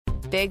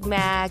Big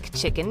Mac,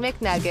 Chicken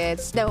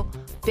McNuggets, no,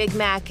 Big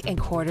Mac and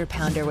Quarter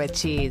Pounder with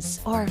cheese,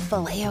 or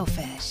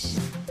Filet-O-Fish.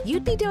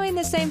 You'd be doing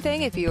the same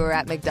thing if you were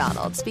at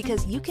McDonald's,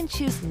 because you can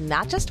choose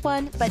not just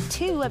one, but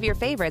two of your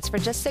favorites for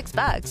just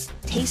 $6.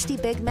 Tasty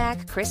Big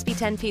Mac, crispy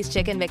 10-piece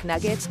Chicken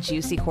McNuggets,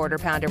 juicy Quarter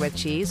Pounder with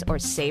cheese, or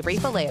savory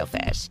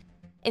Filet-O-Fish.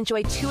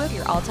 Enjoy two of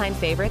your all-time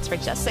favorites for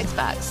just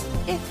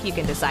 $6, if you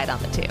can decide on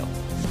the two.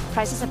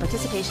 Prices and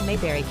participation may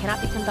vary.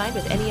 Cannot be combined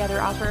with any other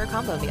offer or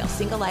combo meal.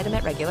 Single item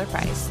at regular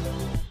price.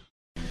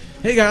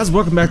 Hey guys,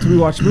 welcome back to We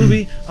Watch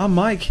Movie. I'm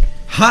Mike.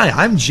 Hi,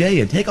 I'm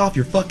Jay, and take off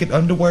your fucking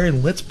underwear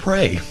and let's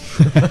pray.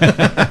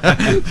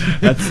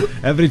 That's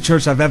every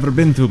church I've ever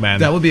been to,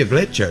 man. That would be a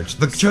great church.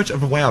 The Church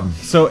of Wham.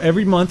 So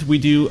every month we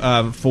do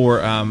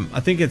for I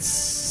think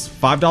it's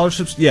 $5.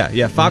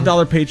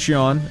 $5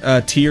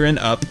 Patreon tier and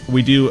up.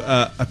 We do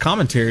a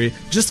commentary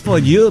just for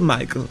you,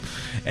 Michael.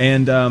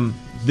 And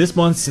this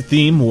month's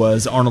theme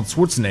was Arnold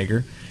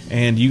Schwarzenegger.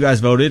 And you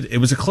guys voted. It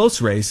was a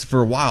close race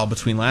for a while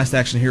between Last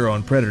Action Hero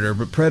and Predator,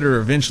 but Predator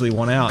eventually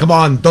won out. Come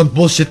on, don't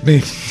bullshit me.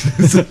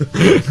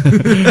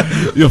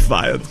 You're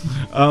fired.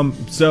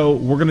 So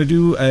we're going to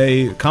do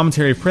a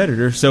commentary of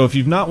Predator. So if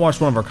you've not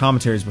watched one of our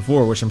commentaries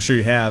before, which I'm sure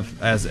you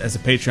have as a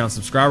Patreon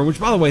subscriber, which,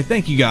 by the way,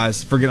 thank you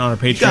guys for getting on our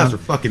Patreon. You guys are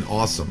fucking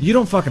awesome. You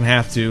don't fucking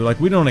have to.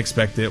 Like, we don't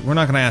expect it. We're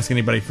not going to ask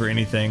anybody for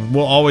anything.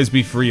 We'll always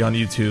be free on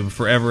YouTube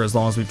forever as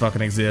long as we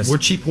fucking exist. We're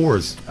cheap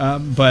whores.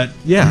 But,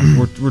 yeah,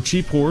 we're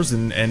cheap whores,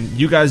 and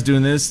you guys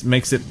doing this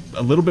makes it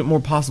a little bit more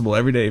possible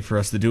every day for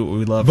us to do what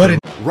we love.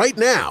 Right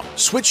now,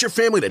 switch your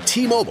family to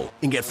T-Mobile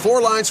and get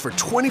 4 lines for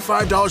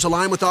 $25 a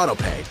line with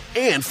AutoPay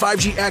and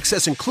 5G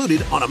access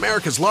included on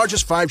America's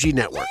largest 5G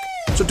network.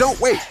 So don't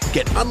wait.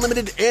 Get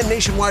unlimited and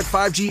nationwide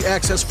 5G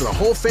access for the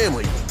whole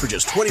family for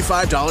just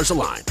 $25 a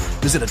line.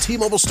 Visit a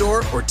T-Mobile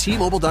store or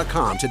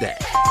T-Mobile.com today.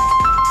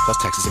 Plus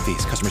taxes and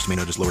fees. Customers may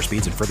notice lower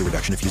speeds and further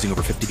reduction if using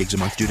over 50 gigs a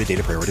month due to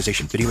data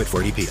prioritization. Video at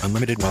 480p.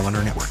 Unlimited while on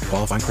our network.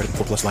 Qualifying credit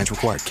and 4+ lines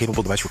required.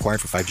 Capable device required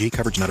for 5G.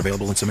 Coverage not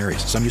available in some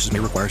areas. Some uses may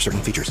require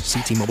certain features.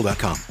 See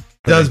T-Mobile.com.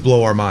 It does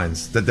blow our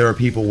minds that there are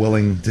people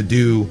willing to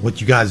do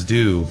what you guys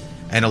do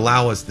and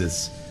allow us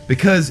this.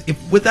 Because if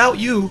without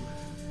you,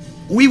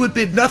 we would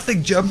be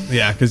nothing, Jim.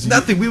 Yeah, because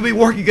nothing. We would be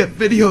working at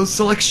video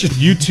selection.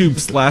 YouTube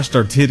slashed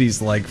our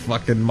titties like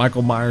fucking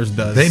Michael Myers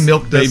does. They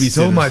milked us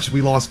so much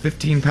we lost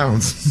 15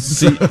 pounds.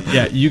 See,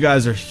 yeah, you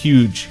guys are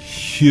huge.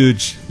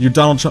 You're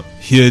Donald Trump,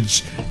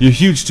 huge. You're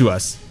huge to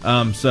us.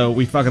 So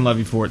we fucking love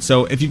you for it.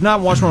 So if you've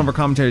not watched one of our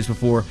commentaries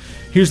before,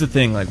 here's the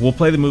thing: like, we'll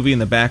play the movie in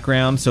the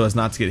background so as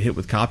not to get hit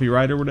with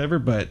copyright or whatever.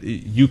 But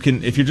you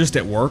can, if you're just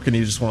at work and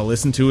you just want to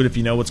listen to it, if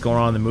you know what's going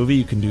on in the movie,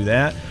 you can do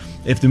that.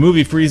 If the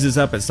movie freezes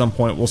up at some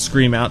point, we'll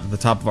scream out at the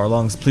top of our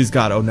lungs, "Please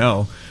God, oh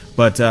no!"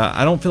 But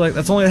I don't feel like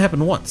that's only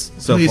happened once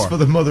so Please, far. for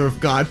the mother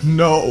of God,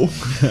 no.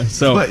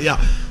 So, but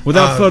yeah,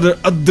 without further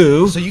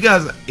ado, so you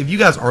guys, if you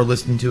guys are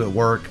listening to at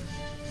work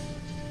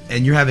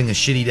and you're having a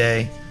shitty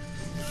day,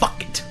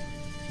 fuck it,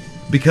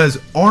 because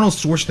Arnold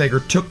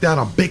Schwarzenegger took down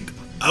a big,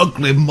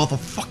 ugly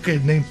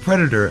motherfucker named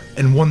Predator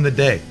and won the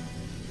day.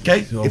 Okay,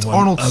 it's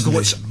Arnold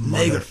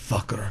Schwarzenegger,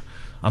 motherfucker.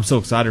 I'm so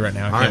excited right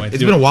now. I can't wait.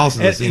 It's been a while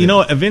since I've seen it. You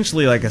know,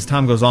 eventually, like as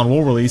time goes on,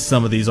 we'll release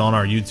some of these on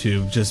our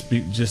YouTube, just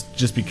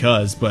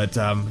because. But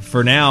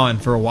for now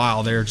and for a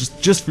while, they're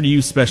just for you,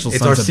 special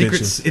sons of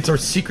bitches. It's our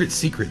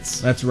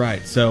secrets. That's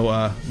right.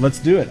 So let's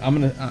do it.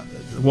 I'm gonna.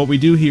 What we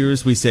do here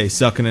is we say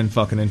sucking and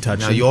fucking and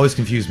touching. Now you always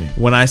confuse me.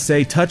 When I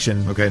say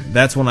touching, okay,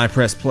 that's when I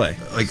press play.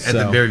 Like at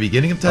the very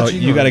beginning of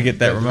touching. You got to get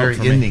that remote. At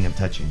the very ending of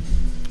touching.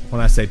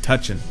 When I say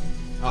touching.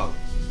 Oh.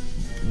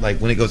 Like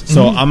when it goes.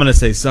 So I'm gonna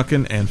say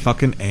sucking and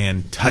fucking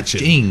and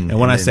touching. And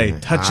when I say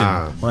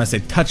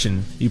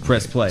touching, you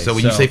press play. So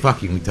when you say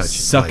fucking, we touch.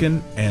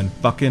 Sucking and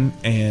fucking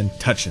and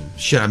touching.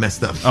 Shit, I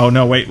messed up. Oh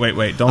no! Wait!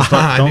 Don't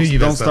start!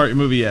 don't start your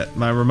movie yet.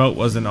 My remote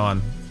wasn't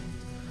on.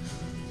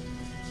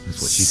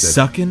 That's what she said.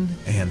 Sucking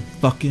and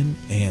fucking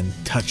and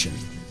touching.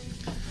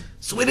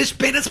 Swedish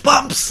penis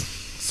pumps.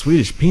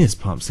 Swedish penis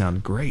pumps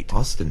sound great.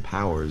 Austin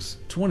Powers.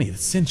 20th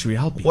century.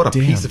 I'll be. What a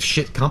damned. piece of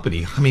shit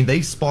company. I mean,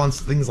 they spawned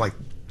things like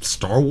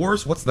Star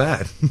Wars? What's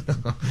that?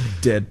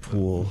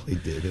 Deadpool. They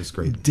did. It was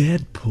great.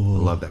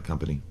 Deadpool. I love that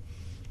company.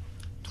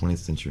 20th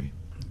century.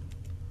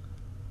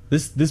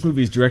 This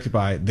movie is directed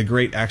by the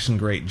great action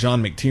great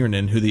John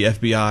McTiernan, who the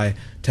FBI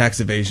tax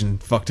evasion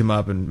fucked him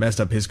up and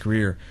messed up his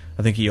career.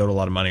 I think he owed a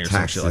lot of money or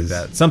some shit like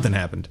that. Something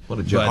happened. What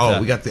a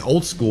joke. We got the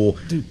old school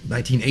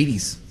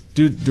 1980s.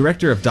 Dude,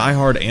 director of Die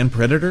Hard and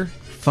Predator?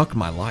 Fuck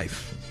my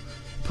life.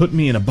 Put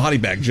me in a body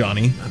bag,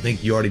 Johnny. I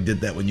think you already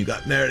did that when you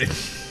got married.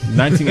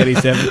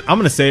 1987. I'm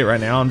going to say it right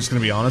now. I'm just going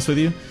to be honest with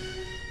you.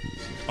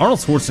 Arnold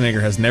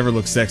Schwarzenegger has never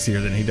looked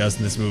sexier than he does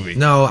in this movie.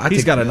 No,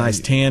 he's got a nice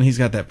tan. He's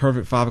got that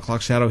perfect 5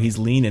 o'clock shadow. He's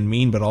lean and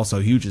mean, but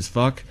also huge as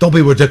fuck. Don't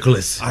be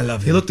ridiculous. I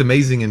love him. He looked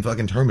amazing in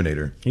fucking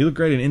Terminator. He looked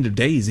great in End of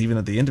Days, even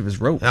at the end of his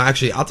rope.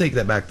 Actually, I'll take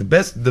that back.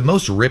 The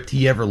most ripped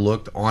he ever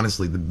looked,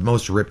 honestly, the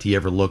most ripped he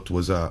ever looked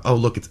was, oh,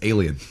 look, it's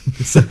Alien.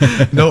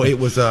 No, it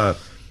was,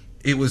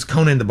 it was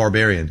Conan the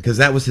Barbarian, because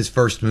that was his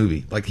first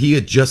movie. Like, he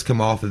had just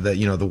come off of the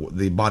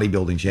the bodybuilding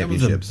That was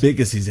championships. the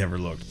biggest he's ever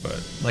looked,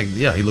 but Like,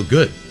 yeah, he looked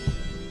good.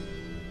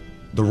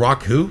 The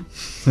Rock who?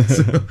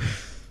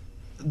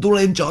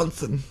 Dwayne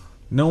Johnson.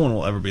 no one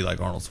will ever be like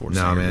Arnold Schwarzenegger.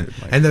 No, man.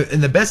 dude. Like,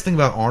 And the best thing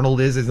about Arnold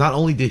is not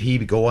only did he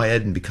go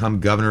ahead and become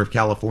governor of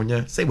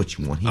California, say what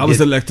you want. I was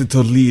elected to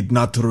lead,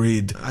 not to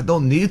read. I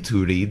don't need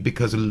to read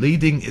because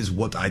leading is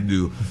what I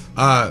do.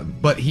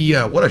 But he,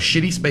 what a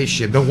shitty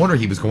spaceship. No wonder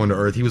he was going to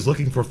Earth. He was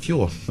looking for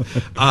fuel.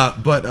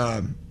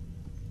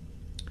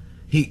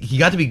 He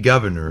got to be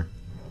governor.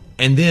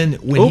 And then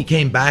when he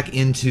came back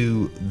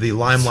into the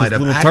limelight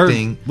of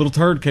acting, little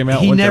turd came out.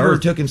 he went to never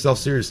Earth. took himself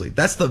seriously.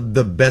 That's the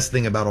best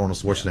thing about Arnold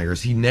Schwarzenegger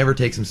is he never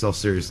takes himself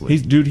seriously.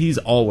 He's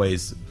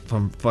always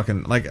from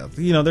fucking, like,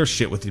 there's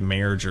shit with the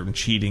marriage and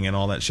cheating and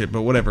all that shit,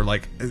 but whatever.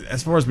 Like,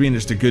 as far as being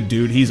just a good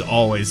dude, he's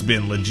always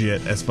been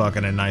legit as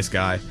fucking a nice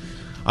guy.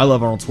 I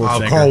love Arnold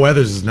Schwarzenegger. Carl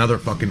Weathers is another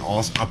fucking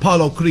awesome.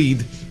 Apollo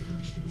Creed.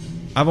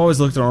 I've always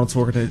looked at Arnold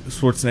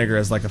Schwarzenegger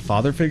as like a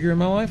father figure in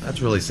my life. That's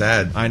really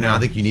sad. I know. And I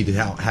think you need to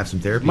have some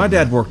therapy. My on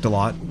dad that. worked a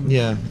lot.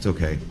 Yeah, it's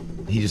okay.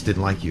 He just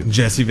didn't like you.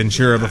 Jesse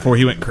Ventura before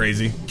he went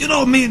crazy. You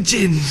know, me and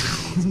Chin,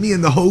 me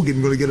and the Hogan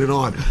going to get it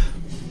on.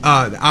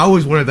 I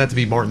always wanted that to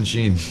be Martin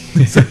Sheen.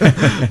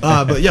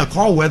 But yeah,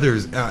 Carl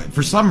Weathers,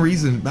 for some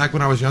reason, back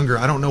when I was younger,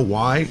 I don't know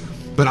why,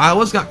 but I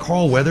always got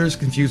Carl Weathers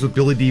confused with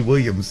Billy D.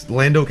 Williams,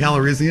 Lando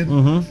Calrissian.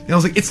 And I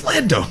was like, it's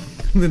Lando.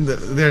 And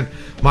then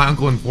my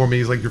uncle informed me,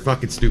 he's like, you're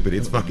fucking stupid.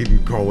 It's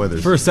fucking Carl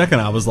Weathers. For a second,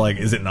 I was like,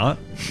 is it not?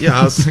 Yeah,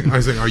 I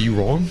was like, are you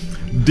wrong?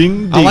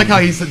 Ding, ding. I like how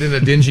he's sitting in a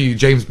dingy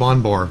James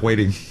Bond bar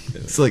waiting.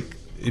 It's like,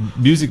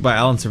 Music by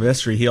Alan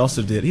Silvestri.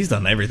 He's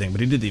done everything,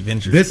 but he did the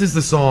Avengers. this is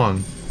the song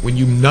when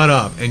you nut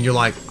up and you're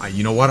like,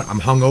 you know what? I'm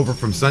hungover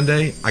from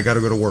Sunday. I got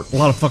to go to work. A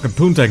lot of fucking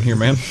poontang here,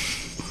 man.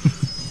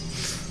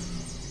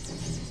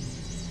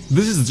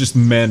 This is just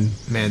men.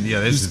 Man,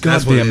 yeah, Just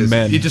that's what it goddamn is.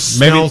 men. It just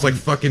Maybe- smells like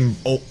fucking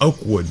oak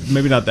wood.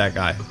 Maybe not that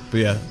guy, but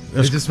yeah.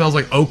 It just smells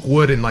like oak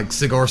wood and like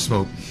cigar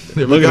smoke.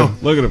 There we Look go. at him.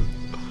 Look at him.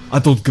 I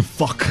don't give a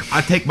fuck.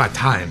 I take my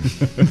time.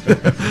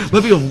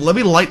 let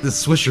me light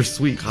this Swisher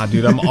Sweet. God,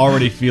 dude, I'm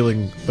already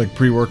feeling like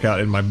pre-workout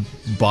in my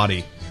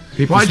body.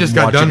 He probably just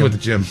got watching done him. with the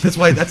gym.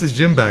 That's his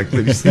gym bag.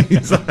 That you see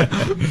inside.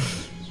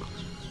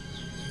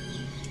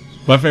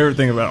 My favorite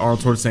thing about Arnold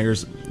Schwarzenegger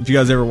is, if you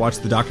guys ever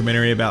watched the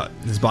documentary about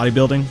his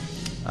bodybuilding,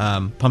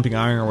 Pumping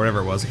Iron or whatever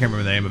it was, I can't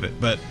remember the name of it,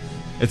 but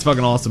it's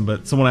fucking awesome.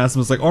 But someone asked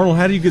him, it's like, Arnold,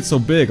 how do you get so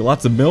big?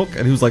 Lots of milk?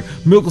 And he was like,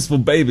 milk is for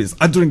babies.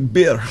 I drink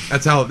beer.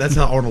 That's how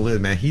Arnold is,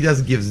 man. He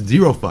doesn't give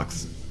zero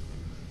fucks.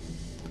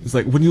 He's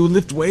like, when you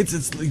lift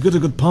weights, you get a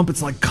good pump.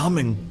 It's like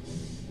coming.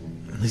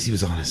 At least he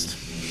was honest.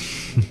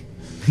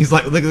 He's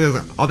like, look at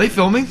this. Are they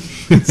filming?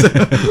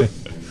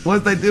 What are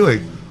they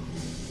doing?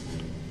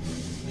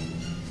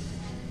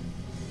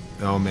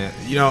 Oh man,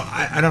 you know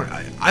I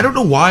don't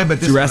know why, but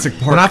Jurassic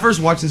Park. When I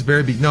first watched this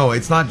no,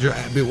 it's not.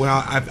 But when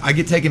I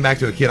get taken back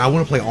to a kid, I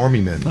want to play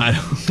Army Men. I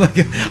know. Like,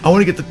 I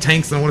want to get the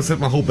tanks and I want to set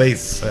my whole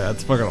base. Yeah,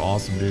 that's fucking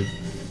awesome, dude.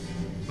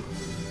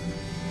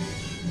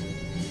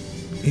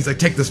 He's like,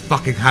 take this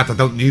fucking hat. I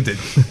don't need it.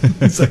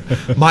 It's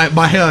like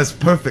my hair is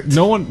perfect.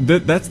 No one.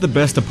 That's the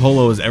best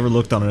Apollo has ever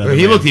looked on another.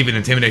 He man. looked even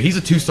intimidating. He's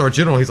a 2-star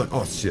general. He's like,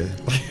 oh shit.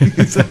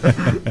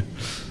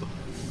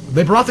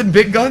 They brought in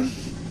Big Gun.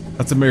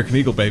 That's American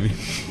Eagle, baby.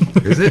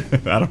 Is it?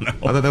 I don't know.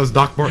 I thought that was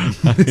Doc Martin.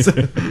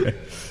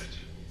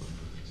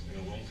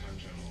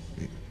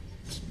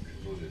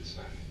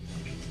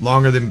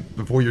 Longer than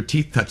before your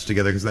teeth touch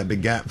together because that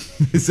big gap.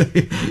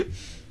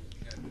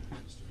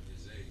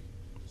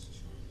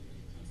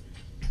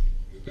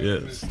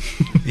 Yes.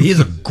 He is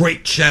a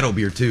great shadow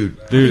beer too.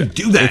 Dude,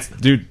 do that.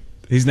 dude,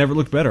 he's never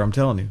looked better, I'm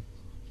telling you.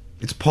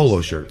 It's a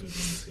polo shirt.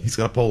 He's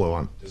got a polo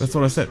on. That's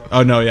what I said.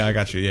 Oh no, yeah, I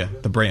got you. Yeah,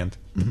 the brand.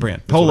 The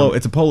brand. Polo,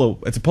 it's a polo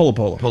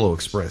polo. Polo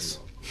Express.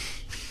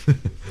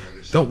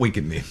 Don't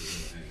weaken me.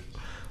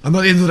 I'm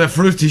not into that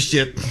fruity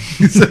shit.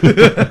 Some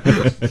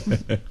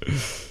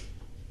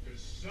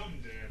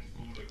damn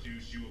fool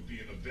accused you of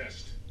being the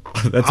best.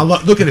 That's,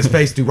 Look at his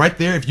face, dude. Right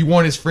there. If you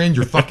weren't his friend,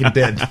 you're fucking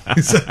dead.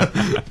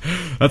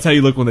 that's how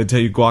you look when they tell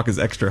you guac is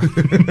extra.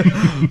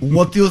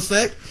 What do you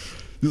say?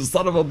 You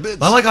son of a bitch.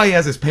 I like how he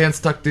has his pants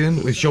tucked in.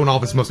 He's showing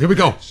off his muscle. Here we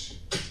go.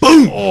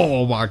 Boom!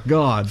 Oh my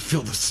god.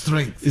 Feel the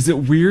strength. Is it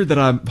weird that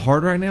I'm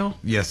hard right now?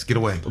 Yes, get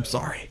away. I'm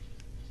sorry.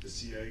 The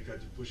CIA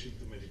got you pushing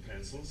too many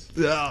pencils.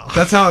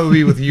 That's how it would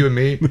be with you and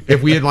me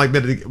if we had like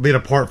been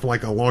apart for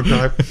like a long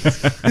time,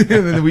 and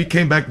then we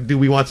came back.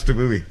 We watched the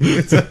movie.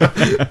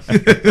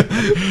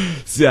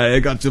 See, I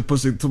got you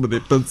pushing too many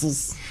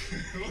pencils.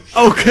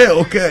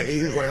 Okay.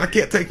 He's like, I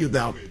can't take you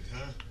down.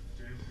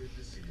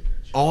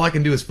 All I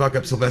can do is fuck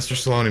up Sylvester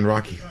Stallone and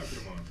Rocky,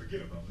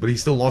 but he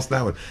still lost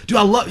that one. Dude,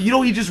 I love. You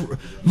know, he just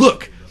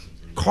look.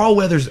 Carl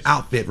Weathers'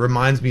 outfit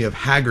reminds me of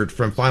Haggard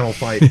from Final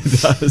Fight. It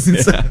does,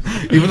 yeah.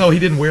 Even though he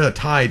didn't wear a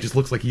tie, it just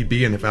looks like he'd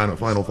be in the Final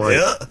Fight.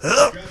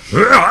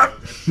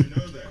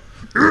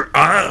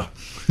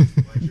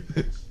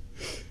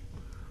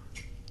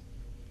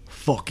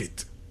 Fuck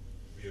it.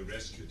 We're a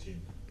rescue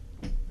team,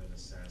 not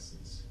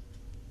assassins.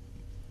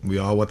 We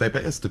are what they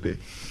pay us to be.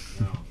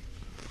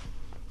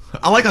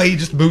 I like how he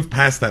just moved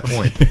past that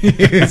point.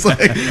 It's like,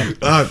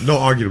 no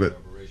argument.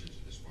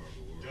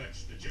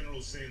 Dutch, the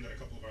general's saying that a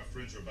couple of our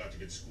friends are about to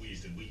get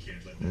squeezed, and we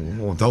can't let them.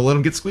 Well, don't let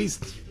him get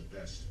squeezed. You're the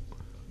best.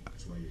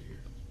 That's why you're here.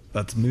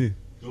 That's me.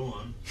 Go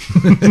on.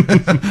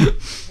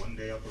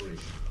 One-day operation.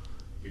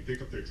 We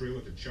pick up their trailer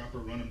with the chopper,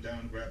 run them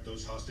down, grab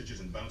those hostages,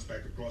 and bounce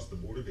back across the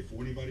border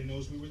before anybody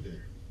knows we were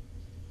there.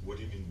 What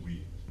do you mean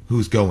we?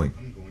 Who's going?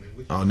 I'm going in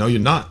with you. Oh, no,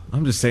 you're not.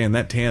 I'm just saying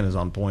that tan is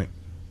on point.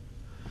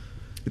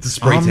 It's a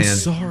spray I'm tan.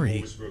 sorry.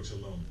 Always Brooks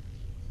alone.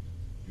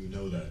 You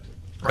know that.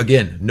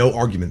 Again, no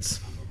arguments.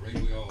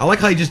 I like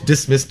how he just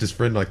dismissed his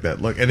friend like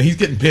that. Look, and he's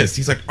getting pissed.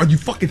 He's like, "Are you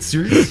fucking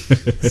serious?"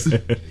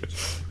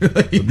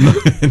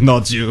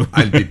 Not you.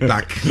 I'll be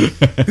back.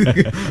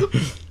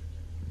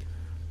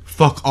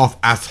 Fuck off,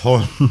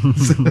 asshole.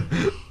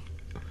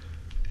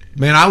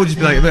 Man, I would just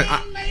be like, man,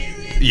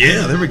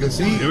 yeah, there we go.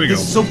 See, Here we go.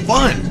 This is so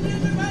fun.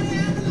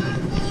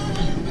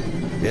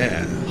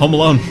 Yeah. Home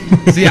Alone.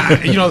 See,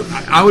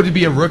 I would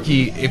be a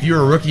rookie if you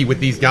were a rookie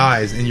with these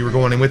guys and you were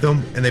going in with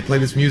them and they play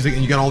this music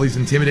and you got all these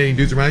intimidating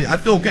dudes around you.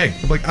 I'd feel okay.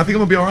 I'm like, I think I'm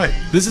gonna be all right.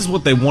 This is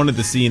what they wanted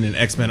the scene in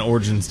X-Men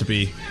Origins to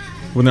be,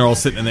 when they're all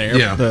sitting in the air.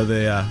 Yeah.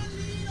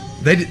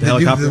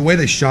 Helicopter. The way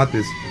they shot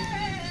this,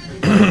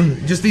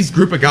 just these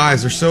group of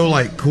guys are so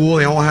like cool.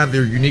 They all have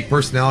their unique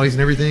personalities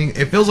and everything.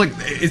 It feels like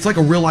it's like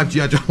a real life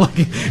G.I. Joe. Like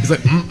he's like,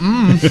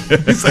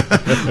 He's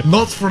like,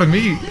 not for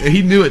me.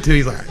 He knew it too.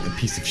 He's like, a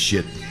piece of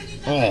shit.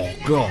 Oh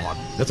God.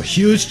 That's a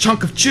huge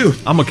chunk of chew.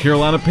 I'm a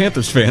Carolina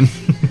Panthers fan.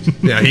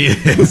 Yeah, he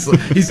is.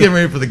 He's getting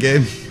ready for the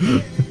game.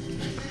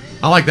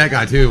 I like that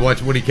guy too.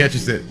 Watch when he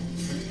catches it.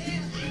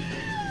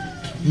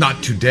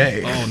 Not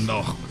today. Oh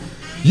no.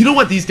 You know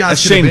what these guys? That's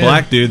should have Shane been?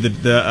 Black, dude,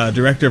 the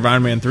director of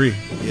Iron Man 3.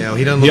 Yeah,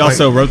 he doesn't. He Look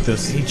also like, wrote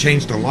this. He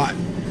changed a lot.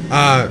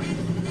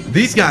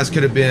 These guys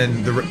could have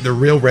been the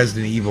real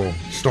Resident Evil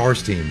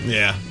Stars team.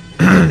 Yeah.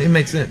 It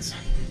makes sense.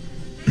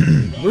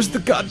 Where's the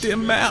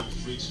goddamn map?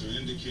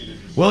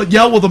 Well,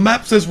 yeah. Well, the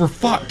map says we're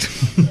fucked.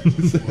 Back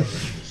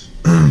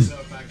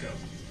up.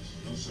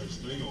 No such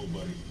thing, old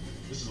buddy.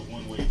 This is a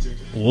one-way ticket.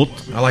 Whoop.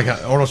 I like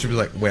how Arnold should be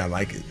like, "Wait, I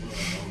like it."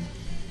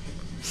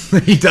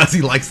 He does.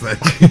 He likes that.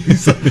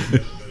 He's like,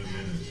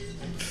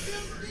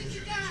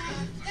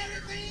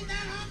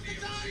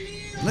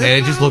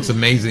 man, it just looks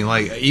amazing.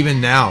 Like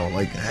even now,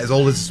 like as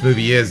old as this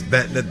movie is,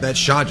 that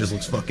shot just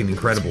looks fucking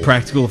incredible.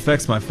 Practical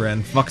effects, my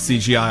friend. Fuck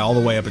CGI all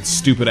the way up its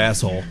stupid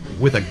asshole.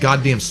 With a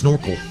goddamn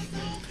snorkel.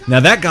 Now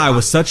that guy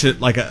was such a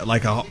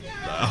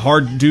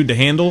hard dude to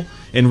handle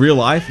in real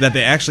life that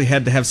they actually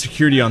had to have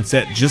security on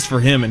set just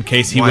for him in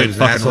case he Why, would he was an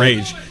fucking asshole?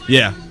 rage.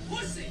 Yeah.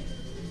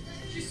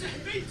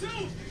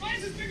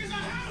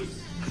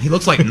 He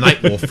looks like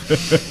Nightwolf.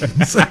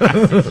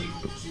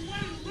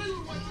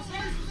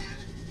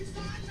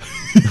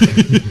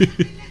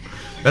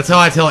 That's how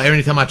I tell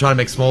every time I try to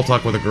make small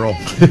talk with a girl.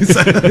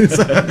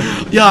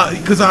 Yeah,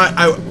 because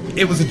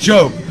it was a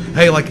joke.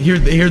 Hey, like hear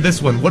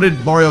this one. What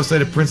did Mario say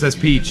to Princess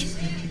Peach?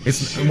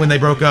 It's when they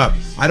broke up.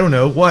 I don't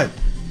know what.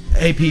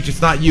 Hey Peach,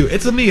 it's not you.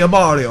 It's me, a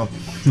Mario.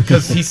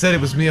 Because he said it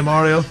was me, a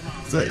Mario.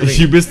 So, I mean,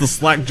 You missed the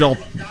slack jaw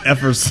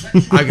effers.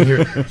 I can hear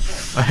it.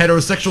 A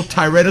heterosexual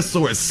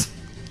Tyrannosaurus.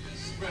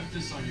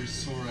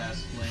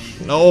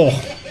 Oh,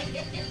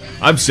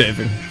 I'm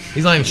shaving.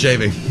 He's not even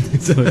shaving.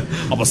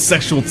 I'm a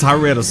sexual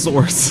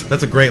Tyrannosaurus.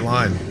 That's a great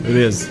line. It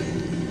is.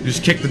 You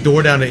just kick the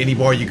door down to any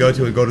bar you go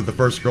to and go to the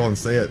first girl and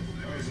say it.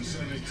 I was in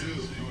 72,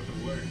 north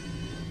of Ware.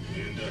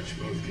 Me and Dutch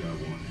both got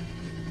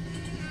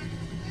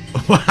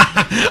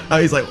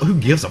one. He's like, who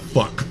gives a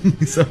fuck?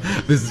 So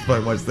this is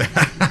fun. Watch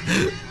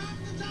that.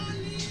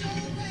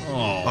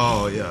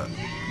 Oh yeah.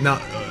 Now,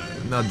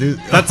 dude.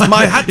 That's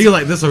my hat. You're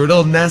like, this is a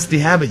real nasty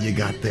habit you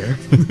got there.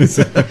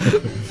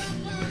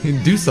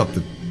 Do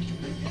something.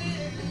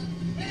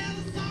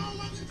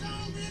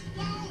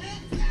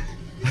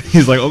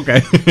 He's like,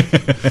 okay. Real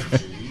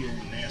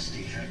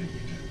nasty habit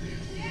you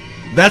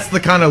got there. That's the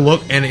kind of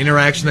look and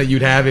interaction that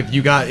you'd have if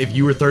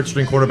you were third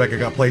string quarterback and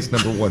got placed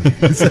number one.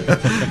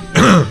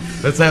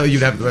 That's how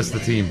you'd have the rest of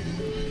the team.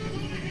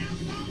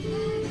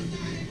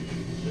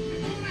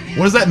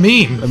 What does that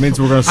mean? That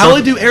means we're gonna. I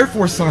only do Air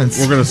Force signs.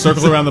 We're gonna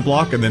circle around the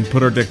block and then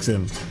put our dicks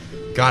in.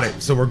 Got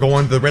it. So we're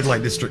going to the red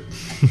light district.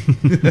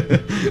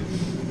 It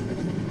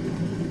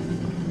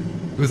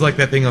was like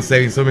that thing on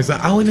Saving. Somebody said,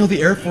 I only know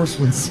the Air Force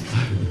ones.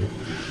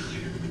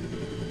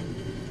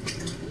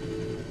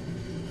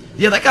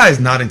 Yeah, that guy is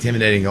not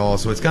intimidating at all,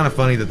 so it's kind of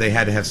funny that they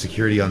had to have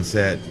security on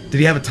set. Did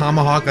he have a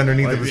tomahawk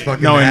underneath of his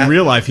fucking No, hat? in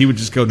real life he would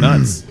just go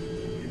nuts.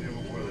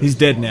 He's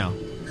dead now.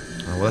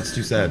 Oh, well, that's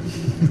too sad.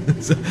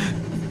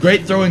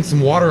 Great throwing some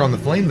water on the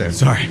flame there.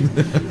 Sorry, I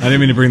didn't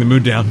mean to bring the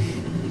mood down.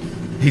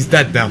 He's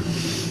dead now.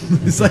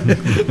 It's like,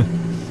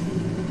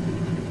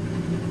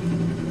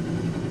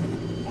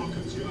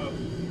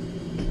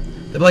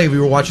 like if we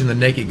were watching The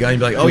Naked Gun, you'd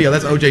be like, oh yeah,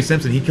 that's O.J.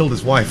 Simpson. He killed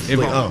his wife. If,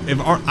 Like,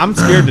 oh. I'm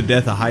scared to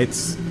death of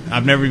heights,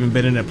 I've never even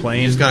been in a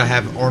plane. You just gotta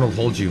have Arnold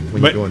hold you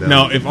when but you're going down.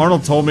 no, if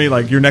Arnold told me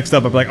like you're next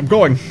up, I'd be like, I'm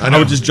going. I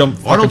would just jump.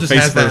 Arnold just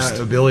face has first.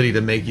 that ability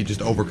to make you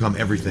just overcome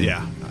everything.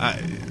 Yeah,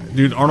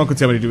 dude, Arnold could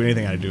tell me to do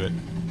anything. I'd do it.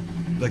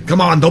 Like,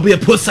 come on, don't be a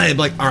pussy. I'm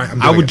like, all right, I'm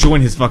doing I would it.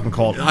 join his fucking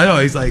cult. I know.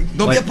 He's like,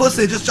 don't be a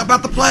pussy. Just jump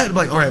out the plane. I'm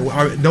like, all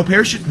right, no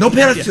parachute. No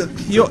parachute.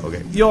 You,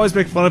 Okay. you always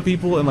make fun of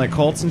people in like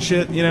cults and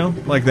shit, you know,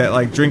 like that,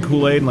 like drink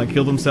Kool-Aid and like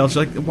kill themselves.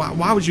 You're like,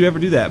 why would you ever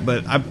do that?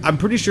 But I'm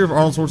pretty sure if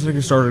Arnold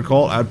Schwarzenegger started a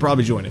cult, I'd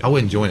probably join it. I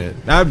wouldn't join it.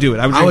 I would do it.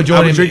 I would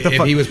join him drink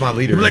if he was my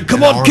leader. You'd be like, in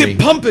come the on, army." keep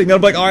pumping. And I'd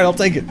be like, all right, I'll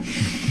take it.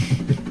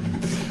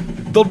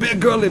 Don't be a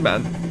girly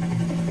man.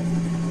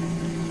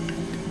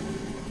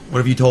 What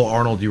if you told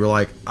Arnold, you were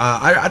like,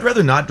 I'd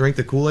rather not drink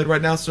the Kool-Aid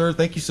right now, sir.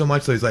 Thank you so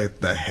much. So he's like,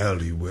 the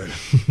hell you would.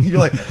 You're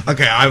like,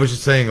 okay, I was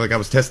just saying, like, I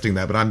was testing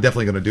that, but I'm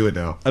definitely going to do it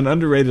now. An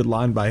underrated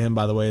line by him,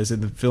 by the way, is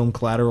in the film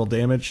Collateral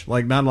Damage.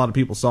 Like, not a lot of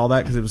people saw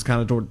that because it was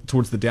kind of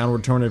towards the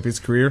downward turn of his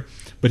career.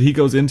 But he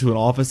goes into an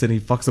office and he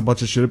fucks a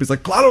bunch of shit up. He's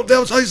like, collateral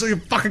damage? How you say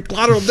fucking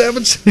collateral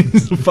damage? He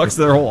fucks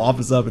their whole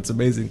office up. It's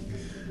amazing.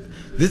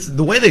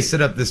 The way they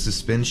set up this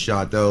suspense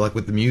shot, though, like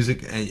with the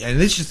music, and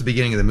this is just the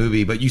beginning of the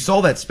movie, but you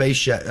saw that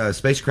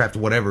spacecraft or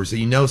whatever, so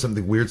you know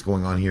something weird's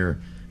going on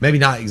here. Maybe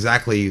not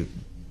exactly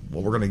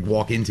what we're going to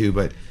walk into,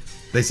 but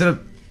they set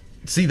up,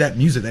 see that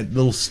music, that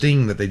little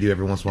sting that they do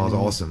every once in a while is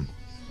awesome.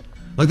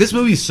 Like, this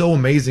movie is so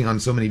amazing on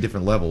so many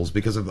different levels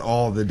because of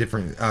all the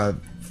different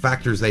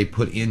factors they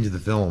put into the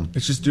film.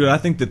 It's just, dude, I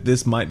think that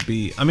this might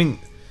be, I mean,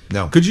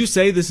 No. could you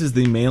say this is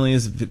the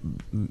manliest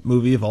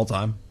movie of all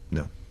time?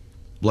 No.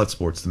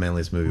 Bloodsport's the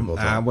manliest movie of all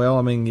time. Well,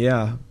 I mean,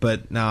 yeah,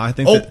 but no, I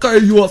think Okay,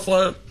 you want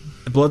to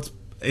Blood's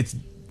it's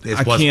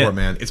Bloodsport,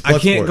 man. It's I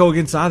can't Bloodsport. go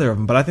against either of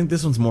them, but I think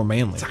this one's more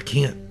manly. I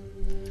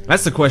can't.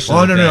 That's the question.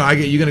 Oh, of no, the no, day. I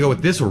get you gonna go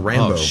with this or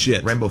Rambo? Oh,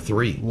 shit. Rambo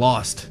 3.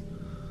 Lost.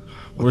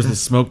 Where's the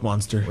smoke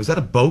monster? Was that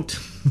a boat?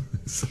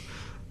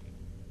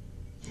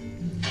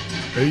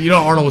 You know,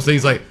 Arnold was saying,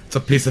 he's like, it's a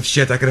piece of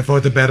shit. I can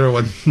afford the better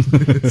one.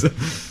 It's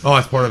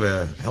part of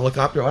a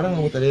helicopter? I don't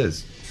know what that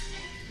is.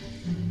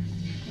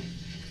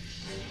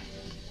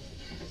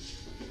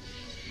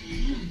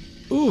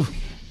 Ooh,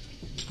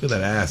 Look at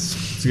that ass.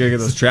 so you gotta get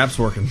those traps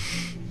working.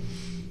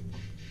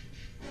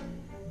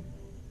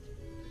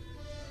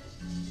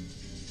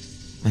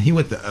 He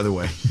went the other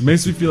way.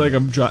 Makes me feel like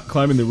I'm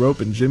climbing the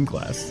rope in gym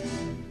class.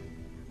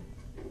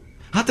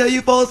 How dare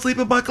you fall asleep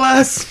in my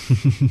class?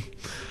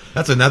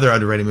 That's another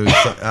underrated movie,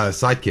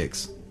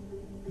 Sidekicks.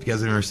 If you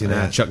guys have never seen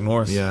that. Chuck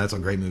Norris. Yeah, that's a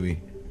great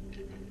movie.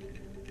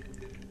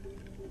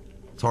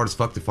 It's hard as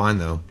fuck to find,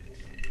 though.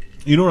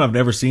 You know what I've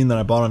never seen that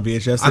I bought on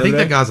VHS? I think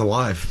that guy's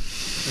alive.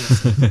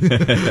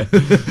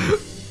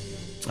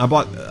 I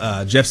bought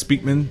Jeff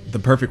Speakman, The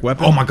Perfect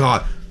Weapon. Oh my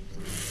god.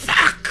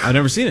 I've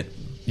never seen it.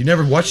 You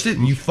never watched it?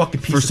 You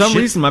fucking piece For of some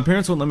shit? reason, my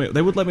parents wouldn't let me.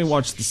 They would let me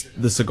watch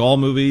the Seagal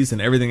movies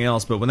and everything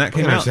else, but when that I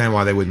came can out, understand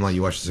why they wouldn't let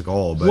you watch the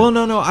Seagal, but... well,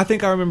 no. I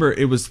think I remember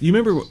it was. You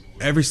remember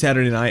every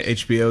Saturday night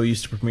HBO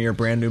used to premiere a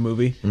brand new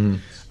movie.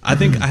 I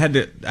think I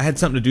had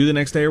something to do the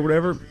next day or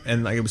whatever,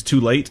 and like it was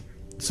too late,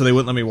 so they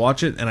wouldn't let me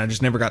watch it, and I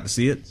just never got to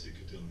see it.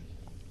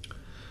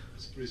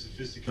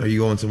 Are you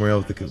going somewhere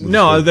else? With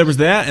No, there was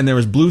that, and there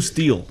was Blue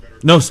Steel.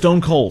 No, Stone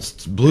Cold.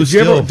 Blue Did you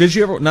Steel? Did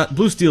you ever? Not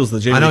Blue Steel's the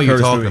Jamie I know Lee what you're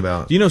Curtis talking movie.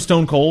 about. Do you know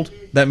Stone Cold?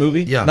 That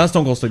movie? Yeah. Not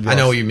Stone Cold Steve I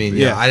know Austin. what you mean.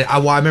 Yeah, I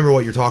remember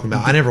what you're talking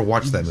about. I never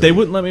watched that movie. They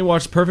wouldn't let me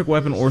watch Perfect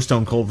Weapon or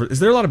Stone Cold. Is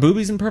there a lot of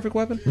boobies in Perfect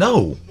Weapon?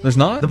 No. There's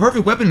not? The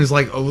Perfect Weapon is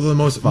like one of the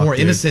most more Dude.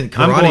 innocent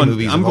karate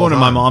movies I'm of all going to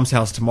my time. mom's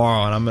house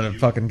tomorrow, and I'm gonna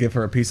fucking give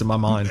her a piece of my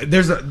mind.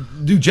 There's a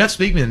dude. Jeff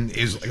Speakman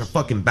is like a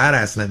fucking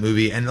badass in that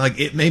movie, and like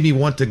it made me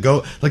want to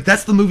go. Like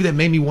that's the movie that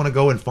made me want to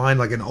go and find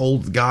like an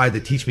old guy to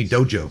teach me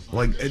dojo,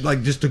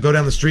 like just to go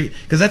down the street,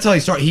 because that's how he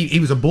started. He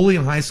was a bully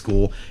in high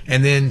school,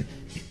 and then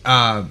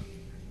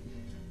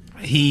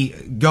he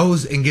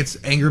goes and gets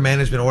anger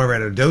management or whatever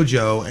at a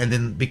dojo, and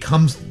then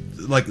becomes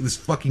like this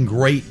fucking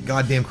great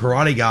goddamn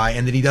karate guy.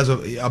 And then he does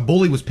a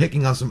bully was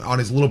picking on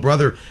his little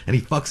brother, and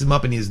he fucks him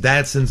up, and his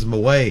dad sends him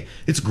away.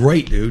 It's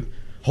great, dude.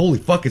 Holy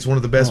fuck, it's one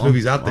of the best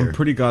movies out there. I'm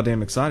pretty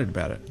goddamn excited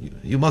about it.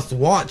 You must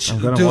watch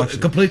I'm gonna to watch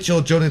it. complete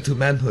your journey to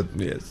manhood.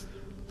 Yes.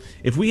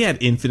 If we had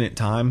infinite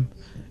time,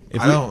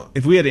 I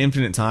if we had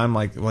infinite time,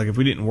 like if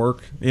we didn't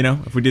work,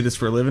 if we did this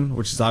for a living,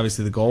 which is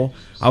obviously the goal,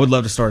 I would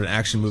love to start an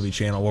action movie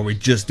channel where we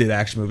just did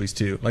action movies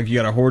too. Like you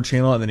got our horror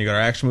channel, and then you got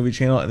our action movie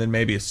channel, and then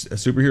maybe a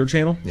superhero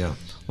channel. Yeah.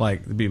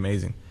 Like it'd be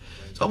amazing.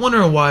 So I'm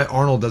wondering why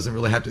Arnold doesn't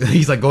really have to.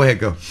 He's like, go ahead,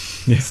 go.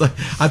 It's like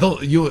I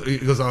thought you. He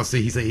goes, oh,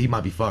 see, he said he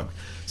might be fucked.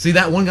 See,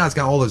 that one guy's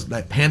got all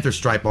that Panther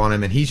stripe on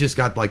him, and he's just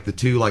got like the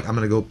two. Like I'm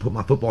gonna go put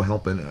my football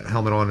helmet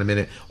on in a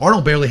minute.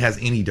 Arnold barely has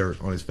any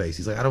dirt on his face.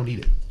 He's like, I don't need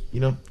it.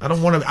 I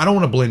don't want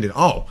to blend it.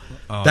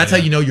 That's how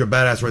you know you're a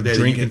badass right there.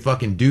 That you can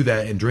fucking do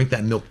that and drink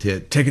that milk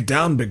tit. Take it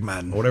down, big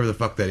man. Or whatever the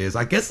fuck that is.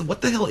 I guess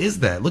what the hell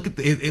is that? Look at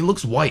it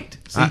looks white.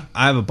 See?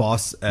 I have a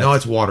boss. No,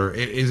 it's water.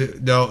 Is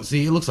it? No,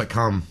 see, it looks like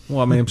cum. Well,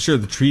 I mean, I'm sure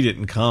the tree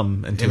didn't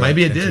come into.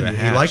 Maybe it into did. a He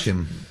hatch. liked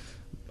him.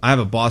 I have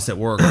a boss at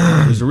work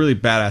who's a really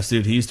badass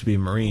dude. He used to be a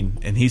Marine,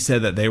 and he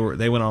said that they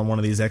went on one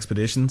of these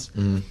expeditions,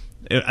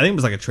 I think it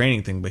was like a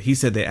training thing, but he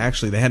said they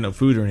had no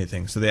food or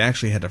anything, so they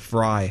actually had to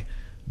fry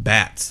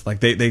bats. Like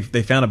they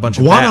found a bunch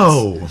of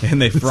Guano! bats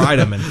and they fried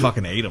them and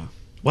fucking ate them.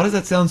 Why does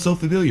that sound so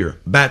familiar?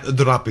 Bat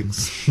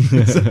droppings.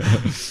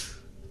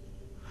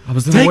 I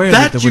was Take unaware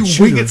that, that you would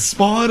winged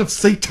spawn of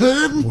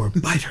Satan! or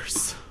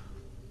biters.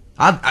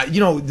 I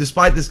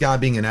despite this guy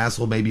being an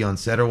asshole, maybe on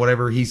set or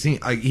whatever, he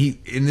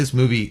in this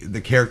movie, the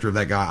character of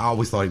that guy, I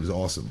always thought he was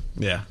awesome.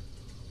 Yeah.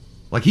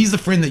 Like, he's the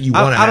friend that you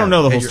want to have. I don't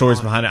know the whole and you're stories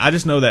on- behind it. I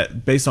just know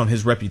that based on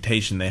his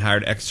reputation, they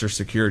hired extra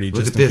security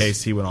Look just at in this.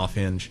 case he went off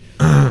hinge.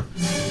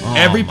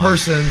 Every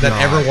person that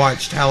ever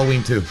watched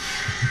Halloween 2,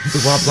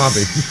 the Rob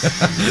Zombie.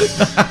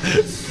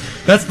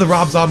 That's the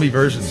Rob Zombie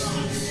version.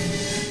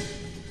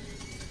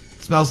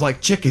 Smells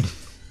like chicken.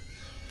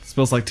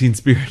 Smells like Teen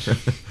Spirit.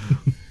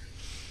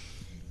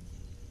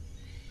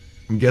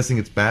 I'm guessing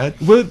it's bad.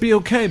 Will it be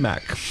okay,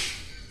 Mac?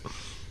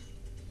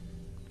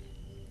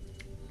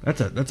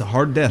 That's a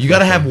hard death. You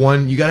gotta right have there.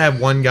 one. You gotta have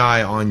one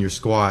guy on your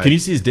squad. Can you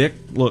see his dick?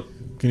 Look,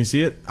 can you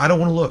see it? I don't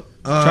want to look.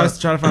 Try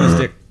to find his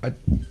dick.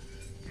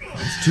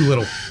 It's too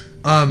little.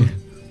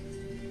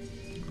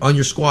 On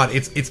your squad,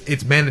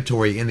 it's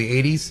mandatory in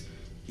the 80s.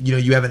 You know,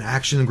 you have an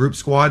action group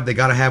squad. They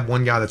gotta have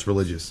one guy that's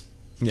religious.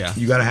 Yeah.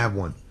 You gotta have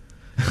one.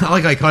 I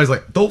like how Connie's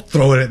like, don't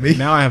throw it at me.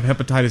 Now I have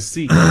hepatitis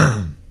C.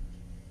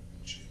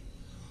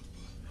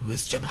 Who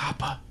is Jim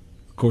Hopper?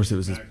 Of course, it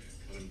was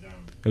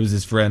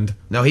his friend.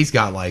 No, he's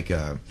got like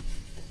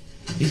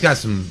he's got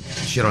some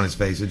shit on his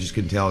face. I just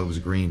couldn't tell it was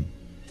green.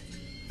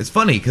 It's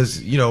funny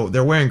because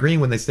they're wearing green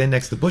when they stand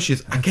next to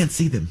bushes. I can't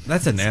see them.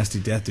 That's a nasty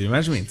death, dude.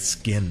 Imagine being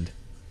skinned.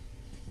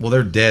 Well,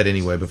 they're dead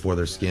anyway before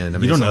they're skinned. I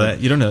mean, You don't it's know not-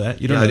 that. You don't know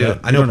that. You don't Yeah, I know do. that.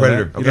 I know You don't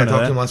Predator. that. Okay, You don't I know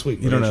talked that. to him last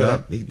week. You don't know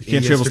Shut that. up. You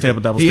can't triple stamp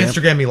a double He stamp.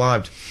 Instagrammed me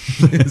live.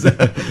 Operation in this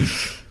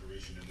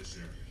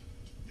area.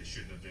 They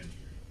shouldn't have been here.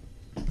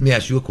 Let me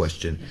ask you a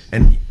question.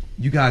 And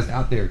you guys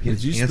out there can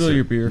Did you answer. spill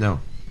your beer? No.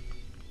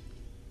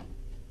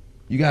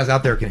 You guys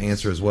out there can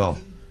answer as well.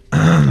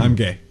 I'm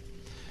gay.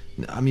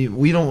 I mean,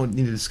 we don't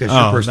need to discuss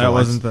Oh, your personal that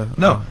life. wasn't the-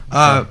 No.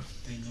 oh,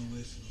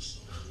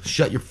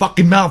 Shut your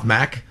fucking mouth,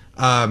 Mac.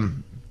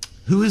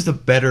 Who is the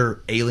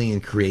better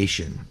alien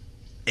creation?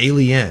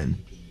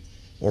 Alien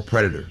or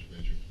Predator?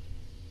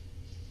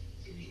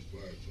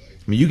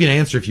 I mean, you can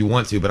answer if you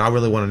want to, but I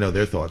really want to know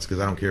their thoughts because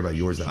I don't care about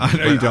yours that much. I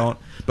know you don't.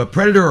 But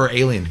Predator or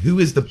Alien, who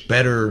is the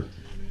better,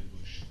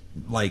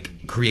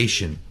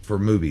 creation for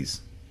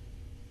movies?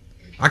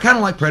 I kind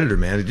of like Predator,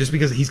 man, just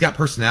because he's got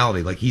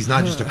personality. Like, he's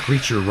not just a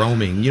creature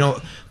roaming,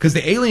 because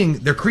the alien,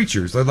 they're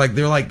creatures. They're like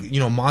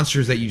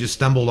monsters that you just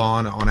stumbled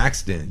on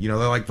accident. They're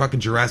like fucking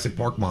Jurassic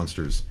Park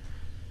monsters.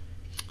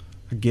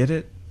 I get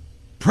it.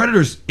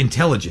 Predator's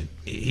intelligent.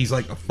 He's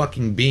like a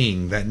fucking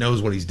being that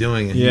knows what he's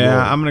doing. And Yeah,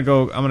 I'm gonna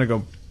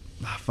go.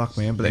 Fuck,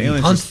 man. But the he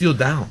aliens hunts just, you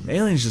down.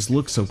 aliens just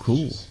look so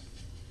cool.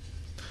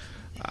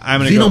 I'm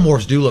gonna go.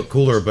 Xenomorphs do look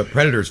cooler, but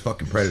Predator's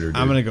fucking Predator, dude.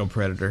 I'm gonna go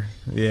Predator.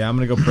 Yeah, I'm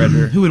gonna go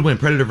Predator. Who would win,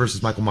 Predator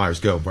versus Michael Myers?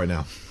 Go right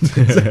now.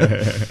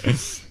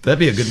 That'd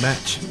be a good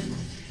match.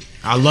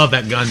 I love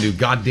that gun, dude.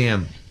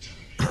 Goddamn.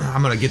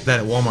 I'm gonna get that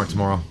at Walmart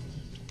tomorrow.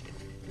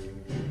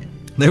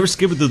 They were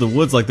skipping through the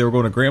woods like they were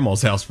going to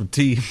Grandma's house for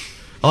tea.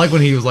 I like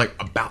when he was like,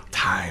 about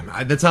time.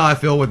 That's how I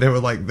feel when they were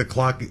like, the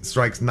clock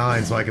strikes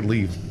 9 so I can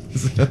leave.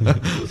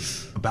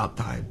 About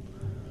time.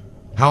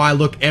 How I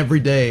look every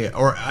day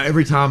or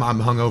every time I'm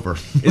hungover.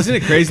 Isn't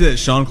it crazy that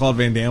Jean-Claude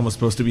Van Damme was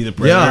supposed to be the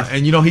Predator? Yeah,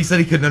 and he said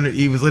he couldn't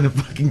he was in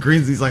fucking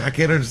greens. He's like, I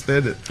can't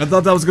understand it. I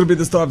thought that was gonna be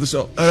the star of the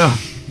show, I know.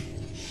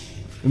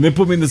 and they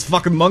put me in this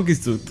fucking monkey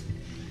suit.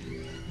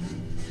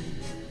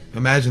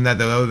 Imagine that,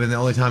 though. That would have been the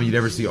only time you'd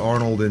ever see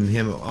Arnold and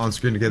him on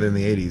screen together in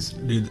the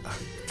 80s. Dude,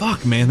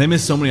 fuck, man, they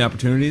missed so many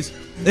opportunities.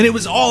 And it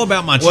was all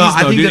about machismo, Well,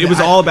 I think dude. that It was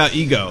I- all about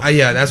ego.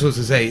 Yeah, that's what I was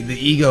to say. The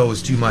ego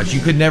is too much. You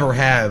could never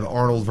have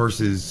Arnold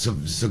versus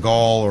Seagal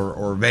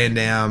or Van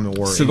Damme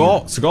or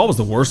Seagal was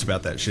the worst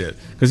about that shit.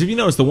 Because if you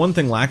notice, the one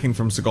thing lacking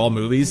from Seagal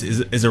movies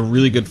is a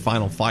really good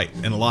final fight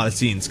in a lot of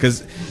scenes.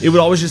 Because it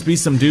would always just be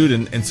some dude,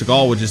 and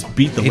Seagal would just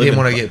beat the He living didn't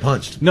want to fu- get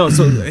punched. No,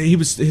 so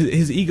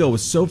his ego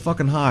was so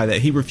fucking high that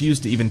he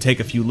refused to even take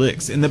a few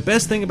licks. And the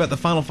best thing about the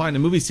final fight in a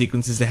movie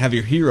sequence is to have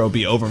your hero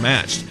be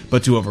overmatched,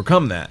 but to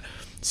overcome that.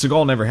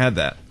 Seagal never had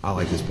that. I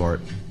like this part.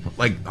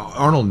 Like,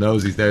 Arnold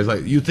knows he's there. He's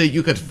like, you think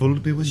you could fool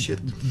me with shit?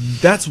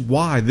 That's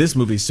why this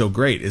movie's so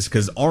great, is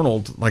because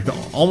Arnold,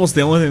 almost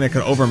the only thing that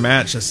could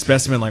overmatch a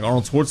specimen like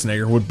Arnold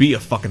Schwarzenegger would be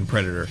a fucking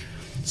Predator.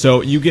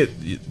 So you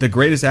get the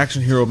greatest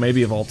action hero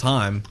maybe of all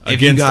time If you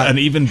against got- an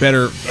even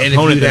better And if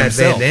opponent you'd than had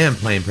Van himself. Damme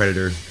playing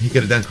Predator, he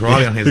could have done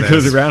karate on his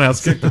Because ass. the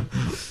roundhouse kicked him.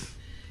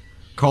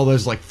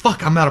 Carlos like,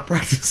 fuck, I'm out of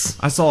practice.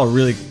 I saw a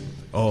really...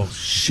 Oh,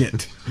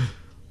 shit.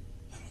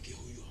 I don't care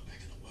who you are back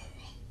in the world.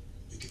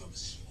 You give up a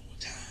position one more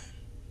time,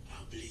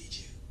 I'll bleed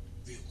you.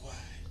 Real quiet.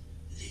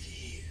 Leave it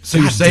here. So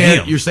God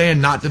you're damn.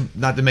 saying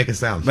not to make a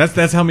sound.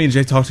 That's how me and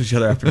Jay talk to each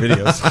other after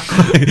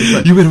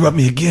videos. You interrupt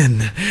me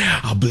again,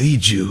 I'll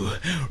bleed you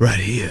right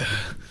here.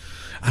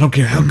 I don't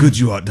care how good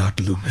you are,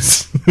 Dr.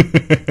 Loomis.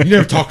 You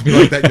never talked to me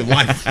like that in your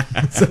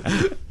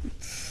life.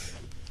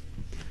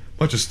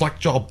 bunch of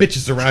slack-jawed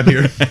bitches around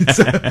here.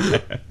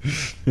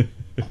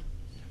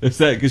 It's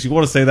that because you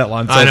want to say that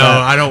line so I know, bad.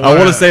 I don't I want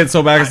wanna- to say it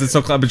so bad because it's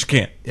so clever, but you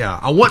can't. Yeah,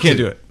 I want Can't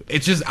to do it.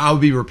 It's just I would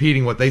be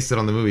repeating what they said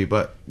on the movie,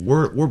 but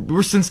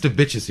we're sensitive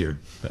bitches here.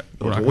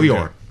 we're not We gonna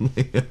are.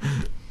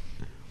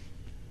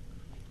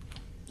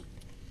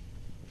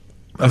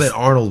 I bet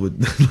Arnold would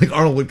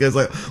go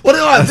like, "What do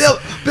you want,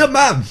 Bill,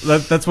 man?"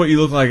 That's what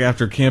you look like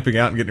after camping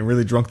out and getting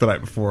really drunk the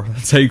night before.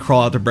 That's how you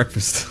crawl out to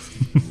breakfast.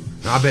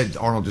 I bet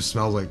Arnold just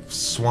smells like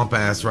swamp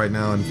ass right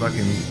now and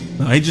fucking.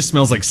 No, he just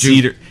smells like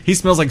cedar. He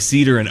smells like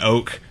cedar and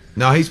oak.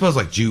 No, he smells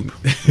like jupe,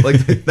 like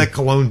that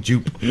cologne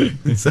jupe.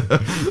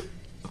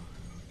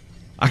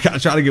 I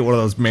tried to get one of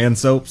those man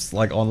soaps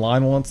like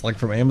online once, like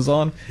from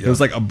Amazon. It was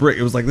like a brick.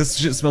 It was like this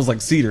shit smells like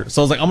cedar.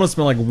 So I was like, I'm gonna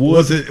smell like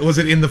wood. Was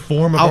it in the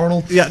form of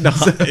Arnold? Yeah, no,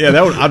 yeah,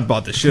 I'd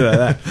bought the shit out of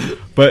that.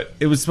 But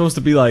it was supposed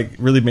to be like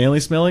really manly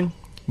smelling.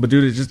 But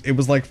dude, it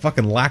was like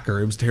fucking lacquer.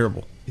 It was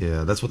terrible.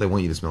 Yeah, that's what they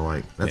want you to smell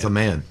like. That's Yeah. a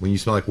man when you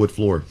smell like wood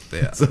floor.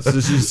 Yeah, so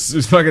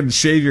just fucking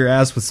shave your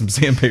ass with some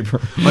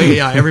sandpaper. Oh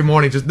yeah, every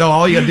morning.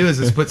 All you gotta do is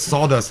just put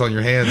sawdust on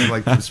your hands and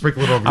like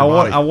sprinkle it over your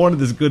body. I wanted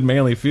this good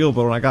manly feel,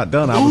 but when I got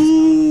done, I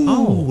was.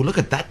 Oh, look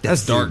at that!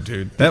 That's dark,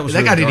 dude. That was that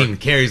really guy didn't dark. even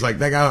care. He's like,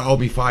 that guy owed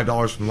me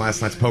 $5 from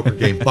last night's poker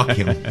game. Fuck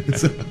him.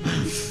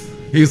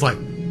 He's like,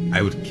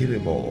 I would kill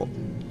him all.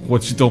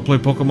 What, you don't play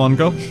Pokemon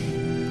Go?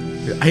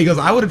 He goes,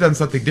 I would have done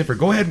something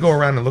different. Go ahead and go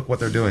around and look what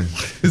they're doing.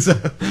 Would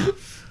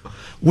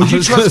you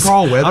I'm just trust gonna-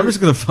 Carl Weather? I'm just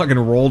gonna fucking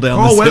roll down.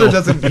 Carl this Weather hill.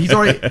 doesn't.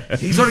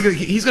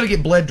 He's gonna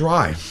get bled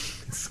dry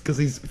because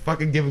he's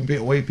fucking giving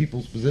away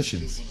people's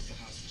positions. One of the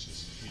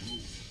hostages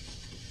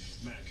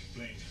removed. Mac,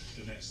 Blaine,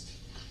 the nest.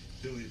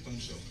 Billy,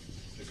 Buncho,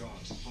 the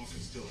guards.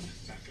 Hawkins, Dillon,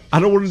 back up. I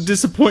don't want to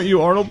disappoint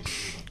you, Arnold.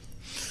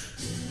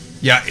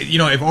 Yeah,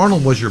 if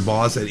Arnold was your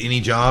boss at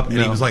any job and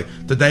he No. was like,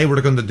 today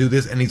we're going to do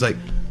this, and he's like,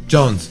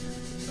 Jones,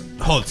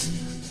 Holtz,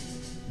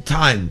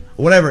 time,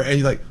 whatever, and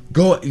you're like,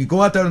 you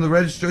go out there in the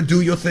register, do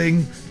your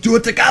thing, do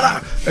it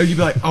together, and you'd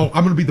be like, oh,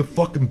 I'm going to be the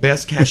fucking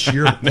best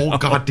cashier of all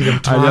goddamn I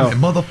time, know.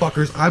 and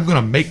motherfuckers, I'm going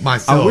to make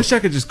myself. I wish I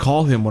could just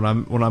call him when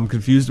I'm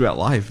confused about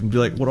life and be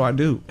like, what do I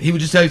do? He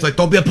would just tell you, he's like,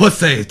 don't be a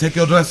pussy, take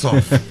your dress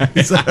off.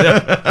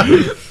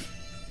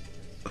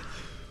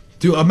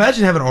 Dude,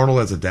 imagine having Arnold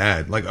as a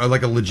dad, like a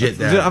legit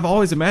dad. Dude, I've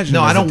always imagined.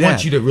 No, him I as a don't want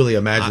dad. you to really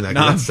imagine that.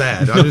 'Cause no. that's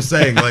sad. I'm just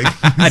saying, like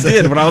I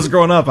did when I was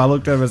growing up. I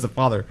looked at him as a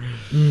father.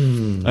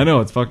 I know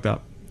it's fucked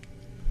up.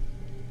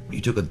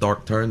 You took a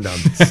dark turn down.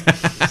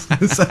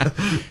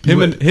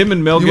 Him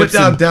and Mel You went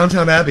Gibson. down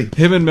Downtown Abbey.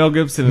 Him and Mel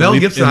Gibson. Mel in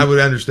Gibson, I would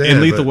understand,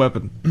 In Lethal but-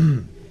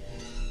 Weapon.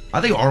 I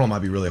think Arnold might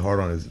be really hard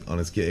on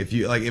his kid.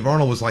 If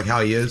Arnold was like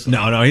how he is.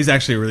 No, he's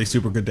actually a really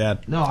super good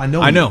dad. No, I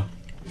know. I know.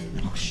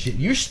 Oh shit,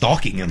 you're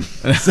stalking him.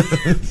 I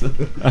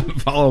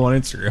follow him on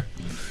Instagram.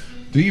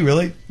 Do you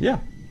really? Yeah.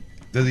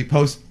 Does he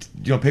post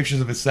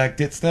pictures of his sack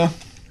tits now?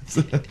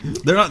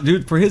 They're not,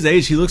 dude. For his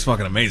age, he looks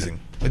fucking amazing.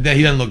 But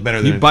he doesn't look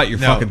better than You bite your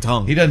fucking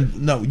tongue. He doesn't.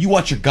 No, you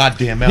watch your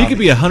goddamn mouth. He could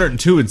be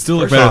 102 and still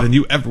look First better off- than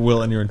you ever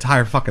will in your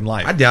entire fucking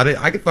life. I doubt it.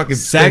 I could fucking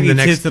Saggy spend the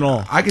next, tits and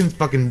all. I can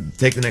fucking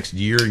take the next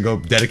year and go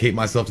dedicate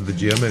myself to the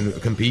gym and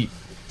compete.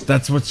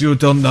 That's what you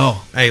don't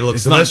know. Hey, look,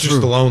 It's not Sylvester true.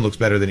 Stallone looks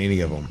better than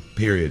any of them.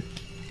 Period.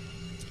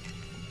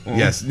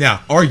 Yes.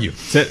 Now, argue.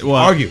 Well,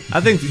 Argue.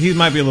 I think he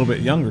might be a little bit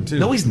younger too.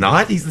 No, he's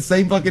not. He's the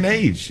same fucking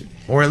age,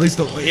 or at least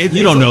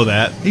You don't know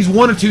that. He's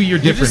 1 or 2 year You're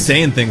difference. just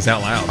saying things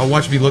out loud. I'll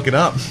watch me look it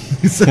up.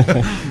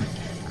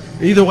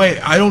 Either way,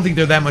 I don't think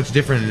they're that much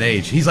different in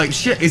age. He's like,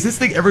 shit, is this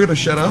thing ever gonna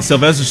shut up?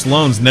 Sylvester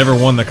Stallone's never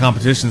won the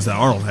competitions that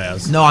Arnold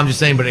has. No, I'm just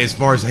saying. But as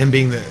far as him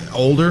being the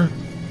older,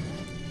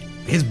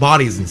 his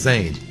body is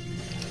insane.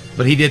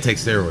 But he did take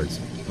steroids.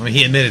 I mean,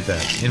 he admitted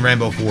that in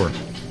Rambo 4.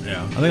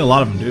 Yeah, I think a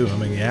lot of them do. I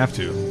mean, you have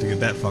to get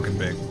that fucking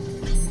big.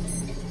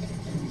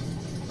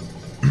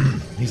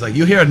 He's like,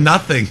 you hear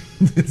nothing.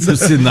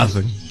 Just see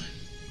nothing.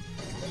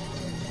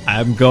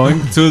 I'm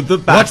going to the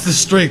back. What's the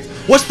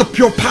strength? What's the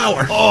pure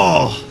power?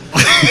 Oh,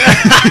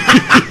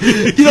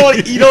 You know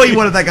what? He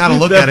wanted that guy to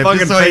look That at him.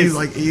 fucking So face. he's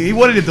like, he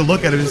wanted him to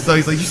look at him. So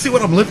he's like, you see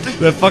what I'm lifting?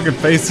 that fucking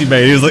face he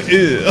made. He was like,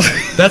 ew.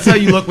 That's how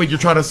you look when you're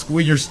trying to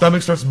when your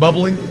stomach starts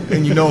bubbling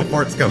and you know a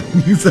fart's coming.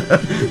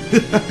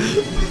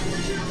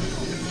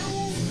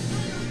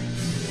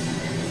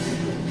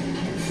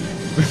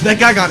 That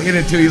guy got in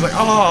it too. He's like,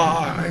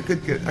 oh, I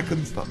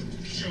couldn't stop.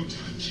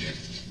 Showtime, kid.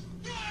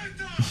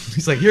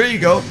 He's like, here you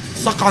go,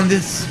 suck on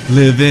this.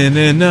 Living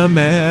in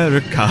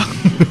America.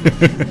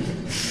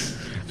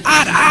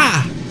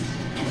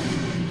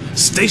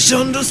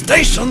 Station to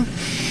station.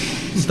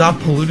 Stop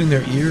polluting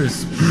their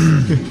ears.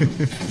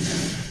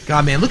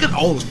 God, man, look at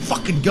all those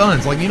fucking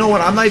guns. Like, you know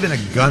what? I'm not even a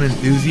gun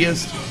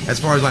enthusiast. As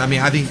far as, like, I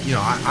mean, I think,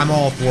 I'm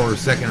all for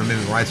Second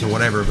Amendment rights or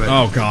whatever. But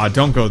Oh God,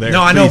 don't go there.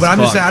 no, I know, Please, but I'm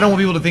just fuck. saying I don't want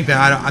people to think that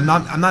I'm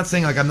not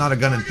saying like I'm not a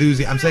gun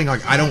enthusiast. I'm saying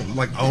like I don't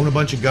like own a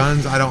bunch of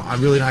guns.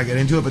 I'm really not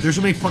getting into it. But there's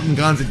so many fucking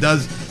guns.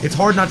 It's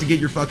hard not to get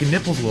your fucking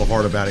nipples a little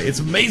hard about it. It's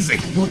amazing.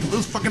 Look at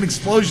those fucking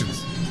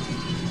explosions.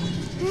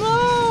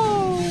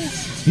 No.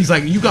 He's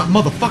like, you got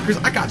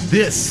motherfuckers. I got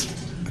this.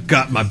 I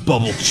got my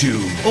bubble chew.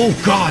 Oh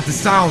God, the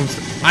sounds.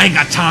 I ain't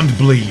got time to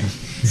bleed.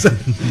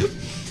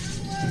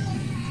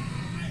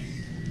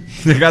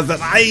 The guy's like,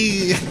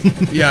 "Aye."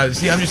 Yeah,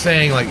 see, I'm just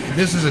saying, like,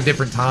 this is a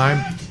different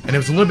time, and it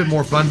was a little bit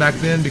more fun back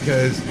then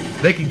because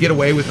they could get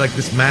away with, like,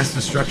 this mass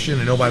destruction,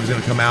 and nobody was going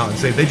to come out and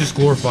say they just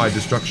glorified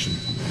destruction.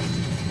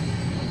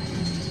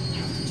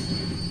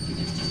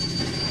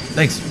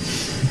 Thanks.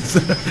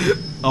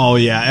 Oh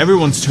yeah,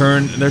 everyone's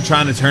they're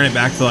trying to turn it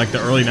back to like the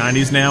early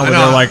 90s now, where I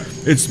know. they're like,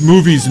 it's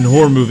movies and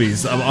horror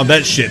movies.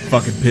 That shit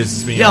fucking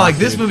pisses me Yeah, off. like,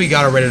 this dude. movie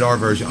got a rated R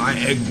version. Calm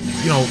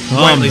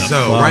Rightly the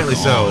so, fuck rightly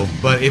so. on.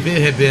 But if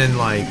it had been,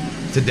 like,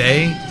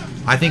 today,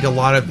 I think a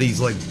lot of these,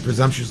 like,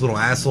 presumptuous little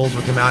assholes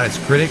would come out as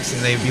critics,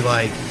 and they'd be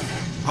like,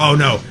 oh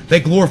no, they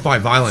glorify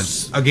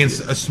violence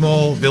against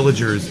small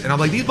villagers. And I'm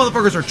like, these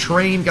motherfuckers are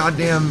trained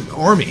goddamn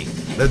army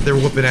that they're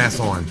whooping ass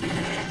on.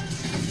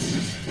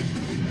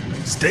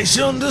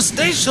 Station to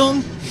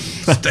station.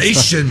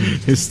 Station.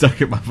 He's stuck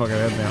in my fucking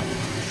head now.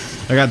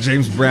 I got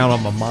James Brown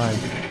on my mind.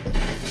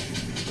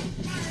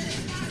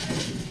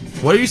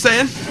 What are you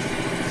saying?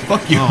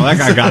 Fuck you. Oh, that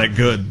guy got it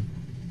good.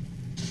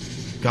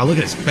 God, look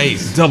at his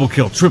face. Double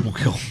kill, triple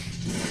kill.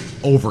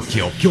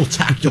 Overkill,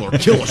 kill-tacular,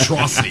 kill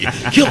atrocity,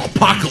 kill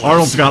apocalypse.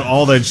 Arnold's got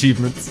all the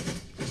achievements.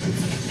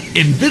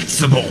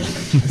 Invincible.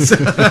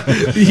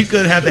 You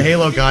could have the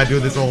Halo guy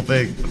doing this whole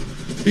thing.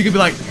 You could be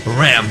like,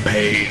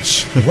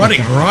 Rampage,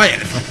 running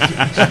riot.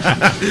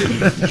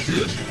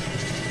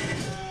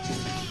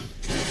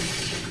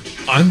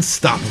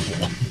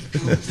 Unstoppable.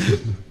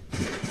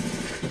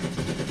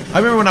 I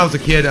remember when I was a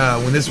kid,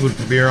 when this would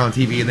premiere on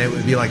TV and it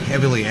would be like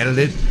heavily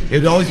edited. It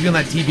would always be on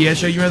that TBS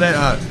show. You remember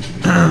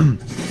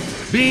that?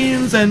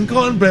 Beans and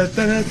cornbread.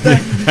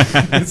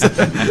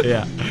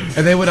 Yeah.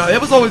 And they would.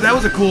 That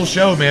was a cool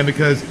show, man,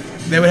 because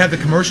they would have the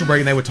commercial break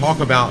and they would talk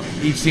about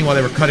each scene while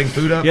they were cutting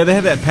food up. Yeah, they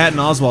had that Patton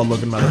Oswalt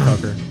looking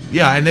motherfucker.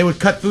 Yeah, and they would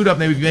cut food up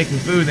and they would be making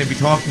food and they'd be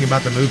talking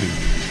about the movie.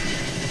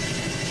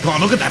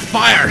 God, look at that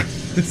fire!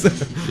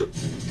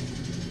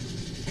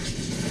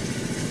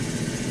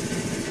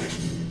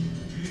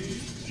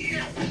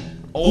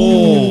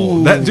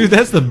 Oh, that dude,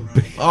 that's the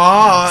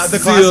Oh, the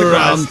Stick classic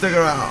around. one. Stick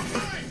around.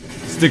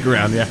 stick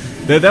around. Yeah,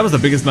 that was the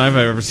biggest knife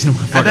I've ever seen in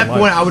my At fucking that life.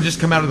 point, I would just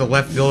come out of the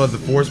left field of the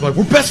force like,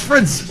 we're best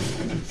friends!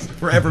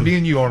 Forever, me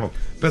and you, Arnold.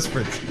 Best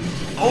friends.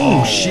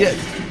 Oh, shit.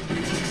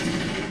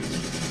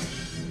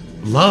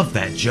 Love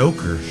that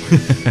Joker.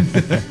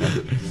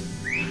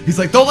 He's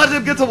like, don't let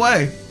him get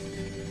away.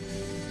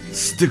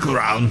 Stick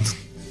around.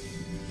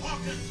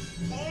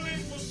 Hawkins, all in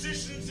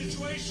position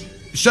situation.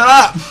 Shut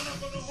up!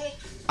 Up on the hook.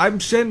 I'm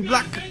Shane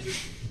Black.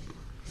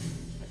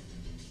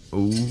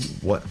 Ooh,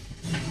 what?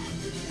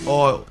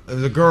 Oh,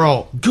 there's a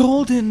girl.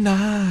 Golden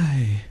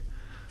Eye.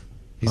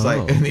 He's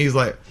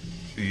like,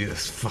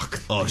 yes, fuck.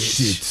 Oh bitch.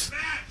 shit.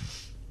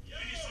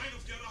 Any sign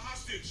of the other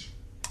hostage?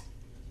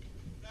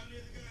 Down near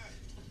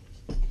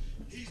the guy.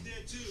 He's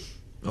dead too.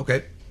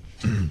 Okay.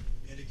 And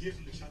a gift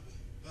from the chopper.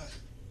 But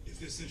if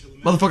this central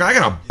Motherfucker, I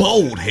got a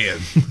bold head.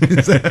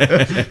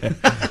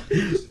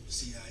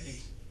 CIA.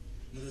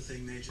 Another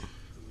thing major.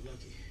 We were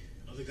lucky.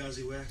 Other guys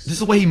he waxed. Just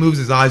the way he moves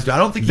his eyes, dude. I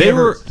don't think he They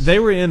ever...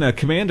 were in a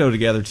commando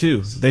together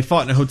too. They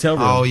fought in a hotel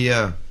room. Oh,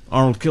 yeah.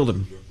 Arnold killed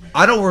him.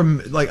 I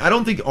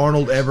don't think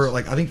Arnold ever,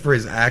 like, I think for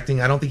his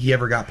acting, I don't think he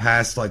ever got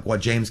past, like, what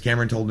James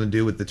Cameron told him to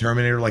do with the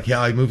Terminator, like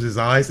how he moves his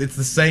eyes. It's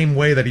the same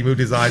way that he moved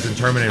his eyes in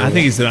Terminator. I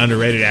think he's an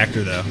underrated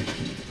actor though.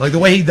 like, the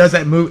way he does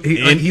that move, he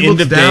In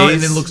looks the down days-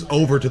 and then looks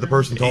over to the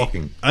person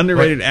talking.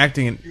 Underrated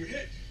acting. And, You're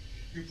hit.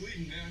 You're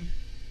bleeding, man.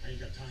 I ain't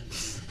got time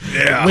to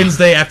yeah.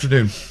 Wednesday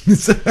afternoon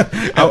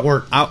at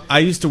work. I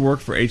used to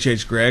work for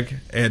H.H. Gregg,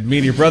 and me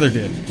and your brother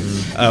did.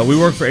 We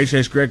worked for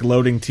H.H. Gregg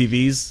loading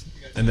TVs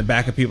in the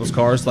back of people's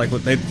cars. Like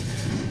what they,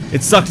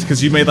 it sucked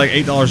because you made like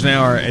 $8 an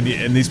hour, and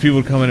these people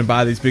would come in and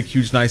buy these big,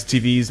 huge, nice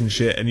TVs and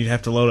shit, and you'd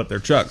have to load up their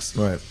trucks.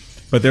 Right.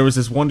 But there was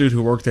this one dude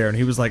who worked there, and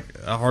he was like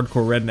a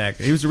hardcore redneck.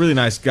 He was a really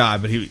nice guy,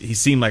 but he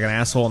seemed like an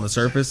asshole on the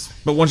surface.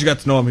 But once you got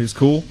to know him, he was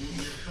cool.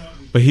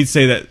 But he'd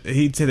say that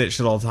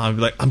shit all the time. He'd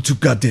be like, "I'm too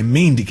goddamn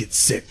mean to get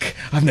sick.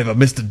 I've never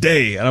missed a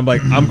day." And I'm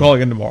like, "I'm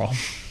calling in tomorrow."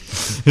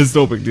 It's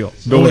no big deal.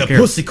 No When one a cares.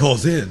 pussy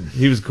calls in.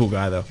 He was a cool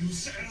guy though. You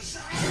set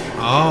aside. Oh.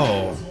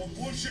 All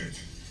bullshit.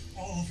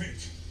 All of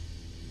it.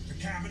 The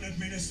cabinet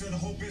minister, the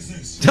whole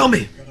business. Tell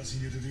me. Got us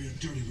in here to do your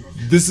dirty work.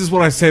 This is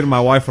what I say to my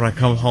wife when I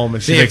come home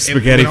and she See, makes if-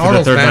 spaghetti when for the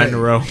Arnold's third mad night at in a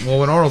row. Well,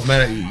 when Arnold's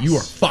mad at you, you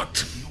are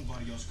fucked.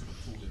 Nobody else could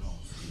have pulled it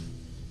off.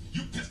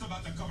 You pissed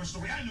about the cover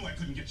story. I knew I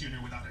couldn't get you in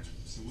here without it.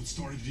 So what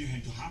story did you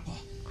hand to Hopper?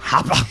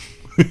 Hopper.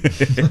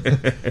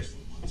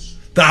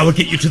 That I would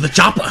get you to the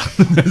chopper.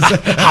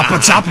 Hopper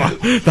chopper.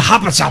 The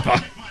hopper chopper. My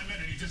man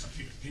and he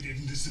disappeared. He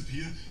didn't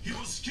disappear. He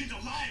was skinned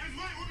alive. And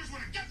my orders were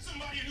to get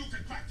somebody and who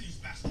could crack these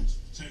bastards.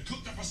 So he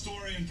cooked up a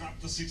story and dropped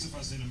the 6 of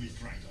us in a meat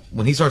grinder.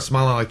 When he starts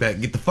smiling like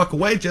that, get the fuck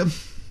away, Jim.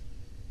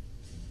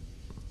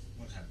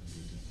 What happened to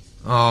you?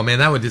 Oh man,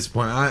 that would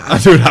disappoint. I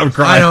Dude, I'm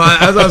crying. know.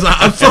 I was like,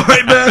 I'm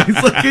sorry, man.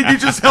 He's like, can you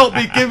just help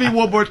me? Give me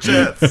one more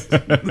chance.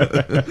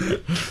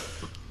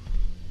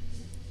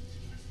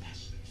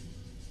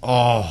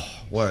 Oh,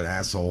 what an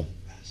asshole.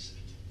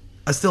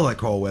 I still like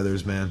Carl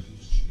Weathers, man.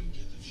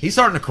 He's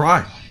starting to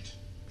cry.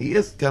 He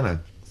is kind of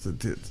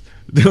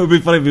It would be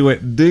funny if we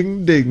went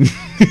ding ding. And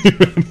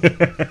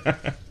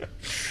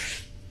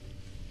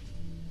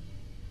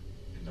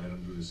I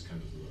don't do this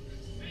kind of work.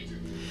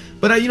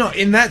 But you know,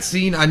 in that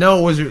scene, I know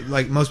it was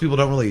like most people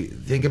don't really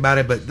think about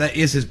it, but that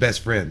is his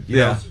best friend, you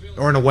know?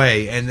 Or in a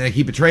way, and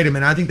he betrayed him.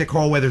 And I think that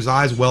Carl Weathers'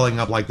 eyes welling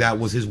up like that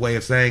was his way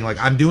of saying, like,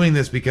 I'm doing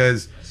this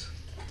because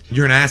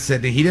you're an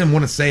asset. And he didn't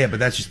want to say it, but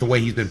that's just the way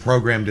he's been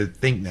programmed to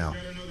think now.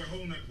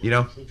 You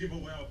know,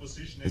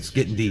 it's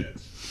getting deep.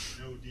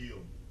 No deal.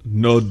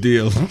 No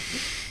deal. Now,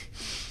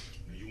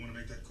 you want to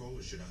make that call,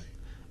 or should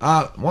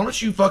I? Why don't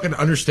you fucking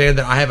understand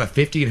that I have a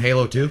 50 in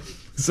Halo 2?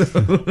 So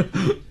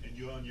And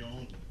you're on your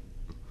own.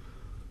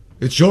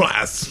 it's your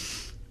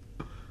ass.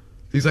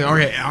 He's like,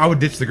 okay, I would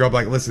ditch the girl,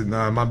 but like, listen,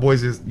 my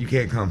boys, you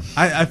can't come.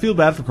 I feel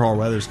bad for Carl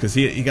Weathers because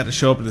he got to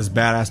show up in this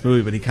badass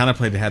movie, but he kind of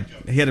he had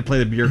to play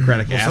the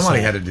bureaucratic asshole.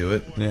 Somebody had to do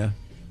it. Yeah.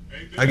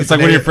 I It's like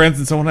one of your friends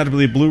and someone had to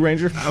be a Blue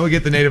Ranger. I would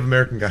get the Native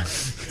American guy. The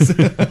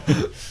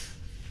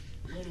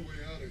only way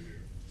out of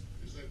here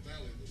is that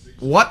valley that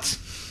leads. What?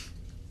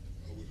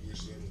 I would wish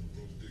that on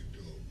broke big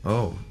dog.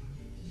 Oh,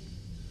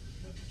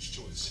 Not much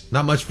choice.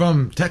 not much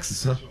from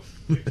Texas, huh? So,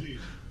 please,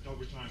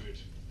 double time it.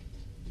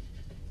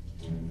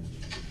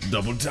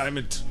 Double time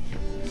it.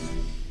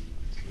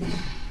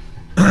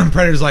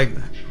 Predator's like,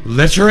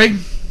 littering?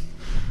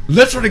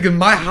 Littering in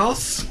my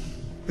house?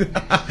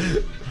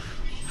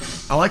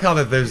 I like how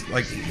that there's,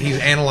 like, he's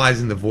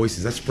analyzing the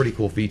voices. That's a pretty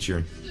cool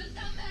feature.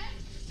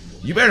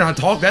 You better not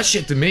talk that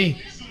shit to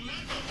me.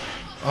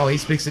 Oh, he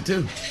speaks it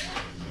too.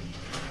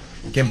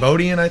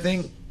 Cambodian, I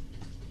think.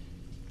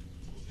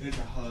 It's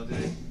a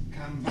holiday.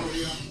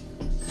 Cambodia.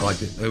 I like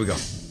it. There we go.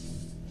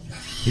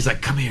 He's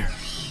like, come here.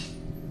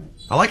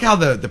 I like how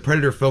the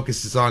Predator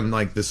focuses on,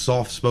 like, the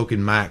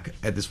soft-spoken Mac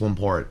at this one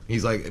part.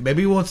 He's like,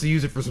 maybe he wants to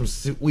use it for some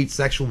sweet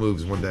sexual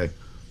moves one day.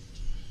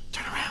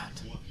 Turn around.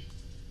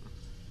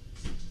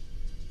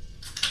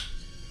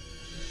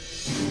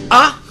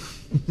 Ah!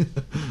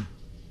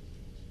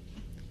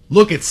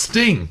 Look, it's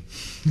Sting.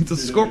 It's a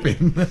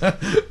scorpion.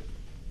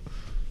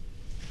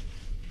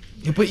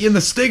 He'll put you in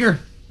the stinger.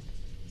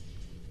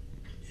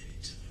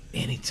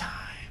 Anytime.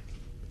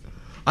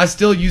 I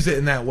still use it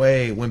in that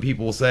way when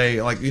people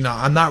say, like, you know,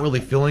 I'm not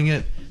really feeling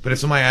it, but if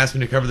somebody asks me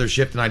to cover their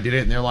shift and I did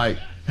it and they're like,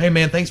 hey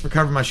man, thanks for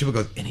covering my shift, it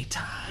goes,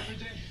 anytime.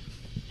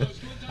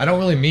 I don't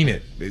really mean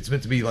it. It's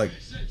meant to be like, I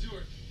said to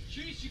her,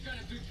 Chase, you got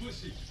a big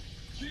pussy.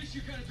 Chase,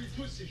 you got a big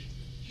pussy.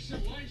 She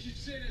said, why did you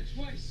say that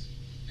twice?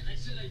 And I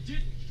said I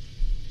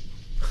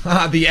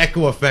didn't. the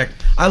echo effect.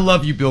 I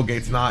love you, Bill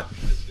Gates, not.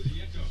 Listen to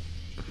the echo.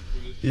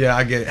 Yeah,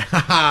 I get it.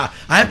 I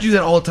have to do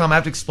that all the time. I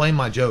have to explain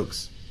my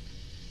jokes.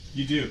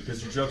 You do,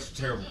 because your jokes are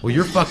terrible. Well,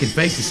 your fucking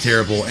face is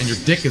terrible and your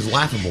dick is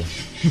laughable.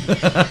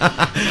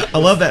 I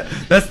love that.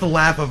 That's the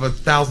laugh of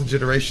 1,000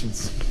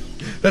 generations.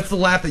 That's the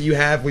laugh that you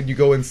have when you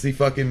go and see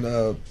fucking,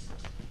 I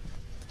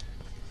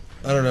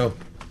don't know.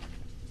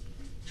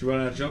 Did you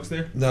run out of jokes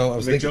there? No, I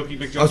was Make thinking,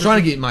 jokey, I was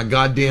trying to get my You ran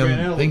out a goddamn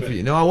little thing bit. for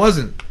you. No, I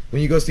wasn't.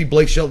 When you go see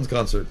Blake Shelton's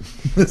concert.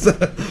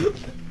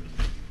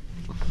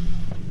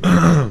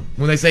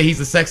 When they say he's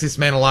the sexiest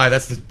man alive,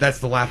 that's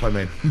the laugh I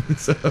made.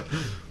 So,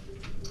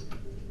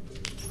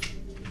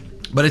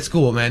 but it's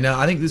cool, man. Now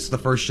I think this is the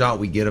first shot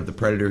we get of the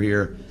Predator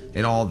here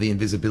and all the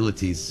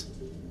invisibilities.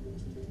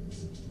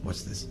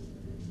 What's this?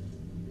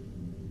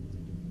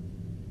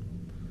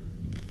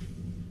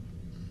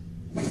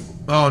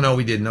 Oh no,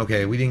 we didn't.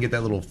 Okay, we didn't get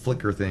that little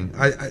flicker thing.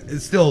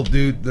 It's still,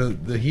 dude,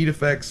 the heat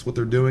effects, what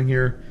they're doing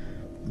here,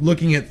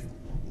 looking at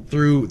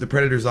through the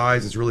Predator's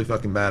eyes is really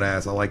fucking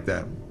badass. I like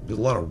that. There's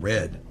a lot of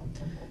red.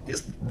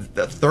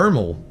 The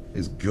thermal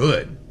is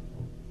good.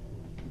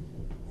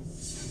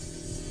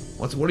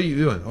 What are you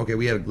doing? Okay,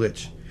 we had a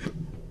glitch.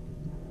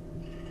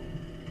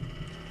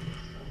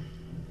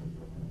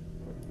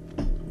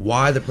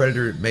 Why the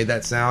Predator made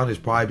that sound is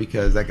probably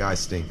because that guy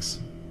stinks.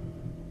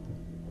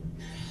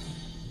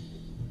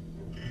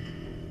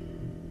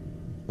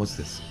 What's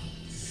this?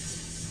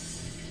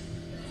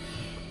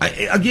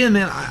 Again,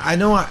 man, I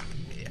know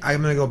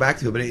I'm going to go back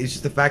to it, but it's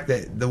just the fact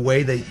that the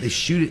way they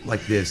shoot it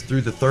like this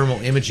through the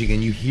thermal imaging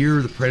and you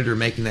hear the Predator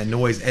making that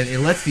noise and it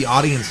lets the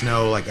audience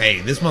know, like,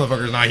 hey, this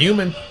motherfucker's not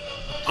human.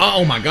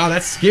 Oh my god,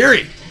 that's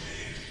scary.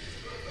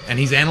 And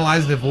he's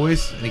analyzing the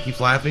voice and he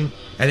keeps laughing.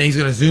 And then he's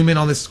going to zoom in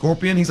on this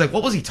scorpion. He's like,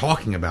 what was he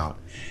talking about?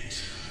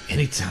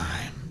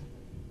 Anytime.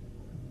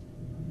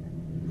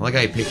 I like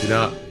how he picked it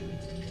up.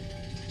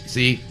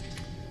 See?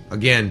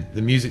 Again,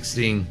 the music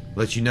sting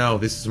lets you know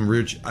this is some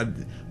rude...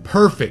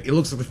 perfect. It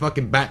looks like the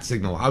fucking bat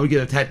signal. I would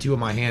get a tattoo on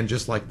my hand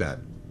just like that.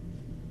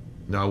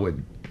 No, I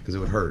wouldn't. Because it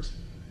would hurt.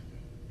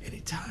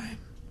 Anytime.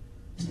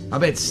 I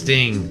bet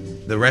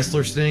Sting, the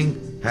wrestler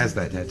Sting, has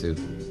that tattoo.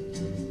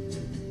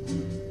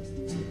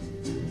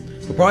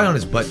 But probably on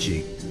his butt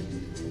cheek.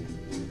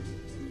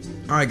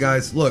 Alright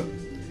guys, look.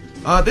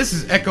 This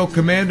is Echo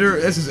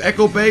Commander. This is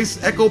Echo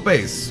Base. Echo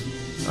Base.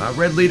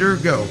 Red Leader,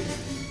 go.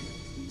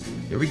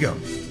 Here we go.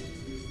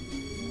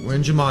 We're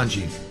in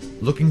Jumanji.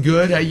 Looking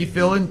good. How you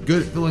feeling?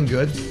 Good. Feeling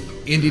good.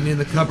 Indian in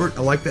the Cupboard.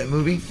 I like that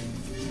movie.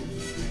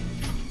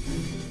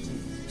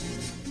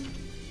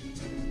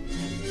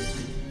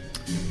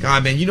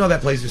 God, man, you know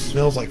that place just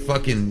smells like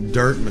fucking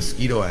dirt and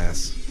mosquito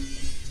ass.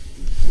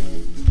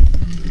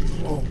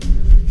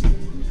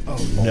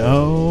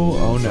 No.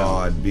 Oh, no.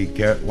 God, be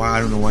careful. Why? I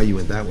don't know why you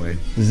went that way.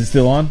 Is it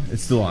still on?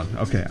 It's still on.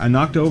 Okay. I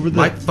knocked over the...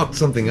 Mike fucked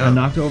something up. I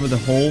knocked over the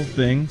whole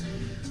thing,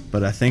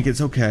 but I think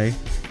it's okay.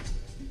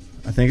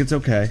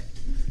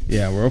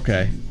 Yeah, we're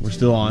okay. We're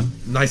still on.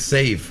 Nice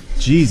save.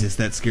 Jesus,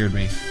 that scared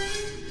me.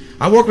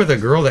 I work with a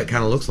girl that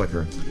kind of looks like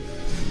her.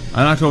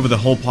 I knocked over the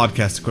whole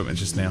podcast equipment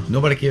just now.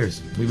 Nobody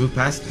cares. We moved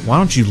past it. Why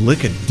don't you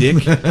lick a dick?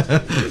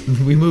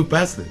 We moved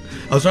past it.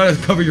 I was trying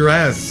to cover your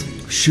ass.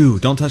 Shoo,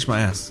 don't touch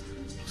my ass.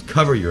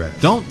 Cover your ass.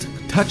 Don't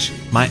touch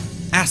my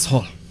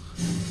asshole.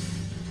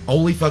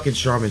 Only fucking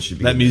Charmin should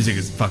be. That music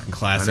is fucking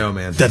classic. I know,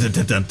 man. Dun, dun,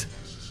 dun, dun.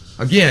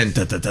 Again,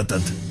 Dun, dun, dun,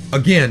 dun.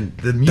 again,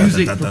 the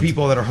music dun, for dun.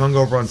 people that are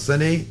hungover on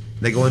Sunday,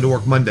 they go into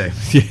work Monday.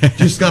 Yeah. You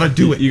just gotta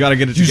do it. You gotta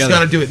get it You together. just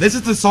gotta do it. This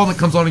is the song that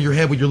comes on in your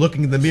head when you're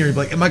looking in the mirror. You're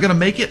like, am I gonna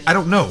make it? I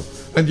don't know.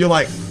 And you're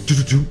like,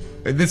 doo-doo-doo.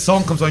 And this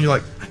song comes on, you're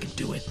like, I can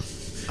do it.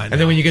 I know.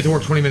 And then when you get to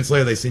work 20 minutes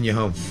later, they send you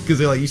home. Because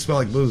they're like, you smell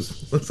like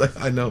booze. It's like,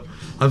 I know.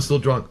 I'm still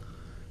drunk.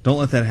 Don't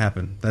let that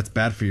happen. That's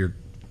bad for your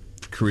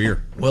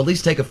career. Well, at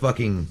least take a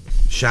fucking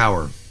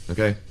shower,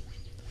 okay?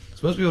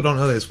 So most people don't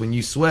know this. When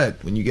you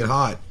sweat, when you get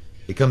hot,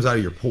 it comes out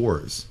of your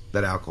pores,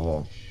 that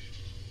alcohol.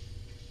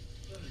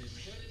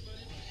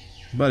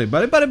 Buddy.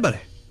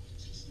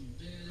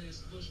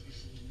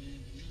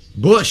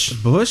 Bush!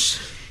 Bush?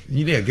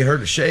 You need to get her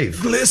to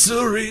shave.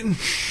 Glycerine.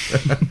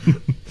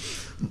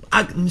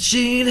 I can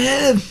machine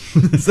head.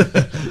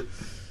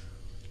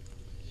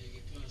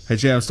 Hey,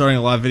 Jay, I'm starting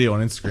a live video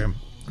on Instagram.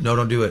 No,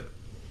 don't do it.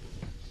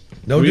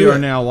 No, We do are it.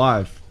 now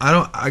live.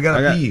 I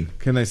gotta pee.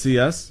 Can they see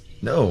us?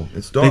 No,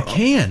 it's They dark.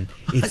 can.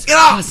 It's Get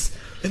off! us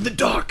in the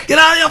dark. Get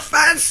out of your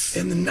fence!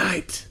 In the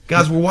night.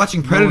 Guys, we're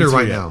watching Predator No one's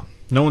right here now.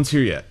 yet. No one's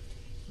here yet.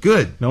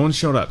 Good. No one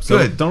showed up. So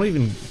Good. don't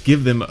even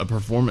give them a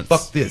performance.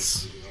 Fuck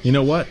this. You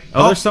know what?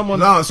 Oh, there's someone.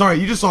 No, sorry,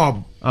 you just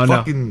saw Oh,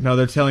 fucking... no,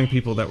 they're telling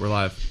people that we're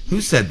live.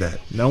 Who said that?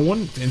 No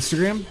one?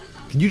 Instagram?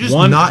 Can you just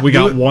One. not We do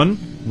got it? one.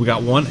 We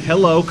got one.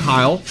 Hello,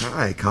 Kyle.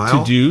 Hi,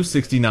 Kyle. To do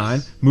 69.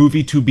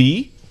 Movie to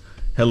be.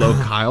 Hello,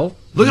 Kyle.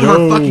 Look at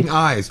Whoa. her fucking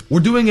eyes. We're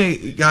doing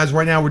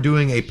right now we're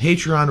doing a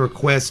Patreon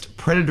request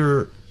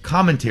Predator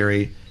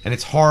commentary, and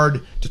it's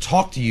hard to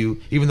talk to you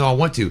even though I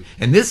want to.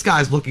 And this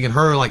guy's looking at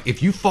her like,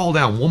 if you fall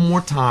down one more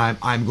time,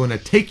 I'm going to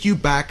take you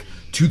back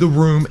to the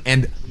room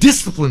and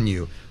discipline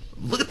you.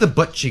 Look at the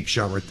butt cheek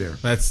shot right there.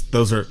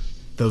 Those are.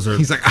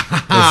 He's like,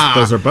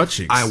 those are butt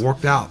cheeks. I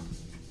worked out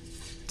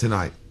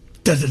tonight.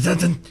 Dun, dun, dun,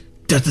 dun,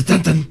 dun, dun,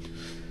 dun, dun.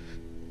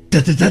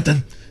 Dun, dun, dun,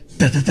 dun,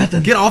 dun, dun, dun,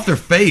 dun. Get off their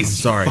face.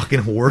 I'm sorry. You fucking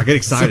whore. I get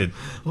excited.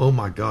 Oh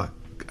my god.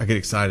 I get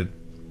excited.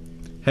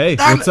 Hey,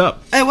 Damn what's it.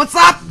 up? Hey, what's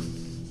up?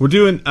 We're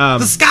doing The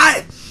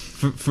sky.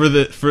 for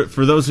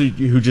those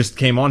who just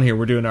came on here.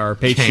 We're doing our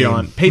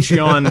Patreon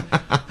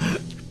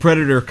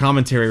Predator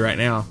commentary right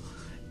now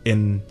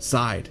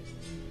inside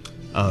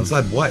of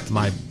Inside what?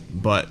 my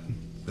butt.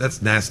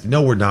 That's nasty.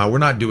 No, we're not. We're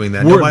not doing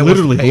that. We're Nobody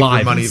wants to literally pay for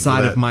live money for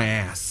inside that. of my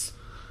ass.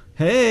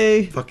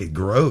 Hey, Fucking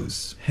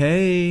gross.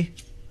 hey,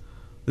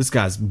 this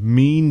guy's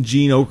mean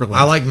Gene Okerlund.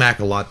 I like Mac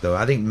a lot though.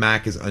 I think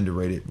Mac is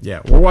underrated.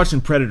 Yeah, we're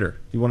watching Predator.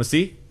 You want to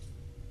see?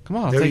 Come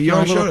on, I'll There take you you on a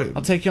already little. showed it.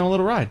 I'll take you on a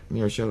little ride. You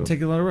already showed I'll it. take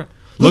you on a little ride.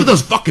 Look at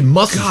those fucking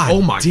muscles. God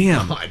oh my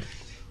damn. god.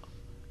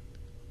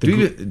 The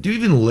Do you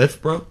even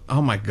lift, bro?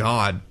 Oh my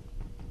god!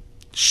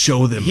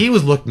 Show them. He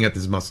was looking at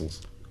his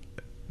muscles.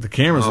 The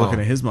camera's Oh.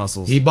 looking at his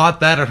muscles. He bought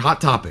that at Hot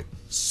Topic.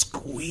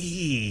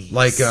 Squeeze.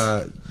 Like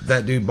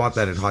that dude bought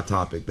that at Hot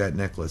Topic. That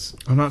necklace.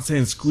 I'm not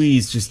saying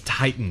squeeze, just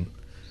tighten.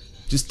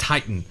 Just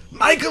tighten.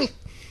 Michael,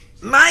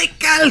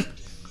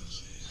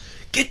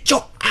 get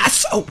your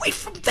ass away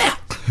from there.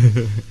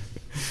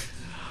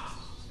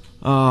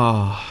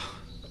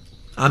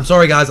 I'm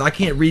sorry, guys. I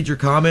can't read your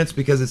comments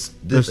because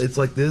it's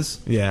like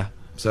this. Yeah.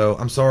 So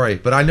I'm sorry,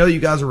 but I know you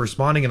guys are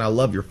responding, and I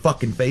love your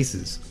fucking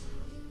faces.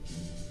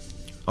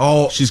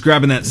 Oh, She's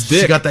grabbing that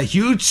stick. she got that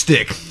huge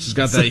stick. She's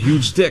got that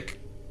huge stick.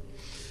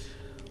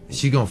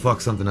 She gonna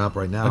fuck something up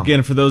right now.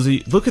 Again, for those of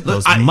you, look at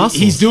those Look,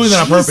 muscles. He's doing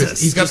that on purpose.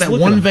 Jesus, He's got just that look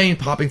at one him. vein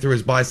popping through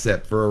his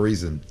bicep for a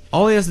reason.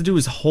 All he has to do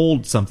is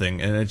hold something,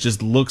 and it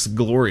just looks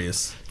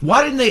glorious.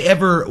 Why didn't they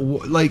ever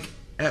like?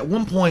 At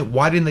one point,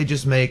 why didn't they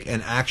just make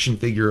an action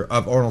figure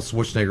of Arnold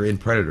Schwarzenegger in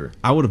Predator?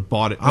 I would have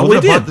bought it. I Oh,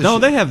 would've they bought did. the No,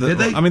 shit. they have the. Did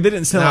they? I mean, they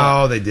didn't sell.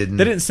 No, it. they didn't.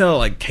 They didn't sell it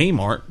like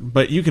Kmart,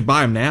 but you could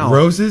buy them now.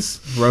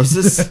 Roses.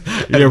 Roses.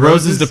 At Yeah,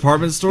 Roses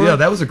department store. Yeah,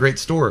 that was a great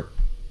store.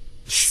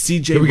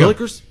 CJ Here we go.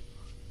 Willikers.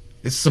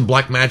 This is some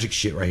black magic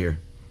shit right here.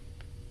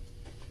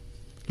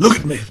 Look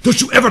at me!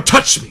 Don't you ever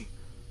touch me!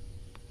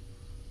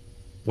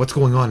 What's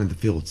going on in the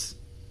fields?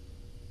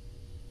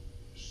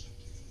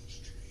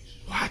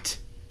 What?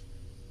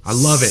 I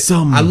love it.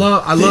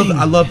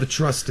 I love the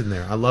trust in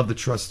there. I love the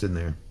trust in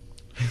there.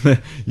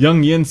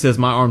 Young Yin says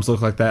my arms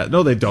look like that.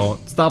 No, they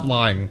don't. Stop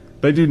lying.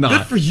 They do not.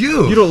 Good for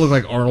you. You don't look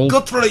like Arnold.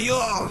 Good for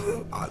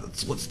you.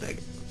 That's what's thing.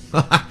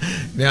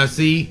 Now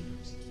see,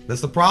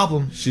 that's the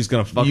problem. She's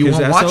gonna fuck You his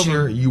weren't ass watching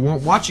over. her. You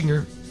weren't watching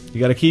her. You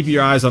got to keep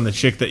your eyes on the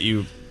chick that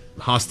you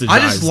hostage. I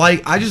just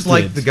like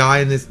kids. the guy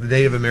in this, the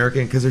Native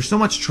American, because there's so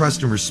much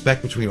trust and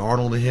respect between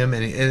Arnold and him,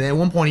 and at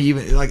one point he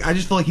even like I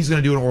just feel like he's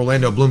gonna do an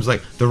Orlando Bloom's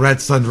like the red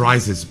sun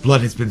rises,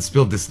 blood has been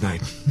spilled this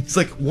night. It's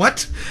like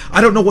what?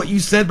 I don't know what you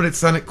said, but it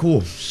sounded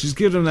cool. She's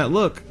giving him that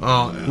look.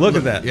 Oh, look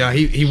at that. Yeah,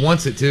 he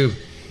wants it too.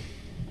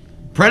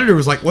 Predator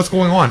was like, "What's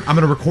going on? I'm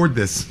gonna record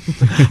this.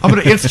 I'm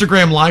gonna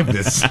Instagram live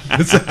this."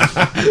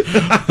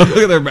 Look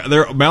at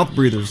their mouth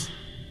breathers.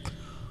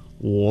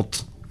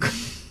 What?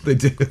 They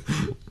do.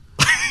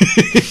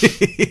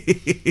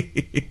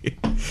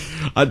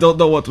 I don't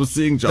know what we're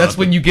seeing, Jonathan. That's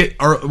when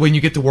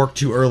you get to work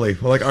too early.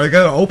 We're like, are you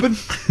gonna open?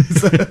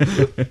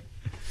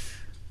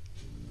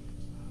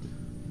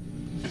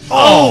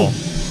 Oh,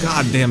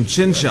 goddamn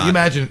chin shot! You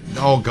imagine?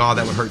 Oh god,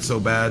 that would hurt so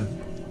bad.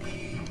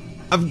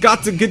 I've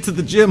got to get to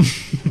the gym.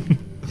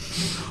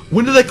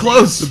 When do they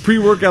close? The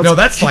pre-workout. No,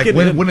 that's like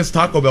when is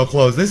Taco Bell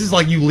closed? This is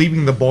like you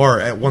leaving the bar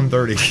at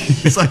 1:30.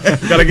 It's like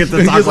gotta get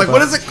the Taco He's like, Bell.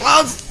 when is it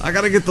closed? I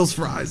gotta get those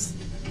fries.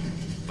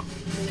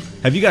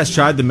 Have you guys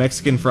tried the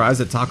Mexican fries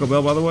at Taco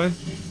Bell, by the way?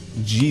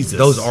 Jesus.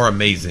 Those are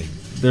amazing.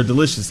 They're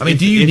delicious. I mean,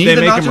 do you need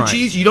the nacho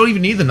cheese? You don't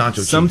even need the nacho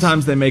cheese.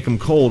 Sometimes they make them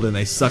cold and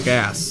they suck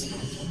ass.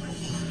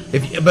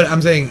 But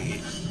I'm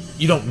saying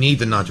you don't need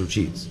the nacho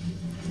cheese.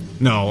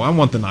 No, I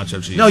want the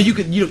nacho cheese. No,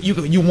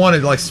 you want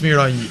it like smeared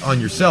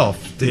on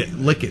yourself to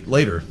lick it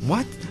later.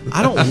 What?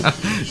 I don't.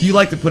 You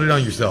like to put it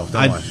on yourself,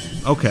 don't I?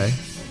 Okay,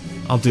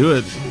 I'll do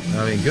it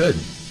I mean, good.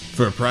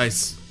 for a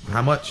price.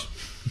 How much?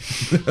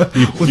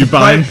 You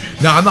buying?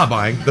 No, I'm not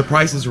buying. The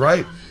price is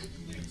right.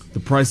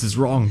 The price is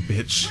wrong,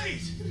 bitch.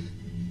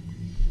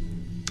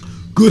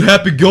 Good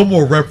Happy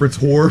Gilmore reference,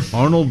 whore.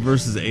 Arnold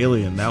versus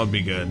Alien. That would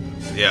be good.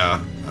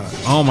 Yeah.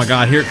 Oh my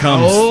God! Here it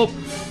comes. Oh,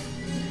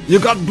 You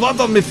got blood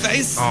on my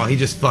face. he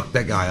just fucked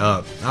that guy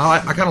up. I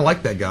kind of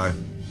like that guy.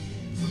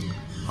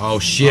 Oh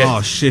shit!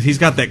 Oh shit! He's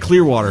got that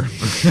clear water.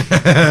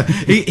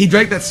 he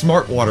drank that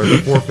smart water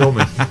before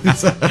filming.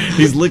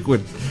 He's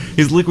liquid.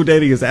 He's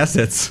liquidating his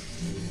assets.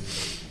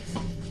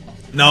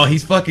 No,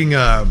 he's fucking.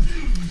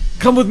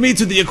 Come with me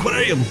to the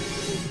aquarium.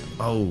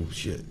 Oh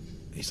shit!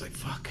 He's like,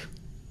 fuck.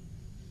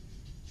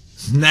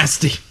 It's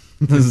nasty.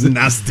 This is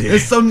nasty.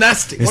 It's so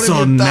nasty. It's What so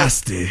have you done?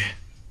 nasty.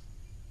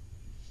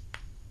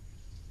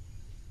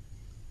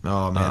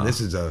 Oh man,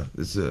 this is a.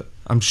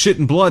 I'm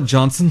shitting blood,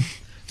 Johnson.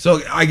 So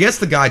I guess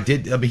the guy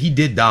did. I mean, he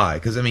did die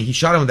because I mean he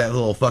shot him with that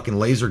little fucking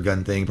laser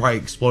gun thing. Probably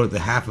exploded the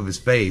half of his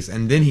face,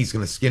 and then he's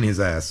gonna skin his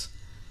ass.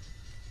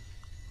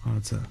 Oh,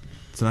 it's a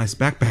nice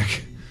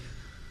backpack.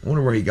 I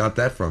wonder where he got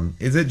that from.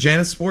 Is it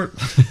Janisport?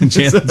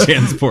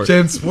 Jansport.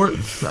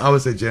 Jansport. I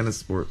would say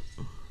Janisport.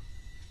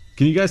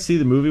 Can you guys see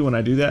the movie when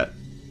I do that?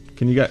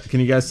 Can you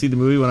guys see the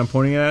movie when I'm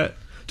pointing at it?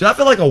 Dude, I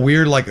feel like a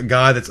weird like a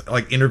guy that's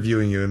like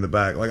interviewing you in the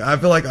back. Like I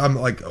feel like I'm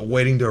like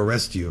waiting to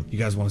arrest you. You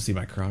guys want to see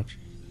my crotch?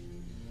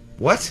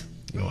 What?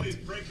 You want to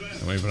put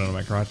it on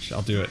my crotch?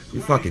 I'll do it.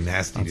 You're fucking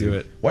nasty, I'll dude. do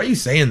it. Why are you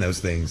saying those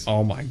things?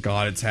 Oh my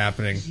God, it's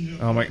happening.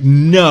 Oh my,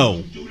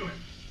 no.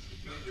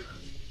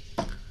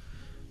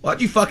 Why'd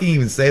you fucking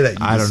even say that,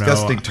 you I don't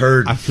disgusting know.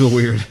 turd? I feel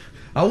weird.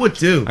 I would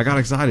too. I got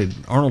excited.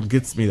 Arnold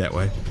gets me that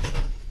way.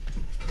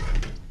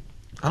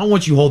 I don't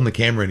want you holding the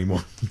camera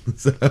anymore.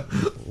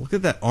 Look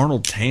at that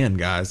Arnold tan,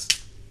 guys.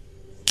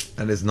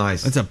 That is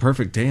nice. That's a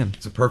perfect tan.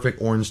 It's a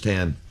perfect orange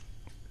tan.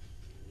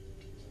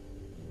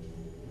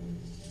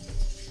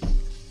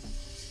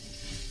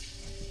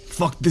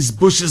 Fuck these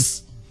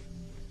bushes.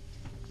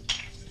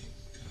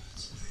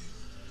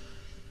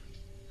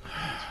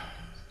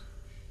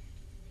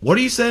 What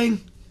are you saying?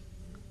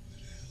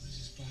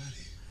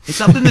 It's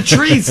up in the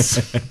trees.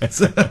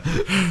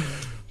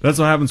 That's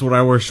what happens when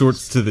I wear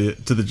shorts to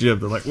the gym.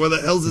 They're like, "Where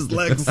the hell's his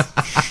legs?"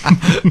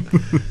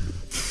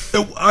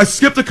 I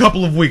skipped a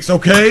couple of weeks,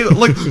 okay?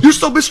 Like, you're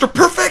so Mr.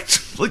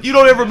 Perfect. Like, you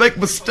don't ever make a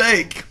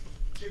mistake.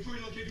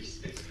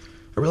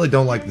 I really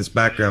don't like this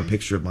background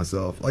picture of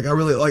myself. Like,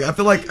 I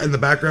feel like in the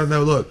background,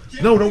 though, look.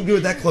 No, don't do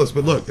it that close.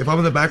 But look, if I'm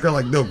in the background,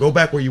 like, no, go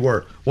back where you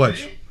were.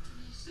 Watch.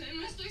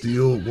 Do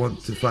you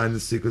want to find the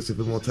secrets of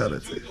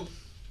immortality?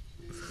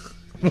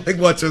 Like,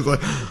 watch. I was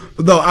like,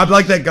 no, I'm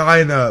like that guy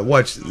in,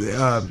 watch.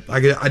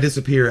 I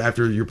disappear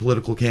after your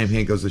political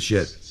campaign goes to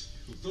shit.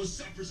 Those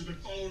sappers have been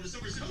following us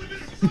ever since.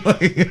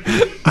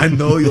 I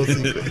know you'll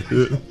see.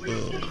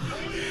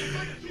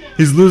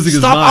 He's losing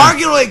his mind. Stop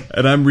arguing!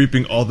 And I'm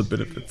reaping all the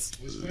benefits.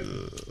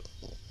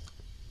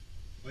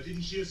 Why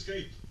didn't she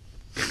escape?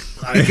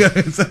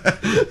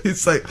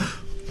 It's like,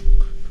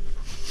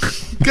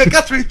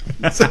 Guthrie.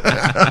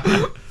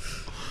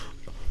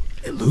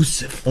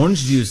 Elusive.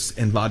 Orange juice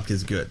and vodka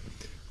is good.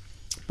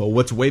 But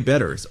what's way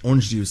better is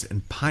orange juice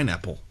and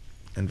pineapple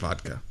and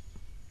vodka.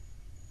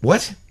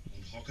 What?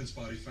 Hawkins'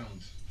 body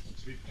found.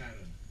 Sweet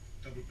pattern.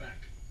 Double back.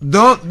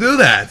 Don't do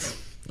that.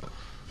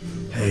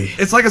 Hey.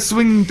 It's like a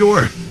swinging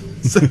door.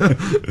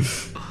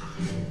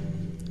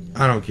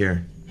 I don't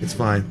care. It's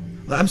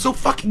fine. I'm so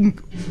fucking...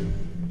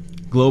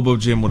 Globo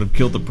Gym would have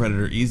killed the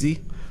Predator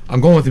easy.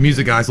 I'm going with the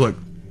music, guys. Look.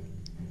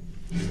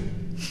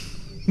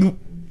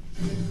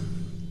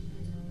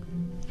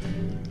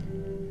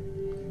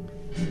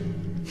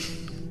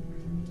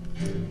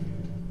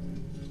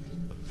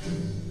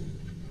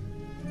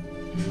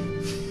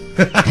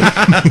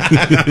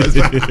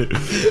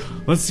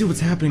 Let's see what's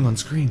happening on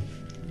screen.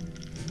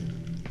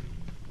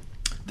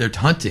 They're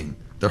hunting.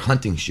 They're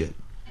hunting shit.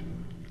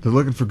 They're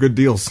looking for good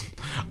deals.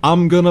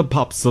 I'm gonna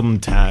pop some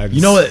tags.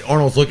 You know what?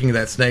 Arnold's looking at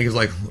that snake. Is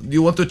like, do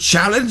you want the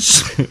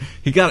challenge?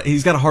 He's got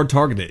to hard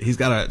target it. He's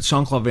got to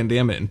Jean-Claude Van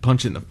Damme it and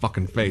punch it in the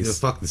fucking face. Yeah,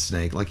 fuck the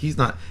snake. Like, he's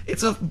not.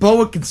 It's a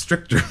boa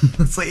constrictor.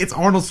 It's like, it's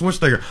Arnold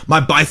Schwarzenegger. My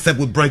bicep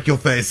would break your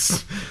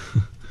face.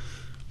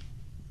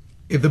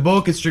 If the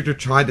boa constrictor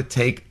tried to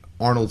take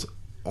Arnold's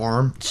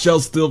arm, Shel it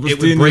would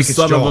Silverstein, you break its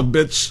son jaw. of a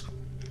bitch.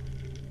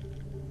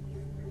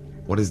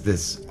 What is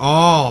this?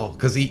 Oh,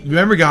 because he.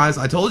 Remember, guys,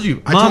 I told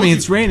you. Mommy,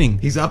 it's raining.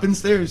 He's up in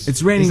stairs.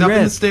 It's raining He's up in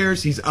red. the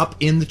stairs. He's up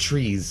in the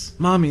trees.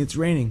 Mommy, it's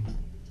raining.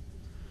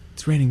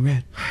 It's raining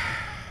red.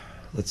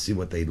 Let's see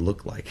what they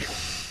look like.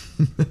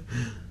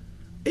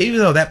 Even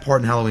though that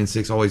part in Halloween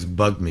 6 always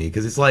bugged me,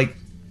 because it's like,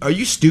 are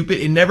you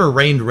stupid? It never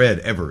rained red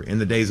ever in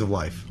the Days of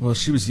Life. Well,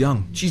 she was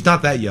young. She's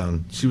not that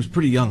young. She was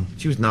pretty young.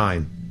 She was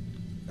 9.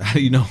 How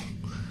do you know?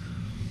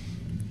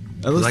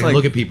 That looks I can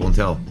look at people and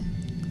tell.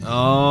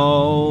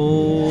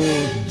 Oh,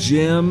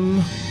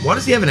 Jim. Why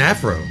does he have an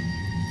afro?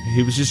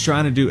 He was just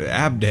trying to do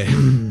ab day.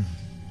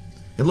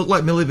 It looked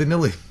like Milli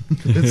Vanilli.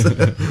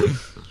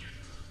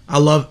 I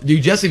love,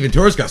 dude. Jesse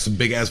Ventura's got some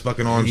big ass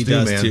fucking arms He too,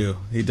 does man. too.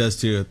 He does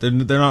too. They're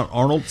not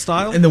Arnold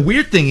style. And the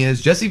weird thing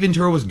is, Jesse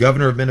Ventura was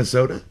governor of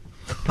Minnesota.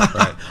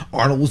 Right.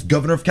 Arnold was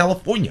governor of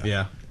California.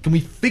 Yeah. Can we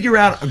figure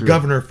out a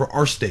governor for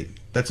our state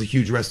that's a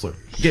huge wrestler?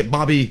 Get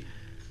Bobby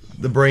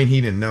the Brain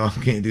Heenan. No, I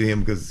can't do him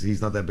because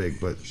he's not that big.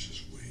 But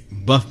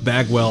Buff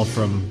Bagwell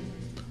from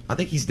I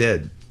think he's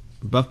dead.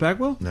 Buff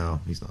Bagwell. No,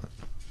 he's not.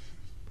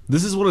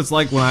 This is what it's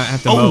like when I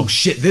have to Oh mow.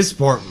 shit! This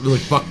part really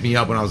fucked me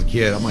up when I was a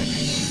kid. I'm like,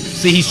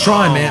 see, he's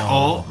trying, man.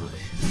 Oh,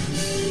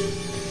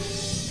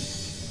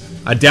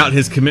 I doubt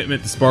his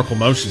commitment to sparkle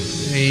motion.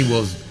 he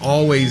was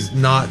always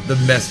not the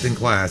best in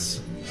class.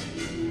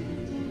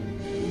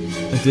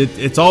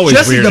 It's always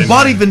Jesse weird. the in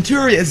Body there.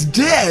 Ventura is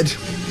dead.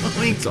 I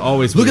mean, It's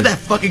always look weird. at that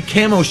fucking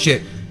camo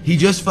shit. He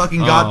just fucking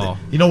got. Oh.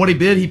 You know what he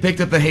did? He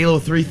picked up the Halo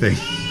 3 thing.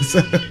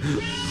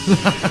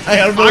 I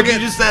don't know what you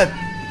just said.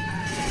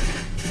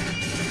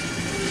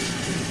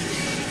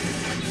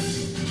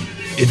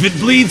 If it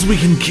bleeds, we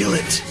can kill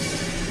it.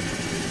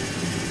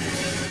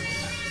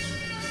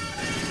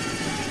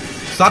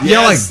 Stop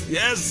yelling.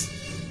 Yes.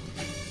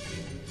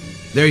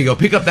 There you go.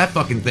 Pick up that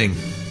fucking thing.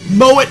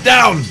 Mow it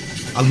down.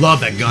 I love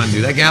that gun,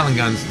 dude. That Gatling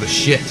gun's the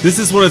shit. This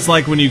is what it's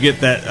like when you get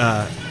that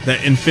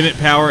that infinite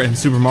power in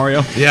Super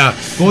Mario. Yeah.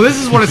 Well, this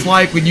is what it's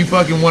like when you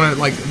fucking want to,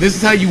 like, this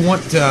is how you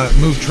want to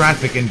move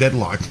traffic in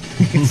Deadlock.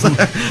 It's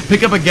like,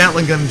 pick up a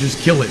Gatling gun and just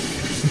kill it.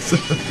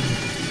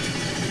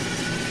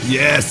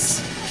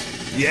 Yes.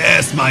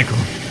 Yes, Michael.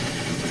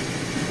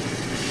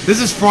 This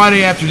is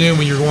Friday afternoon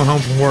when you're going home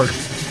from work.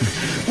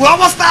 Well,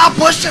 what's that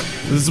pushing?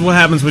 This is what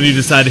happens when you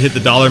decide to hit the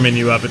dollar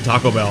menu up at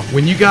Taco Bell.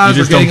 When you guys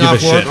You are just don't getting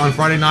give off a work shit. on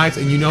Friday nights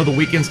and you know the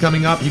weekend's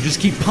coming up, you just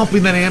keep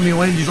pumping that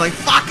ammo in. You're just like,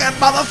 fucking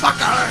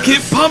motherfucker.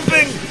 Keep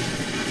pumping.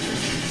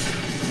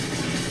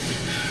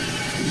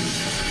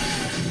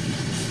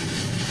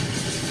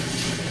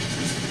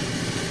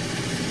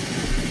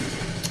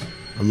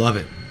 I love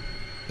it.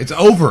 It's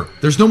over.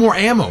 There's no more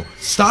ammo.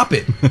 Stop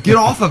it. Get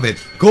off of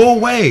it. Go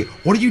away.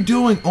 What are you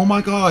doing? Oh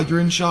my god, you're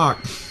in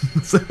shock.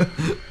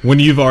 When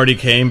you've already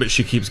came, but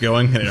she keeps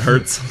going and it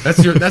hurts. That's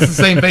the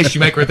same face you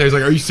make right there. It's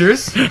like, are you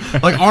serious?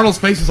 Like Arnold's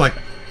face is like,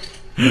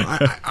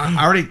 I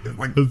already,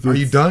 like, are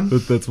you done?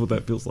 That's what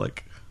that feels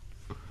like.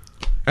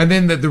 And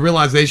then the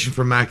realization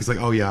from Mac is like,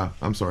 oh yeah,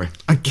 I'm sorry.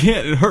 I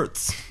can't. It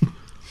hurts.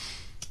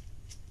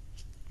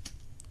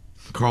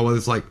 Carl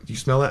is like, do you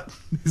smell that?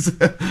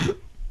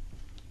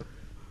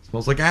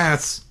 Smells like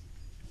ass.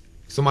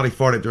 Somebody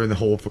farted during the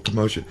whole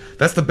commotion.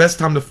 That's the best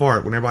time to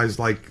fart, when everybody's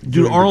like, Dude,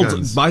 doing their Arnold's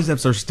guns.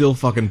 biceps are still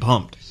fucking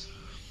pumped.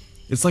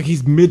 It's like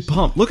he's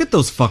mid-pump. Look at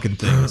those fucking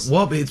things.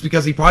 Well, it's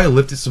because he probably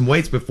lifted some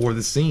weights before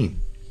the scene.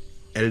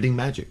 Editing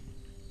magic.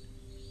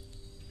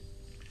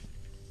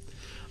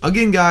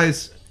 Again,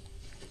 guys,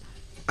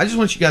 I just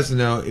want you guys to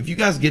know, if you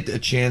guys get a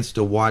chance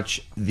to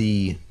watch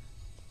the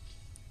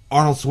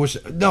Arnold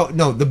Schwarzenegger,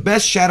 no, the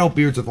best shadow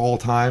beards of all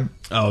time.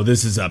 Oh,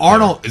 this is up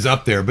Arnold is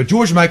up there, but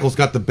George Michael's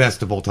got the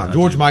best of all time.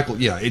 George Michael,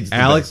 yeah, it's the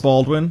Alec best.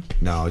 Baldwin,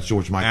 No, it's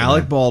George Michael.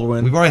 Alec man.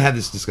 Baldwin, We've already had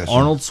this discussion.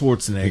 Arnold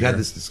Schwarzenegger. We've had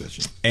this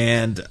discussion.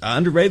 And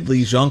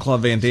underratedly,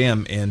 Jean-Claude Van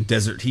Damme in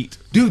Desert Heat.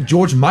 Dude,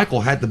 George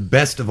Michael had the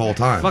best of all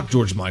time. Fuck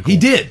George Michael. He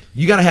did.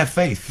 You got to have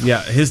faith.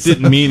 Yeah, his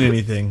didn't mean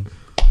anything. His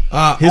all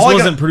I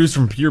wasn't got- produced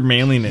from pure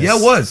manliness. Yeah,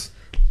 it was.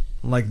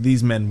 Like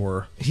these men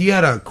were. He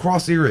had a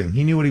cross earring.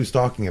 He knew what he was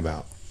talking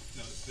about.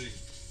 Not a thing.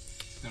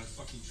 Not a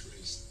fucking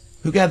trace.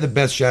 Who got the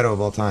best shadow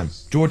of all time?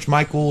 George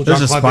Michael, There's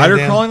a Jean-Claude spider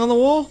Van Damme? crawling on the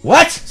wall?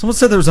 What? Someone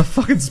said there was a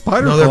fucking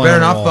spider No, crawling there better on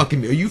the not wall.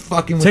 fucking. Are you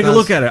fucking with Take a us?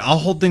 look at it. I'll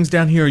hold things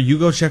down here. You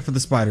go check for the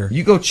spider.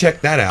 You go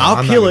check that out. I'll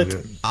I'm not kill gonna it.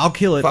 do I'll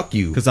kill it. Fuck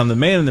you. Because I'm the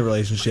man in the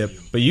relationship.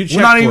 But you check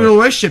We're not for even it. in a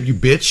relationship, you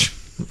bitch.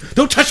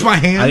 Don't touch my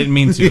hand. I didn't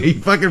mean to. You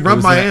fucking It rubbed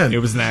was my an- hand. It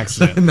was an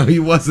accident. No, he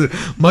wasn't.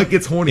 Mike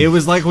gets horny. It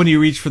was like when you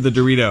reach for the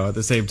Dorito at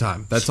the same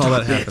time. That's all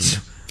that Stop happened. it.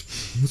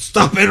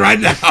 Stop it right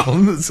now.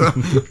 So,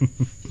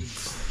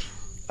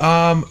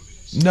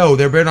 no,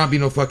 there better not be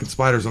no fucking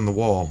spiders on the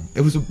wall.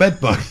 It was a bed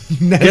bug.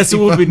 Guess it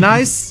would be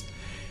nice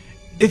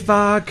if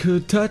I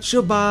could touch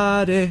your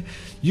body.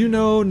 You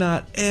know,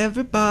 not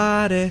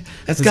everybody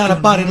has got a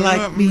body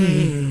like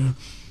me.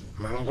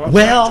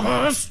 Well,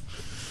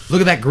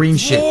 look at that green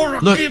shit.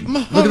 Look at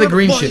the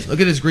green shit. Look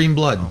at his green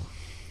blood.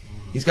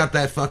 He's got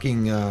that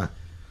fucking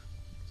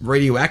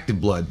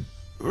radioactive blood.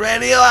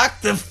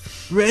 Radioactive.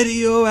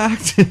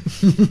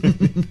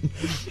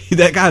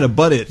 That guy had a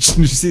butt itch. Did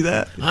you see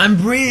that? I'm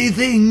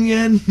breathing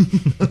in.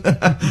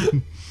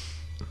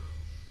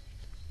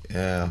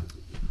 Yeah.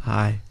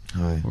 Hi.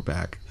 Hi. We're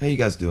back. How you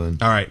guys doing?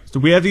 All right. So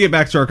we have to get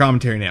back to our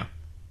commentary now.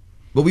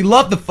 But we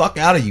love the fuck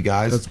out of you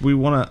guys. We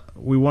wanna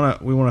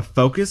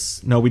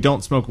focus. No, we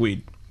don't smoke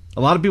weed.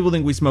 A lot of people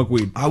think we smoke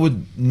weed. I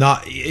would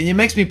not. It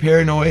makes me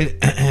paranoid,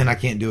 and I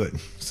can't do it.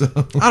 So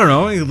I don't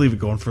know. I could leave it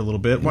going for a little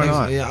bit. Why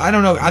not? Yeah, I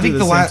don't know. I think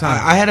the last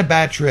I had a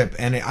bad trip,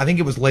 and I think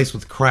it was laced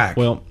with crack.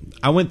 Well,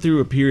 I went through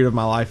a period of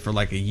my life for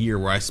like a year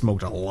where I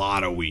smoked a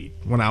lot of weed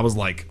when I was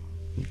like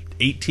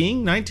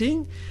 18,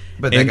 19.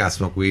 But that guy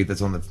smoked weed.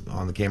 That's on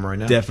the camera right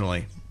now.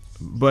 Definitely.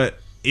 But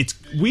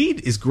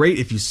weed is great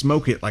if you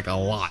smoke it like a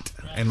lot.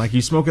 And like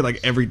you smoke it like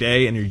every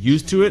day and you're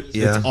used to it,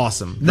 it's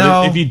awesome.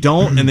 No. But if you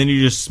don't and then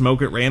you just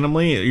smoke it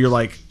randomly, you're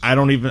like,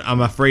 I'm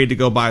afraid to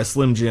go buy a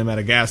Slim Jim at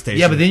a gas station.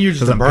 Yeah, but then you're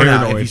just a burnout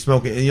paranoid. if you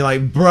smoke it. And you're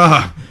like,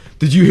 bruh,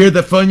 did you hear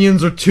that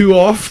Funyuns are 2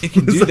 off? It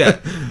can do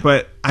that.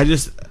 But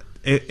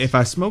if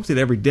I smoked it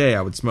every day,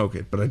 I would smoke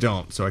it. But I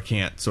don't, so I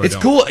can't. So it's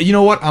cool. You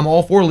know what? I'm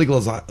all for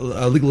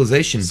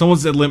legalization. Someone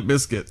said Limp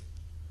Bizkit.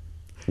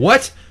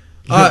 What?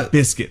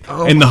 Biscuit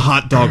and the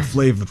hot dog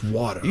flavored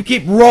water. You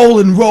keep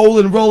rolling.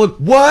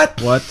 What?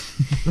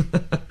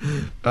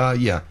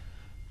 Yeah.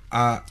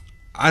 I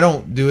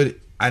don't do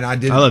it, and I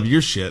didn't. I love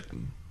your shit.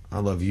 I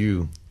love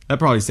you. That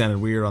probably sounded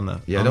weird on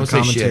the don't the say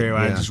commentary. shit.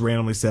 I just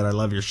randomly said I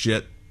love your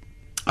shit.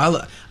 I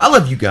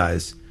love you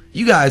guys.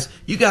 You guys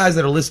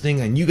that are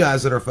listening, and you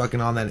guys that are fucking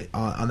on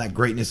that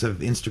greatness of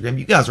Instagram.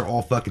 You guys are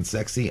all fucking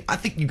sexy. I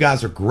think you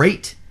guys are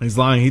great. He's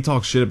lying. He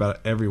talks shit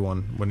about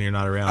everyone when you're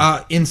not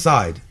around.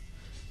 Inside.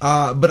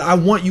 But I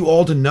want you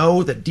all to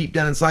know that deep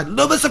down inside,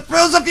 Loomis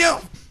approves of you.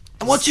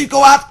 I want you to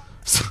go out.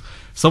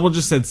 Someone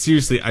just said,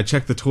 seriously, I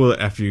checked the toilet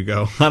after you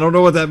go. I don't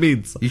know what that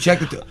means. You check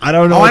the toilet? I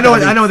don't know. Oh,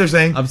 I know what they're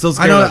saying. I'm so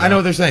scared. I know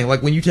what they're saying.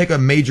 Like when you take a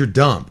major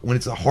dump, when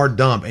it's a hard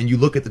dump, and you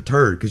look at the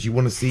turd because you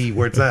want to see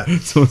where it's at.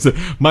 Someone said,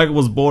 Michael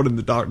was born in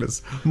the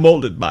darkness,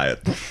 molded by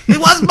it. He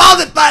was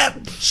molded by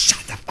it.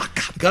 Shut the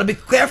fuck up. Gotta be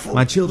careful.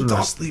 My children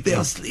are sleeping. They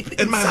are sleeping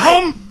in my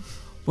home.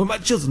 Where my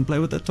children play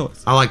with their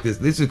toys. I like this.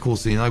 This is a cool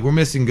scene. Like, we're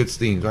missing good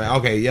scenes, right?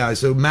 Okay, yeah.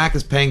 So Mac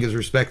is paying his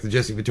respect to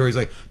Jesse Ventura. He's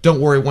like,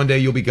 don't worry, one day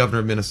you'll be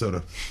governor of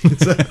Minnesota.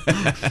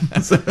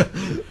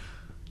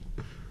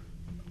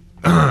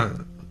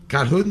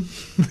 God, hood?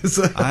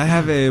 I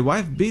have a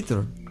wife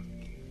beater.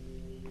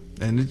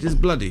 And it is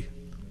bloody.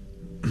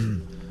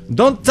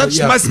 Don't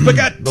touch my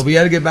spaghetti. But we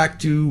had to get back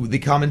to the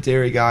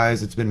commentary,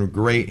 guys. It's been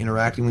great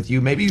interacting with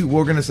you. Maybe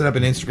we're going to set up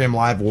an Instagram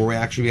Live where we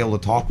actually be able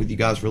to talk with you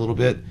guys for a little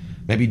bit.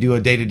 Maybe do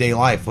a day-to-day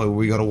life, like where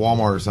we go to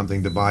Walmart or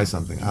something to buy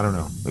something. I don't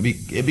know.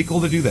 It'd be cool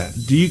to do that.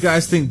 Do you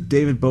guys think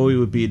David Bowie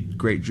would be a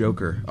great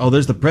Joker? Oh,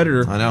 there's the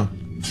Predator. I know.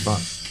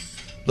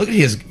 Look at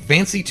his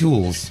fancy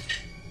tools.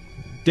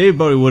 David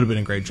Bowie would have been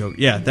a great Joker.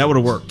 Yeah, that would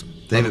have worked.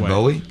 David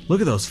Bowie?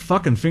 Look at those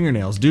fucking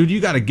fingernails. Dude,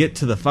 you got to get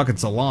to the fucking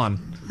salon.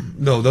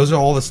 No, those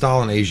are all the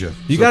style in Asia.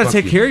 You got to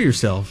take care of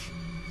yourself.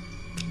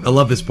 I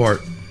love this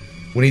part.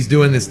 When he's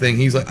doing this thing,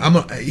 he's like,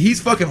 he's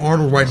fucking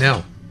Arnold right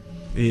now.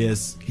 He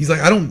is. He's like,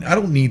 I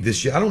don't need this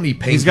shit. I don't need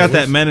paint. He's got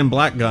that Men in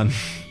Black gun.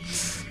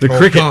 The Oh,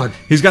 cricket. God.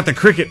 He's got the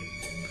cricket.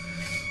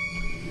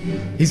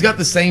 He's got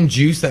the same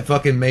juice that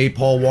fucking made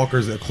Paul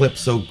Walker's Eclipse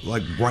so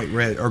like bright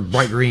red or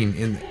bright green.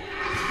 It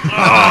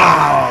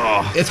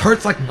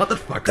hurts like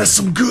motherfucker. That's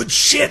some good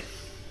shit.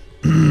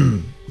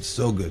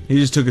 So good. He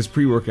just took his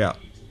pre-workout.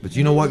 But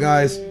you know what,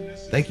 guys?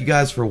 Thank you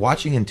guys for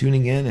watching and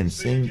tuning in and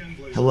saying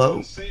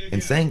hello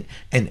and saying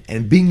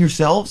and being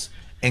yourselves.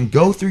 And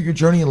go through your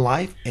journey in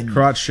life and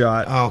Crotch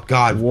shot. Oh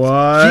God!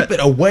 What? Keep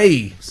it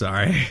away.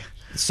 Sorry.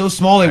 It's so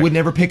small they would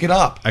never pick it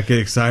up. I get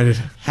excited.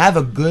 Have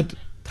a good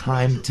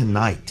time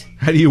tonight.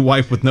 How do you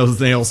wipe with those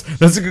nails?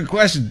 That's a good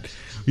question.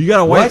 You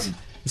gotta wipe. What?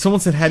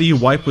 Someone said, "How do you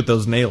wipe with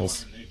those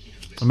nails?"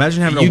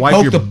 Imagine having to You'd wipe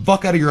poke your the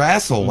fuck out of your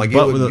asshole. Like it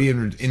butt would with be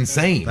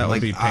insane. That would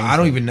like be I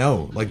don't even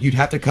know. Like you'd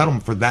have to cut them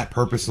for that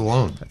purpose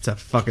alone. That's a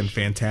fucking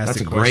fantastic.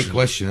 That's a great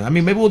question. I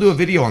mean, maybe we'll do a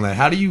video on that.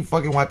 How do you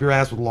fucking wipe your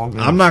ass with long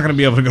nails? I'm not gonna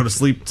be able to go to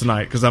sleep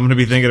tonight because I'm gonna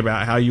be thinking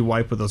about how you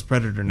wipe with those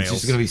predator nails.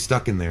 It's just gonna be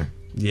stuck in there.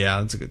 Yeah,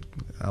 that's a good.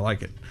 I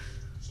like it.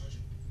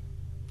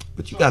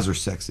 But you guys are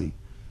sexy.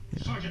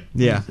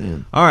 Yeah.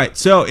 All right.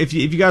 So if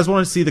you guys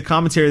want to see the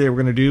commentary that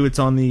we're gonna do, it's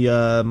on the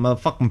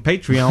motherfucking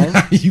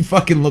Patreon. You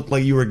fucking look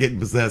like you were getting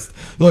possessed.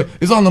 Look,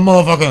 it's on the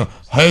motherfucking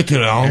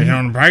Patreon. It's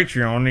on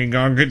Patreon. You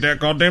gotta get that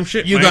goddamn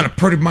shit. You man. got a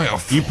pretty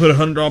mouth. You put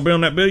 $100 bill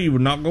on that bill, you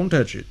would not gonna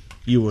touch it.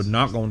 You would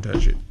not gonna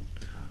touch it.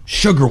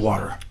 Sugar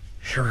water.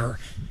 Sugar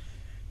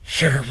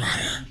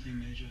water.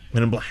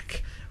 Men in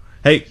Black.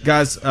 Hey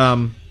guys,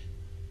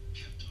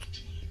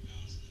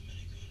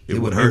 It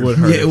would hurt.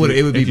 Yeah, it would be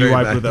if you very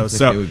wiped bad. with those.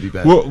 So It would be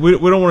bad. we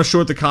don't want to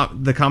short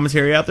the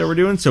commentary out that we're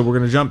doing, so we're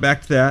going to jump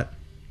back to that.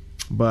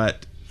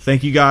 But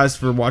thank you guys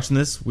for watching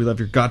this. We love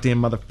your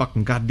goddamn faces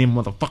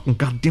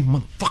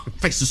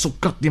so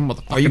goddamn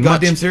motherfucking Are you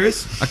goddamn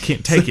serious? I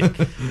can't take it.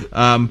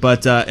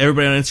 But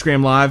everybody on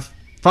Instagram Live,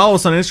 follow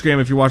us on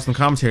Instagram if you're watching the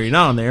commentary. You're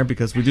not on there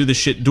because we do this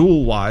shit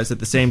dual-wise at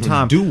the same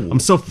time. Dual?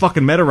 I'm so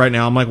fucking meta right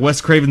now. I'm like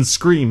Wes Craven's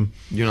Scream.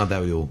 You're not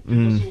that dual.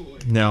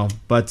 No,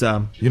 but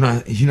You're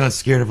not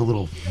scared of a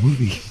little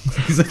movie.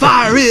 he's like,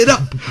 fire it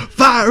up,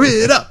 fire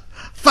it up,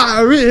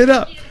 fire it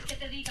up.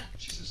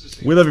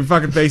 We love your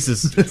fucking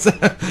faces.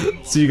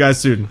 See you guys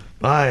soon.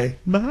 Bye.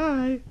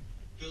 Bye.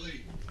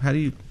 How do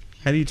you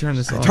turn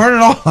this off? Turn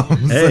it off.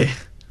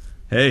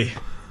 Hey,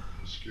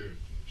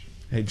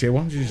 Jay,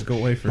 why don't you just go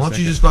away for a Why second?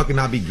 don't you just fucking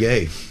not be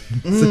gay?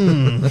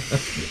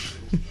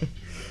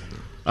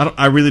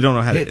 I really don't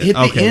know how to Hit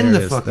the okay, end there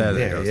of it is. fucking There it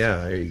there. goes.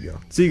 Yeah, there you go.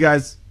 See you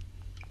guys.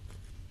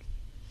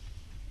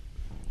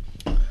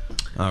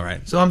 All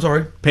right. So I'm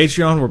sorry.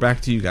 Patreon, we're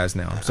back to you guys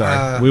now. I'm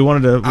sorry. We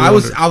wanted to. I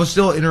was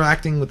still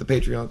interacting with the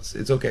Patreons.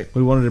 It's okay.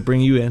 We wanted to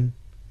bring you in.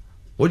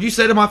 What'd you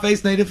say to my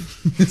face, Native?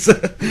 Looting is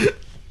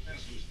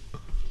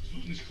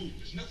cool.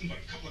 There's nothing but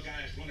a couple of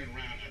guys running around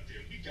out there.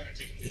 We gotta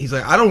take them. He's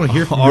like, I don't want to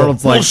hear from you.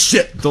 Arnold's like,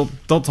 Bullshit.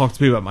 Don't talk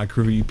to me about my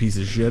crew, you piece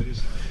of shit.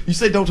 You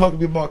say don't talk to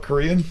me about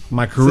Korean?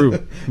 My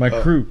crew, my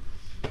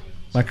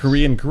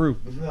Korean crew.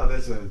 No,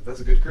 that's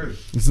a good crew.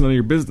 It's none of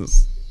your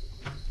business.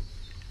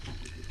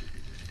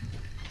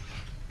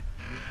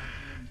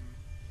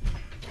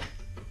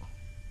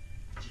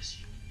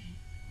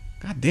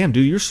 God damn,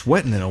 dude, you're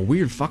sweating in a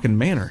weird fucking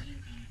manner.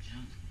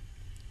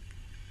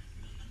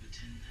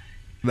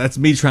 That's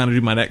me trying to do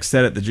my next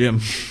set at the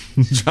gym.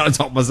 Trying to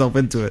talk myself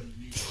into it.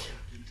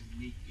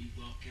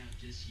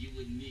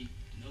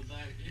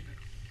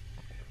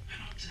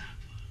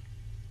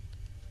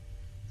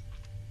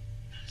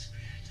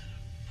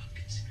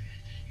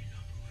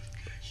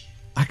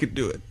 I could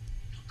do it.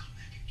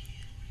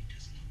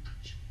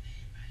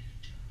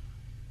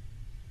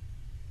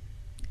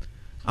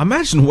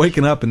 Imagine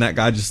waking up and that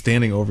guy just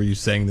standing over you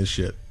saying this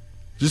shit.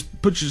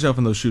 Just put yourself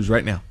in those shoes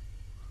right now.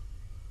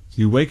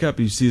 You wake up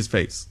and you see his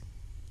face.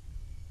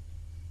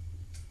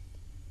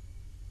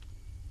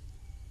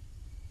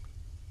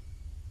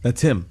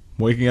 That's him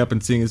waking up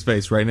and seeing his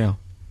face right now.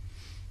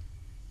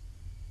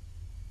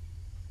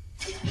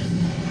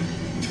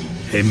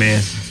 Hey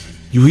man,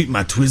 you eat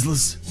my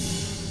Twizzlers?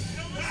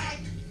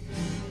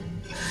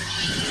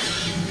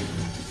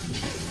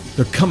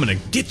 They're coming to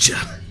get you.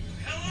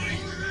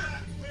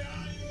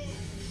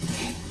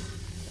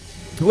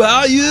 Who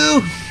are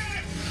you?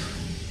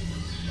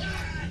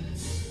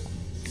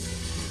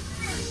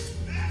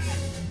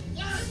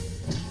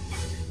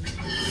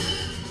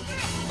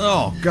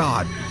 Oh,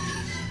 God.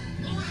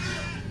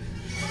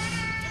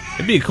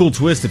 It'd be a cool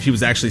twist if he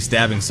was actually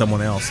stabbing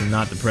someone else and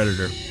not the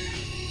Predator.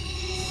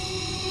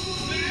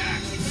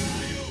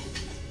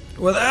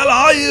 Where the hell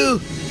are you?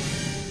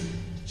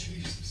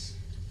 Jesus.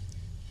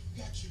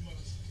 Got you,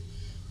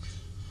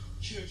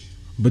 motherfucker. Killed you.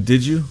 But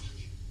did you?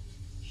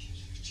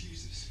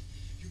 Jesus.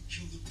 You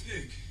killed a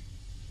pig.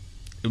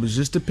 It was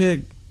just a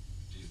pig.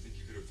 Do you think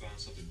you could have found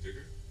something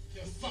bigger?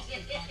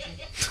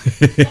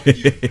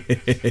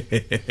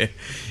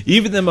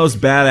 Even the most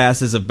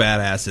badasses of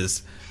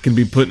badasses can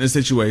be put in a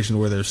situation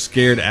where they're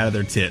scared out of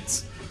their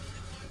tits.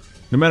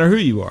 No matter who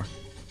you are.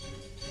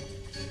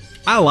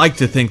 I like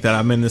to think that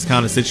I'm in this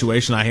kind of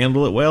situation, I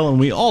handle it well, and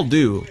we all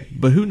do.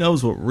 But who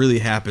knows what really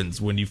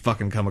happens when you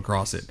fucking come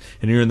across it.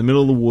 And you're in the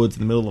middle of the woods,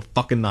 in the middle of the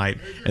fucking night,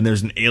 and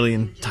there's an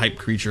alien type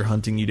creature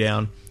hunting you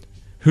down.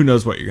 Who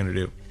knows what you're gonna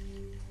do.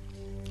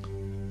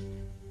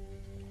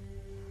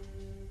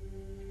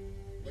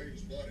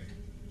 Lady's body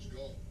is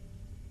gone.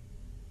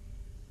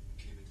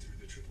 Came in through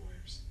the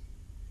tripwires.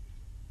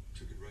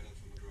 Took it right out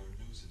from under our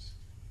noses.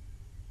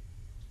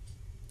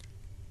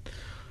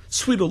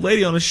 Sweet old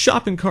lady on a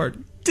shopping cart.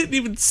 Didn't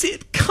even see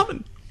it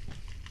coming.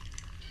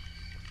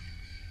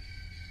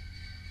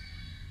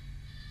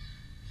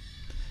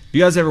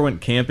 You guys ever went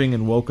camping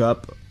and woke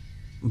up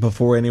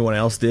before anyone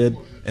else did,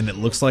 and it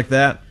looks like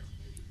that?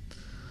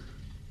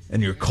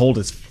 And you're cold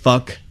as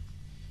fuck?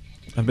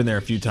 I've been there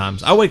a few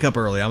times. I wake up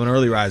early. I'm an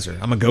early riser.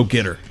 I'm a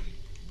go-getter.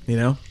 You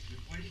know?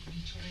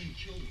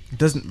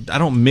 I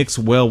don't mix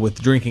well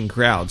with drinking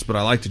crowds, but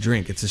I like to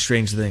drink. It's a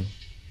strange thing.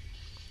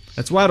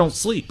 That's why I don't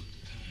sleep.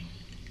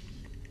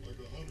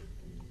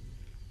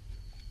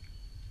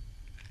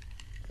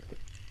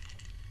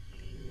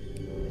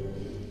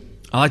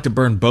 I like to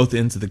burn both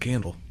ends of the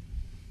candle.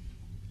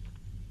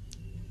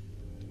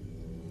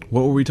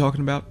 What were we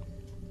talking about?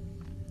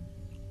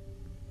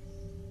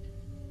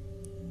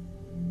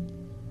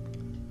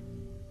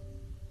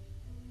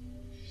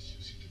 He's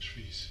using the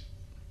trees.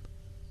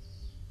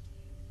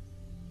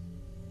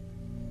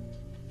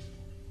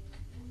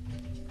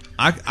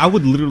 I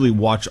would literally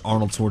watch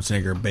Arnold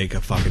Schwarzenegger bake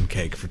a fucking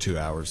cake for 2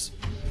 hours.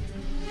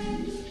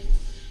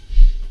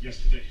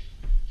 Yesterday,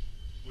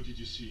 what did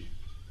you see?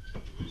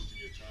 Wasting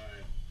your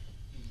time.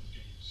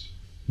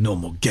 No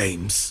more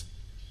games.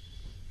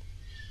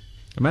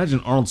 Imagine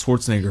Arnold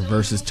Schwarzenegger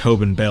versus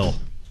Tobin Bell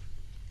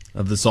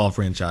of the Saw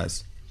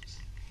franchise.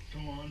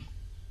 Come on.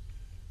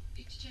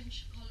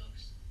 Exchange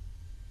colors.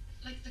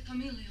 Like the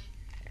chameleon.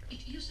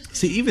 It uses the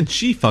See, even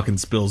she fucking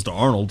spills to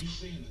Arnold. You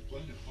saying that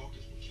Glenn and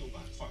Hawkins were killed by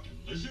a fucking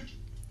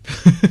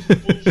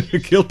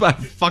lizard? Killed by a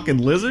fucking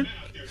lizard? Men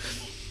out there are the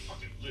most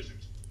fucking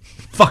lizards.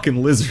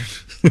 Fucking lizard.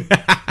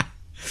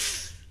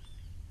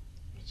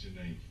 What's your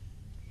name?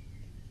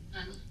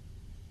 Anna.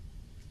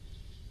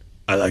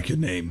 I like your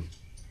name.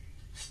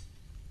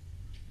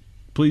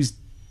 Please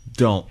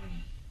don't.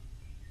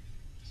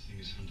 This thing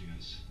is hunting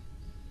us.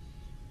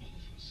 All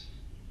of us.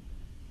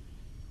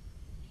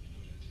 You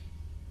know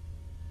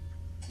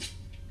that.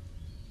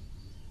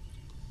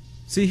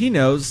 See, he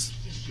knows.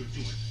 Yes, you're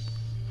doing it.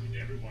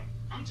 With everyone.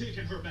 I'm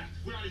taking her back.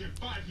 We're out of here in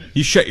 5 minutes.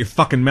 You shut your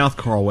fucking mouth,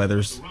 Carl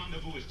Weathers. The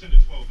rendezvous is 10 to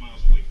 12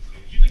 miles away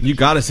from here. You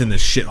got us in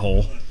this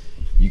shithole.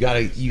 You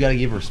gotta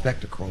give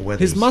respect to Carl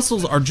Weathers. His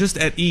muscles are just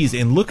at ease,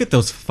 and look at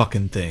those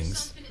fucking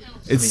things.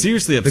 It's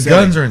seriously The upsetting.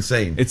 guns are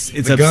insane. It's The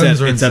upset-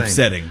 guns are it's insane.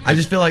 upsetting. I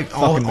just feel like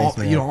all Fucking makes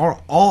me you know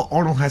all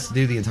Arnold has to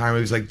do the entire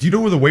movie is like, do you know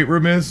where the weight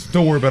room is?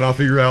 Don't worry about it. I'll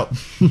figure it out.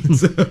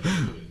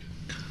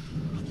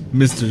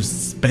 Mr.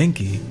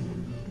 Spanky.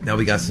 Now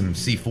we got some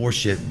C4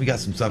 shit. We got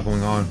some stuff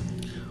going on.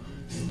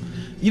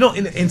 You know,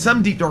 in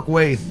some deep dark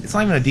way, it's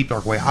not even a deep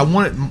dark way. I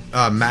wanted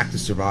Mac to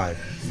survive.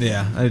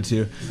 Yeah, I did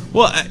too.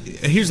 Well,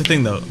 here's the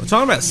thing though.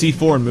 Talking about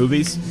C4 in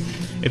movies,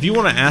 if you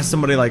want to ask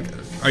somebody like,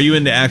 are you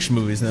into action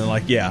movies? And they're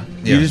like, yeah.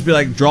 You just be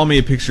like, draw me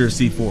a picture of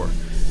C4.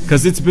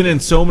 Because it's been in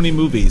so many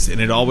movies and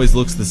it always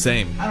looks the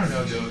same. I don't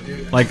know,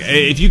 dude. Like,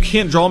 if you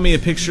can't draw me a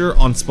picture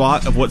on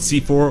spot of what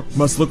C4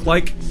 must look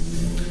like,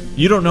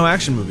 you don't know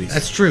action movies.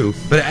 That's true,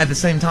 but at the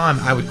same time,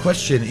 I would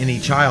question any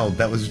child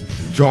that was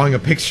drawing a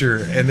picture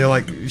and they're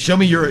like, "Show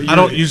me your." I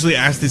don't usually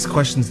ask these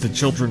questions to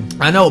children.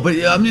 I know, but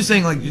I'm just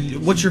saying, like,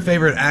 what's your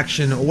favorite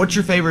action, or what's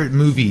your favorite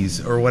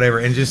movies, or whatever,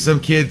 and just some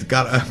kid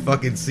got a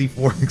fucking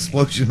C4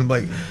 explosion. I'm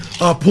like,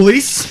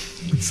 police.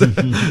 It's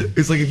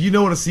like, if you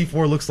know what a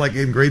C4 looks like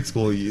in grade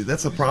school,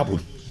 that's a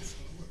problem.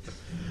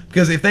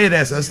 Because if they had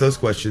asked us those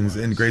questions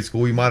in grade school,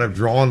 we might have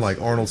drawn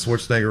like Arnold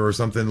Schwarzenegger or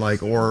something,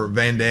 like, or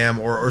Van Damme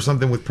or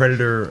something with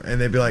Predator,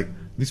 and they'd be like,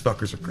 these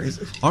fuckers are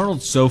crazy.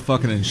 Arnold's so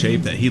fucking in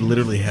shape that he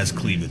literally has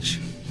cleavage.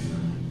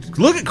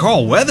 Look at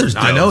Carl Weathers.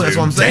 I know, that's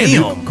what I'm saying.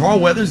 Damn. Dude,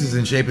 Carl Weathers is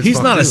in shape as He's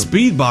fuck, not a too.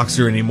 speed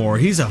boxer anymore.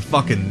 He's a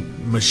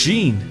fucking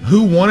machine.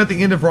 Who won at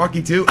the end of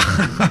Rocky 2?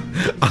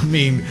 I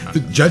mean, the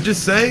judges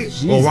say,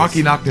 well,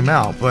 Rocky knocked him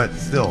out, but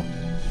still.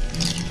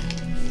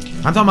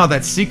 I'm talking about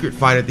that secret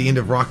fight at the end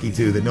of Rocky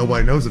 2 that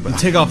nobody knows about.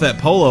 Take off that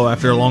polo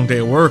after a long day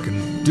of work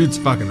and dude's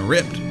fucking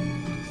ripped.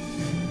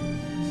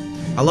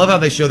 I love how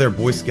they show their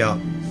Boy Scout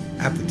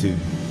aptitude.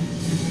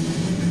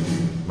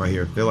 Right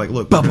here. They're like,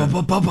 look, we're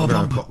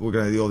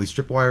gonna do all these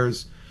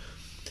tripwires.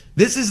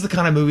 This is the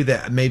kind of movie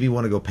that made me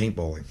want to go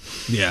paintballing.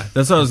 Yeah,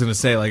 that's what I was gonna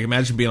say. Like,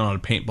 imagine being on a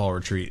paintball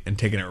retreat and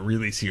taking it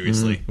really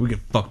seriously. We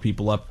could fuck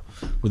people up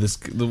with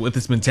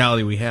this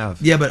mentality we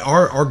have. Yeah, but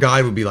our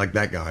guy would be like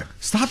that guy.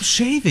 Stop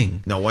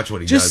shaving. No, watch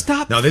what he Just does.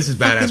 stop No, this is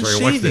badass fucking right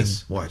here. Watch shaving.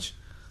 this. Watch.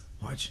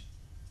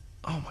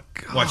 Oh my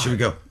god. Watch, here we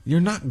go.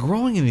 You're not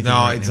growing anything. No,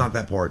 right it's now. not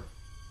that part.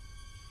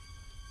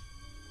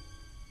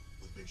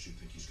 What makes you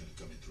think he's gonna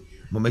come in through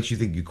here? What makes you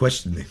think you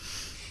questioned me?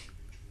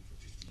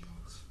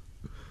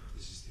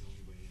 This is the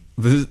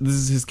only way in. This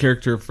is his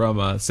character from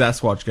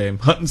Sasquatch game,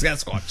 Hunting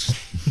Sasquatch.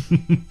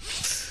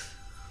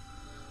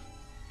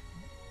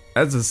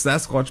 That's a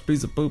Sasquatch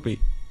piece of poopy.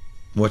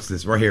 What's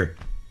this? Right here.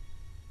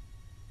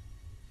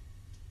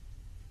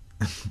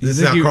 You This is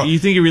think, how he, Carl, you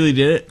think he really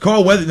did it?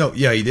 Carl Weathers. No,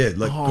 yeah, he did.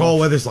 Like, Carl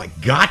Weathers,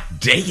 like, God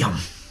damn.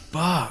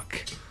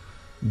 Fuck.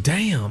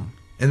 Damn.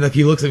 And like,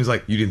 he looks at him, he's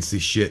like, you didn't see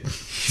shit.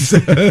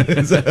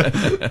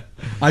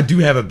 I do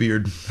have a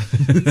beard.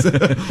 When I was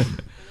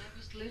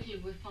little,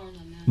 we found a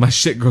man. My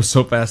shit grows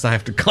so fast I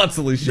have to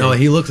constantly shave. No,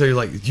 he looks at you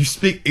like, do you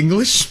speak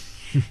English?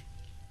 The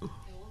old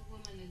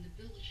woman in the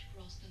village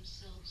crossed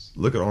themselves.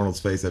 Look at Arnold's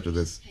face after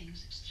this.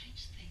 Things,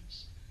 strange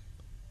things.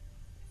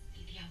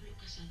 El diablo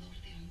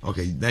cazador de hombres.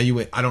 Okay, now you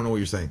wait. I don't know what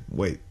you're saying.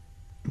 Wait.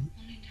 Only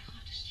in the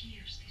hottest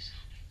years this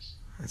happens.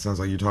 It sounds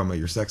like you're talking about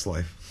your sex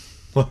life.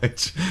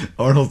 Watch.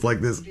 Arnold's like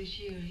this. This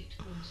year it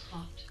grows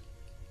hot.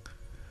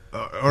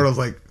 Arnold's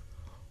like,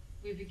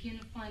 We begin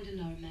finding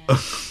our man.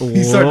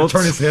 he's starting to What?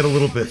 turn his head a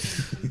little bit.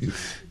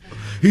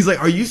 He's like,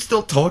 are you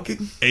still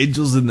talking?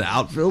 Angels in the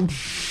outfield?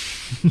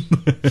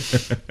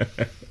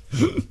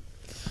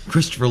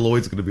 Christopher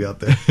Lloyd's going to be out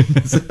there.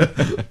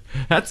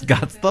 That's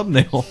God's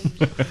thumbnail.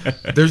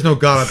 There's no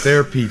God up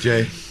there, PJ.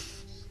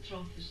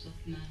 Trophies of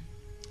man.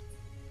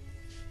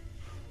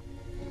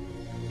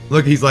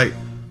 Look, he's like,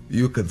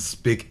 you can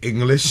speak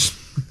English.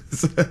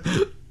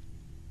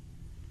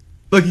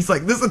 Look, he's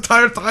like, this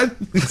entire time?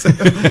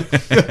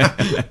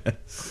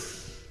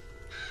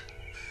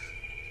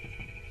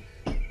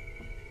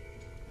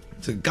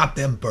 It's a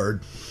goddamn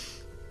bird.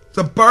 It's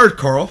a bird,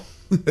 Carl.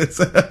 It's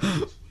a...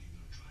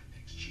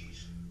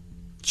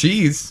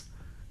 Cheese?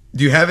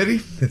 Do you have any?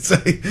 It's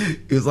like,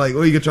 he was like,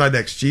 "Well, you can try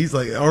next." Cheese.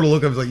 Like Arnold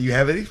looked up, was like, "You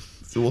have any?"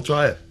 So we'll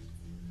try it.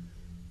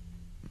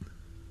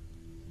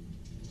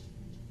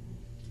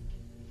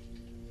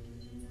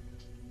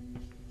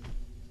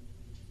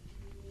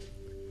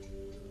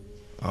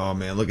 Oh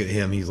man, look at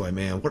him. He's like,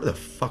 "Man, what the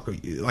fuck are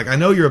you?" Like, I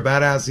know you're a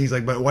badass. He's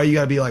like, "But why you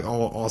gotta be like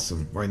all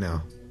awesome right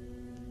now?"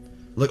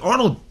 Look,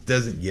 Arnold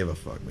doesn't give a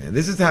fuck, man.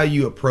 This is how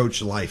you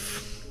approach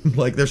life.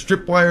 Like, there's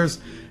tripwires,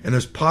 and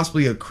there's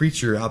possibly a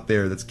creature out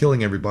there that's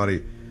killing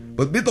everybody,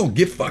 but we don't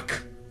give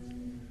fuck.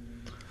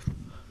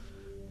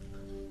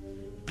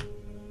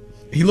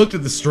 He looked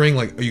at the string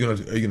like, "Are you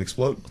gonna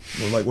explode?"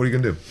 Or like, "What are you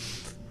gonna do?"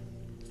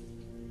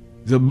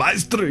 The my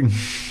string.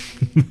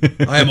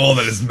 I am all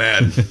that is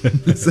mad.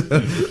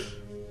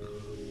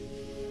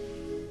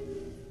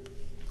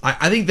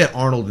 I think that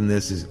Arnold in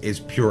this is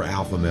pure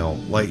alpha male.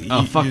 Like,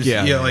 Oh, fuck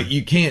yeah, yeah, man. like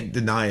you can't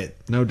deny it.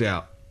 No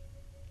doubt.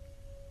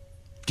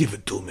 Give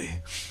it to me.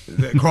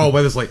 Carl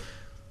Weathers like,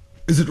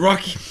 "Is it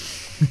Rocky?"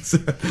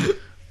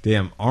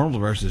 Damn,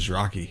 Arnold versus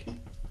Rocky.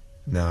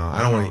 No,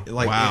 I don't want to.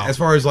 Like, Wow. as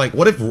far as like,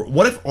 what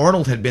if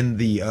Arnold had been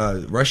the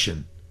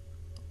Russian?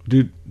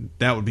 Dude,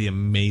 that would be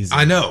amazing.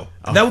 I know.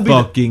 That would be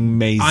fucking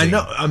amazing. I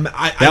know.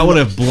 That would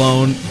have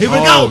blown. Here we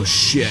oh, go.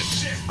 shit.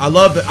 I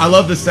love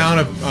the sound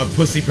of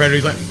Pussy Predator.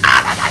 He's like,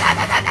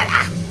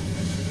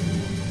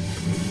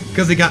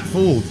 because he got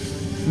fooled.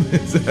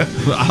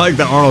 I like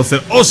that Arnold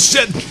said, "Oh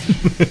shit!"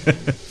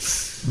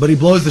 But he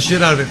blows the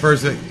shit out of it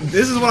first. Like,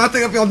 "This is what I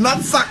think I feel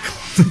nutsack."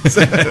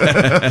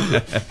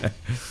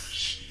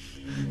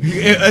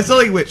 It's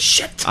only with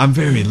shit. I'm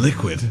very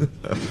liquid.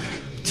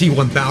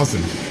 T1000.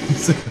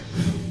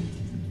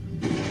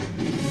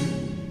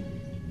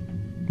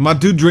 My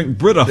dude drink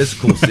Brita. This is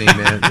a cool scene,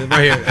 man.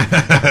 Right here.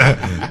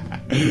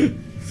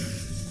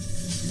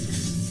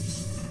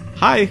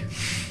 Hi.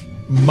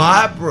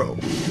 My bro.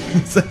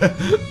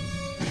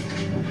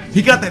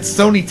 He got that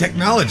Sony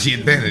technology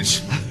advantage.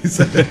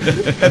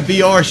 That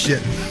VR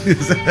shit.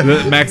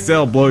 Let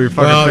Maxell blow your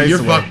fucking Well, face you're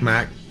away. fucked,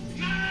 Mac.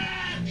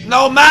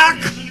 No,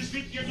 Mac! Get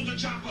to the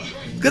chopper.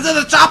 Get to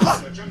the chopper!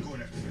 I'm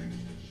going after Mac.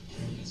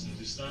 That's not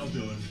his style,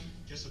 Dylan.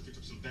 Guess I picked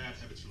up some bad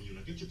habits from you.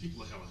 Now get your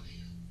people the hell out of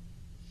here.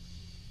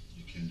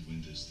 You can't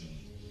win this,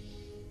 Dylan.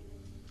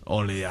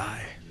 Only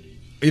I.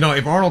 You know,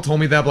 if Arnold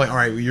told me that, I'd be like, all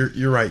right,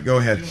 you're right. Go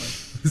ahead.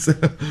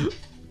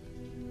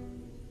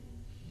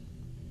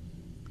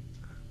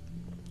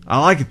 I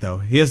like it though.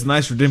 He has a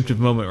nice redemptive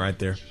moment right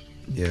there.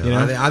 Yeah, You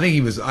know? I think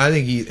he was. I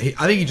think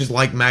he just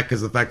liked Mac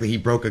because of the fact that he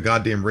broke a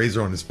goddamn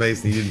razor on his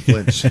face and he didn't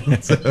flinch. You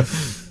busted up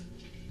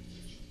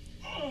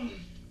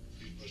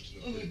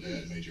pretty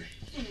bad, Major.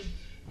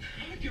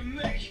 I can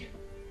make it.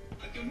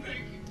 I can make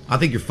it. I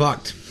think you're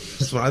fucked.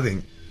 That's what I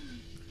think.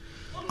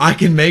 I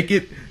can make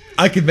it.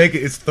 I can make it.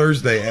 It's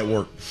Thursday at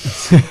work.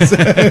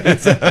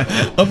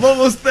 I'm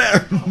almost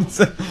there.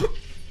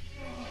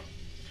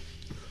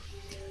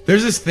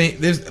 There's this thing.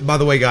 By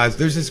the way, guys,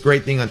 there's this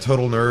great thing on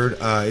Total Nerd.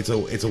 It's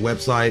a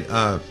website.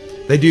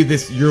 They do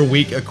this your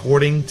week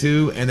according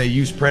to, and they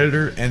use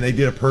Predator, and they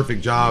did a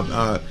perfect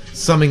job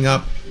summing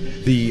up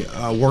the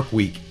work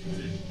week.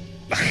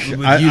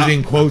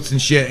 Using quotes and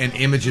shit and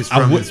images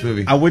from this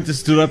movie. I went to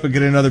stood up and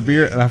get another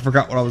beer, and I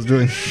forgot what I was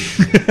doing.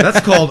 That's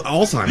called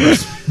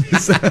Alzheimer's.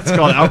 That's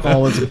called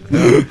alcoholism.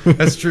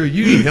 That's true.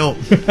 You need help.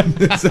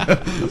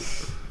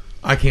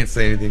 I can't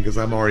say anything because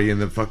I'm already in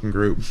the fucking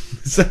group.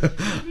 So,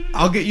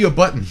 I'll get you a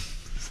button.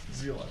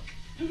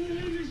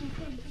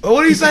 Oh,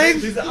 what are you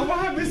saying?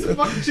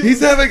 He's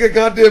having a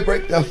goddamn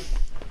breakdown.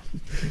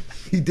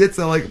 He did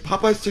sound like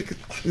Popeye's chicken.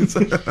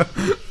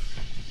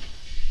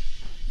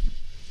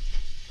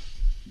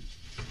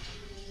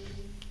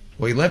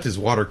 Well, he left his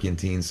water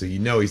canteen, so you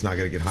know he's not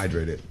going to get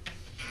hydrated.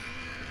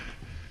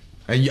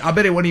 And I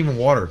bet it wasn't even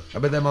water. I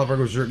bet that motherfucker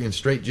was drinking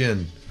straight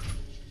gin.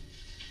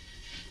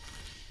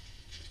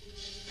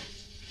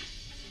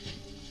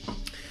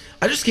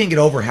 I just can't get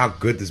over how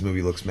good this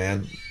movie looks,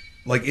 man.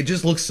 Like, it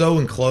just looks so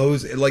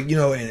enclosed. Like, you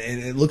know, and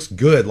it looks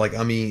good. Like,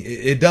 I mean,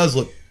 it does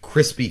look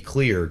crispy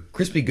clear.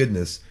 Crispy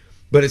goodness.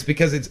 But it's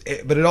because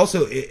but it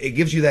also, it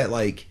gives you that,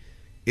 like,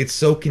 it's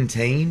so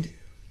contained.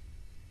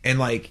 And,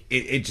 like,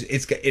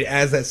 it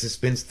adds that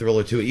suspense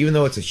thriller to it. Even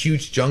though it's a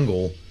huge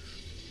jungle,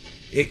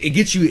 it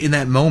gets you in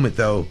that moment,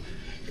 though.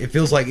 It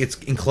feels like it's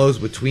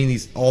enclosed between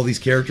all these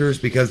characters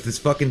because this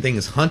fucking thing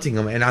is hunting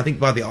them. And I think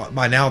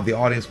by now the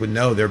audience would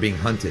know they're being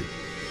hunted.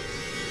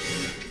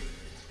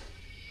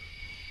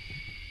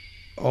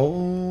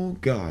 Oh,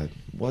 God.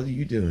 What are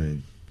you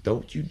doing?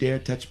 Don't you dare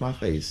touch my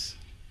face.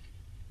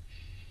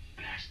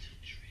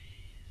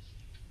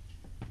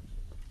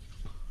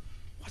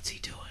 What's he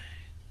doing?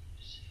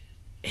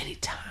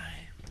 Anytime.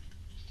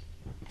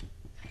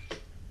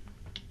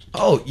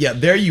 Oh, yeah,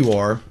 there you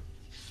are.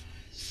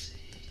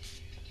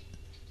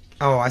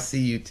 Oh, I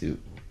see you too.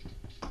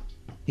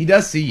 He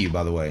does see you,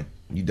 by the way.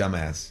 You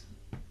dumbass.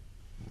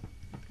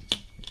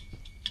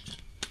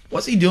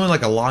 What's he doing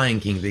like a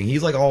Lion King thing?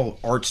 He's like all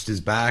arched his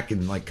back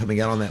and like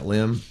coming out on that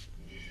limb.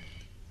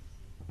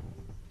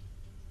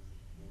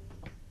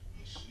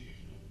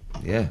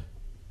 Yeah.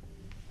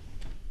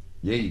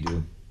 Yeah, you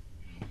do.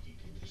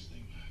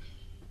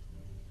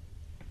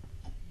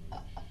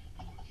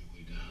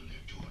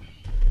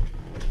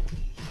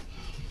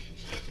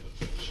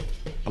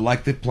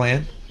 like the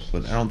plan,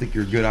 but I don't think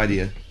you're a good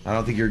idea. I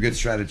don't think you're a good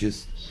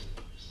strategist.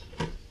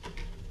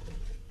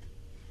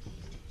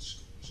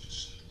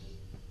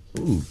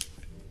 Ooh.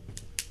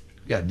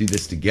 We gotta do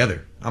this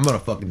together. I'm gonna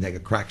fucking take a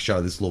crack shot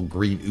of this little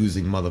green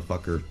oozing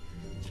motherfucker.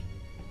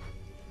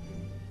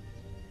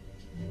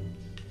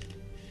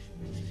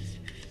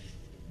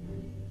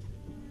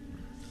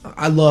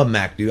 I love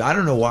Mac, dude. I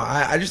don't know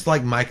why. I just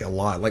like Mike a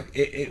lot. Like,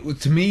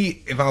 to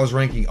me, if I was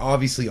ranking,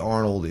 obviously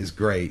Arnold is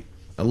great.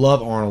 I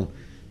love Arnold.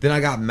 Then I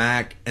got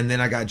Mac, and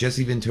then I got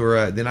Jesse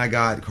Ventura, then I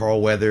got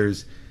Carl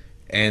Weathers,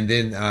 and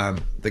then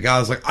the guy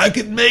was like, I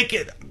can make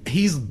it.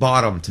 He's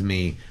bottom to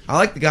me. I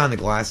like the guy in the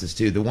glasses,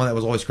 too. The one that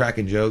was always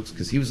cracking jokes,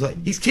 because he was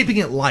like, he's keeping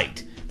it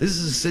light. This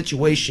is a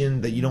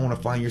situation that you don't want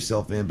to find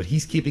yourself in, but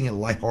he's keeping it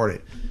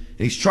lighthearted. And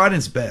he's trying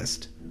his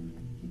best.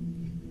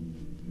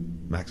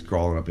 Mac's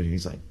crawling up in here.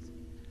 He's like,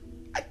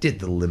 I did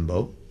the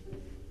limbo.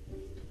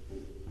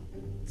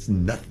 It's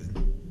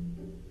nothing.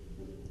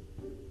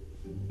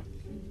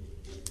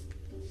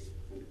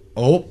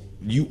 Oh,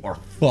 you are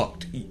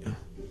fucked.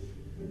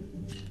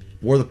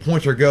 Where the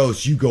pointer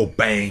goes, you go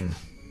bang.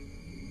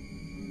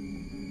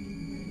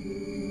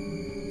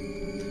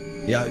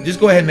 Yeah, just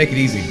go ahead and make it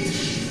easy.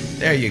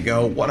 There you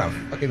go. What a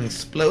fucking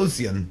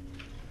explosion.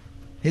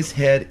 His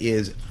head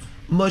is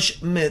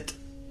mush mint.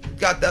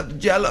 Got that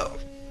jello.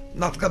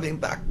 Not coming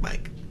back,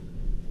 Mike.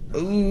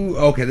 Ooh,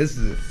 okay, this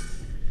is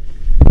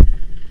it.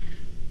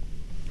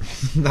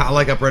 Not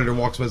like a Predator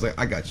walks away, it's like,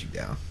 I got you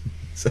down.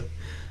 So,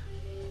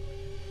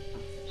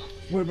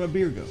 where'd my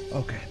beer go?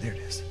 Okay, there it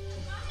is.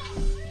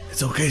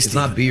 It's okay, it's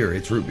Steven. not beer,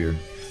 it's root beer.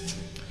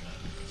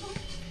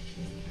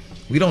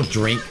 We don't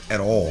drink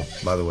at all,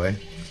 by the way.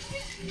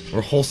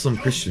 We're wholesome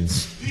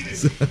Christians.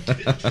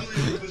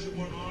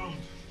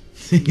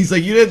 He's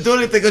like, you didn't do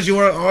anything because you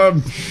weren't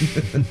armed.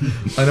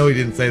 I know he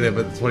didn't say that,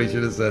 but that's what he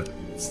should have said.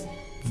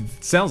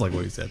 Sounds like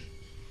what he said.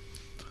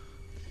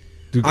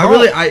 Dude,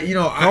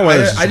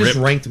 I just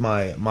ranked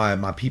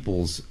my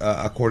peoples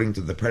according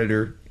to the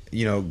Predator,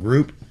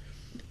 group.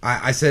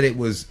 I said it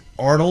was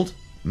Arnold,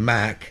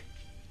 Mac,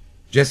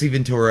 Jesse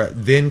Ventura,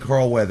 then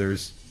Carl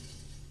Weathers,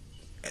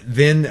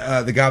 then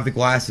the guy with the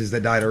glasses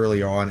that died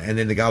earlier on, and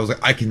then the guy was like,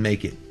 I can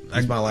make it.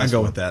 That's my last I go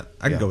one. with that.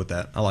 I can go with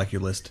that. I like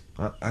your list.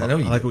 I know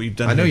you. I like what you've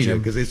done. I know here, you do Jim.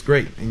 because it's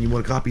great, and you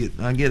want to copy it.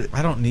 I get it.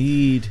 I don't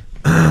need.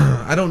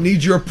 I don't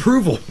need your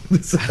approval.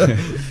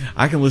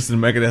 I can listen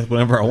to Megadeth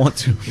whenever I want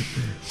to.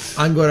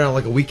 I'm going out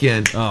like a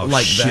weekend. Oh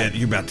like shit! that.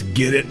 You're about to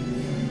get it.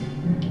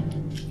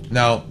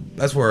 No,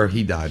 that's where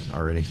he died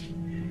already.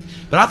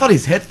 But I thought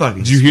his head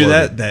fucking. Did you hear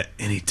exploded. that?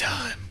 That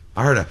anytime.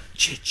 I heard a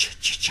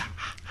cha-cha-cha-cha.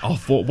 Oh,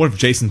 what if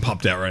Jason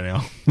popped out right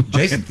now?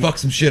 Jason fucked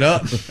some shit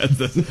up.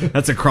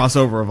 That's a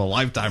crossover of a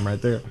lifetime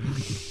right there.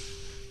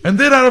 And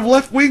then out of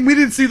left wing, we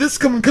didn't see this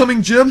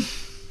coming, Jim.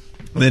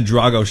 And then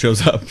Drago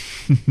shows up.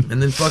 And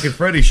then fucking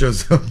Freddy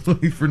shows up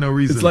for no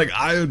reason. It's like,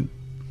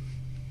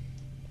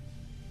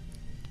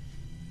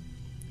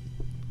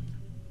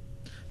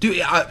 Dude,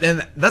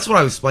 and that's what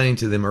I was explaining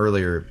to them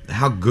earlier,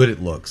 how good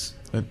it looks.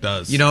 It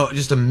does.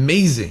 Just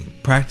amazing.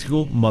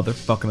 Practical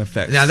motherfucking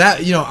effects. Now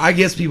that, I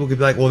guess people could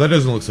be like, well, that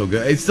doesn't look so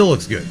good. It still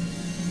looks good.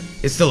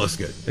 It still looks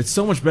good. It's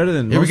so much better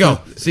than Here we go.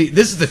 See,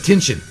 this is the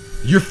tension.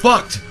 You're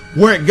fucked.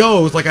 Where it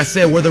goes, like I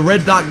said, where the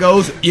red dot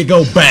goes, you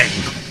go bang.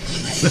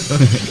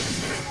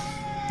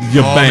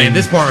 Bang. Man,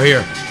 this part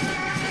here.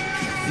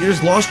 You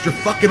just lost your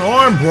fucking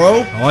arm,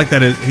 bro. I like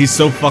that he's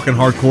so fucking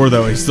hardcore,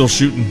 though. He's still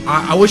shooting.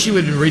 I wish he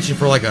would have been reaching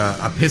for like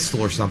a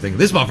pistol or something.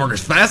 This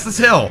motherfucker's fast as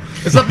hell.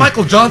 Is that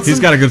Michael Johnson? He's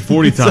got a good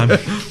 40 time.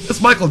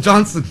 That's Michael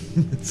Johnson.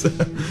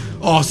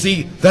 Oh,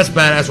 see, that's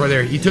badass right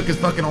there. He took his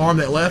fucking arm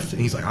that left,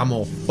 and he's like, I'm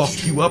gonna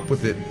fuck you up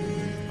with it.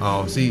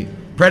 Oh, see,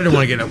 Predator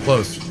want to get up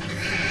close.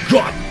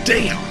 God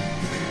damn.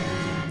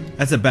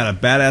 That's about a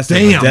badass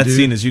death dude.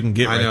 scene as you can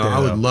get right there. I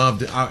would though. love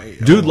to.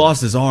 Dude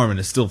lost his arm and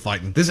is still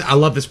fighting. I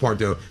love this part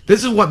though.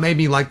 This is what made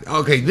me like.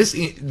 Okay,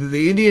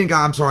 the Indian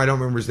guy. I'm sorry, I don't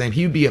remember his name.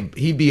 He'd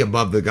be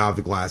above the guy with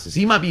the glasses.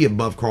 He might be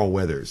above Carl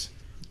Weathers.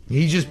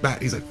 He's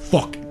like,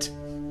 fuck it.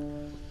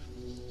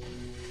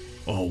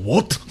 Oh,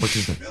 what? What's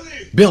his name?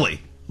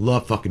 Billy.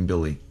 Love fucking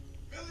Billy.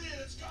 Billy,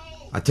 let's go.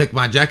 I take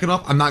my jacket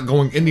off. I'm not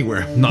going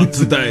anywhere. Not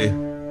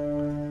today.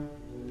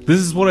 This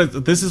is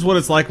what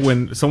it's like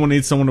when someone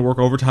needs someone to work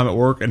overtime at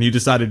work and you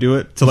decide to do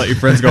it to let your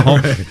friends go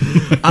home.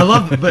 I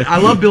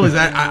love Billy's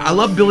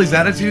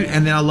attitude,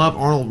 and then I love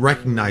Arnold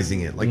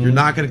recognizing it. Like you're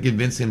not going to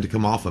convince him to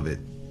come off of it.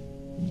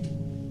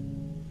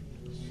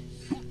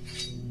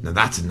 Now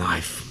that's a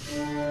knife.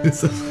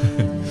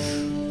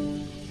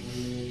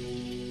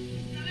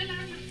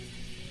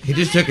 He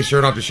just took his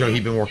shirt off to show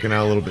he'd been working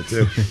out a little bit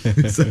too.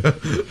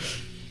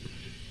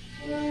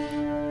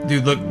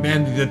 Dude, look,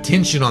 man, the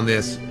tension on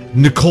this.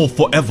 Nicole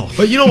forever.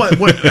 But you know what?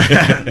 What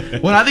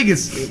I think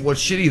is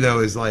what's shitty though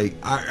is like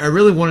I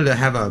really wanted to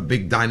have a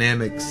big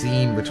dynamic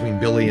scene between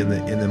Billy and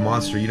the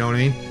monster. You know what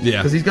I mean? Yeah.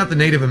 Because he's got the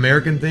Native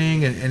American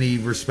thing and he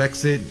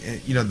respects it.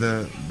 And,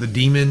 the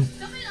demon.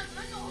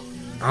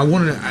 I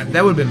wanted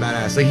that would have been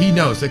badass. Like he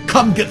knows. Like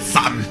come get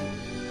some.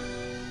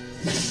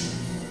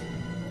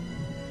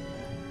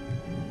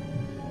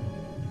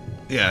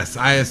 Yes,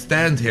 I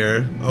stand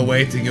here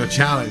awaiting your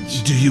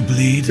challenge. Do you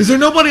bleed? Is there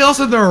nobody else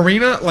in the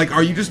arena? Like,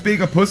 are you just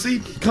being a pussy?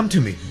 Come to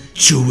me.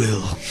 You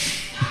will.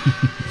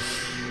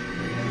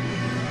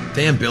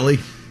 Damn, Billy.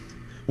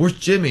 Where's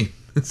Jimmy?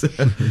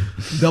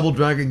 Double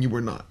Dragon, you were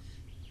not.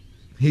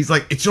 He's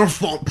like, it's your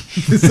fault.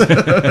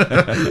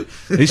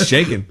 He's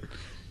shaking.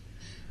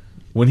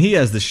 When he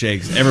has the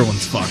shakes,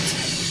 everyone's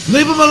fucked.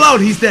 Leave him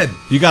alone. He's dead.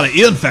 You got an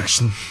ear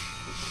infection.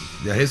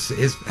 Yeah, his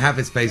half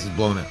his face is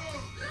blown up.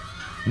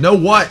 Know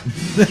what?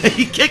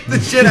 He kicked the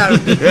shit out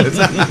of him.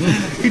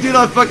 He did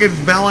a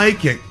fucking ballet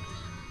kick.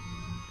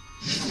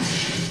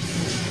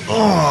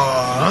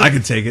 Oh, I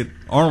can take it.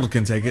 Arnold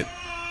can take it.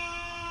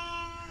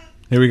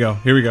 Here we go.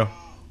 Here we go.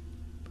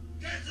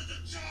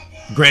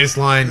 Greatest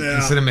line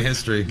in cinema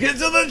history. Get to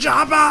the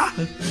chopper.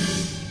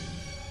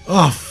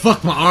 Oh,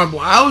 fuck my arm.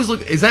 I always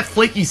look. Is that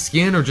flaky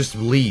skin or just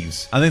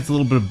leaves? I think it's a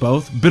little bit of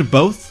both. Bit of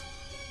both.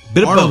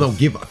 Bit of Arnold both. don't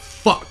give a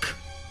fuck.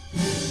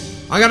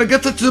 I gotta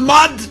get to the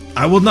mud.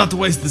 I will not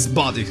waste this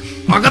body.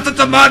 I got to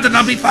the mud and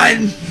I'll be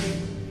fine.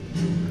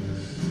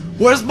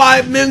 Where's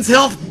my Men's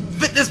Health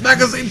Fitness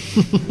magazine?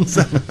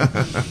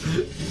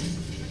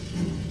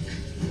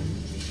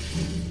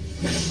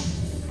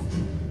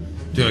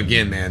 Dude,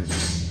 again, man.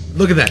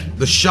 Look at that.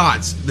 The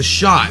shots. The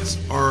shots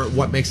are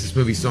what makes this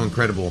movie so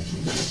incredible.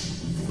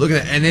 Look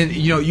at that. And then,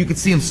 you know, you can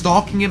see him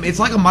stalking him. It's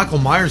like a Michael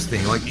Myers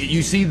thing. Like,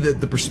 you see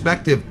the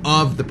perspective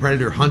of the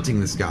Predator hunting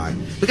this guy.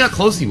 Look how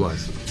close he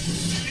was.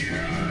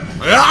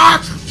 Yeah.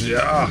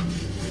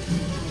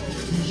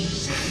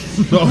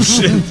 Oh,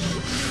 shit.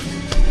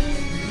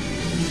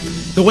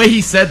 The way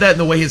he said that and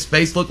the way his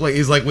face looked like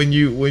is like when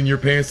your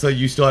parents tell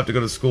you still have to go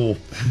to school.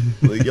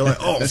 Like, you're like,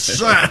 oh,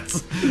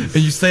 shit. And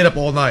you stayed up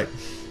all night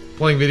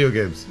playing video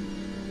games.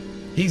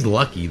 He's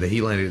lucky that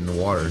he landed in the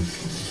water.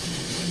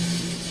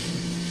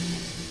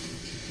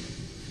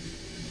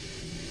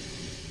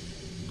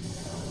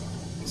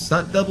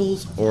 Stunt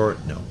doubles or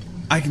no?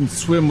 I can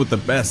swim with the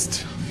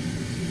best.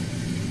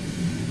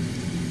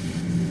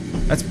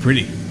 That's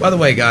pretty. By the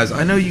way, guys,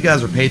 I know you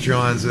guys are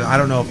Patreons. I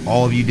don't know if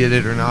all of you did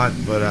it or not,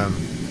 but I'm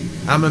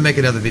going to make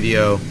another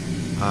video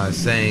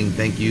saying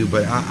thank you.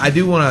 But I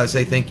do want to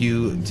say thank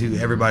you to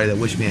everybody that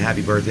wished me a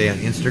happy birthday on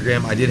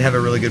Instagram. I did have a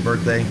really good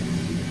birthday.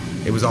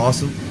 It was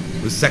awesome.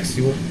 It was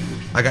sexual.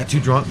 I got too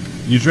drunk.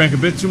 You drank a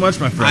bit too much,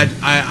 my friend.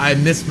 I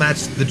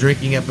mismatched the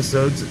drinking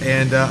episodes,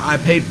 and I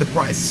paid the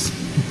price.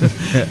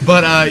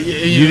 But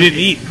you didn't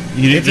eat.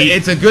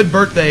 It's a good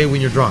birthday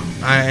when you're drunk,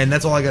 and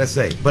that's all I gotta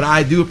say. But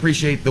I do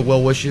appreciate the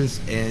well wishes,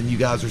 and you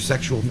guys are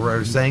sexual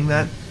for saying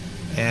that.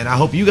 And I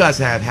hope you guys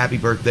have happy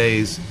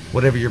birthdays,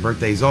 whatever your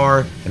birthdays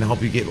are, and I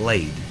hope you get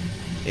laid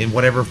in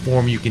whatever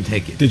form you can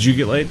take it. Did you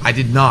get laid? I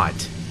did not.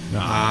 No.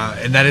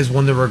 And that is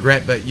one to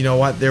regret, but you know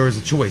what? There was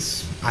a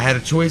choice. I had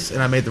a choice,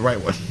 and I made the right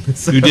one.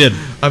 So, you did.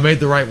 I made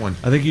the right one.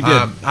 I think you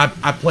did.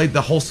 I played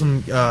the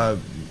wholesome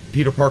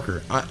Peter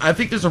Parker. I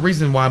think there's a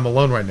reason why I'm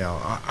alone right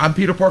now. I'm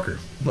Peter Parker.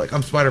 Like,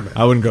 I'm Spider-Man.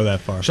 I wouldn't go that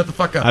far. Shut the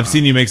fuck up. I've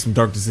seen you make some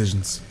dark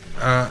decisions.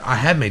 I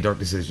have made dark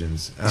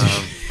decisions.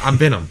 I'm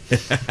Venom.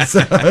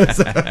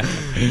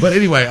 But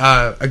anyway,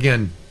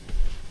 again,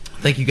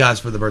 thank you guys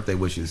for the birthday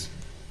wishes.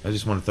 I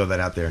just want to throw that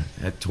out there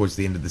towards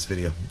the end of this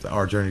video.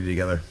 Our journey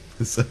together.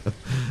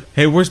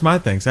 Hey, where's my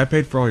thanks? I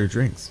paid for all your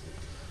drinks.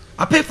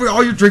 I paid for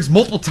all your drinks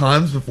multiple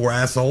times before,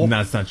 asshole. No,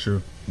 that's not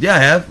true. Yeah, I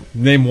have.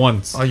 Name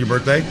once. On your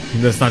birthday?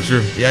 That's not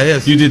true. Yeah, it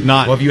is. You did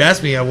not. Well, if you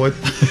asked me, I would.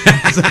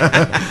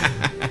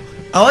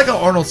 I like how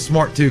Arnold's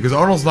smart too, because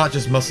Arnold's not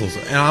just muscles.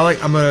 And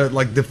I'm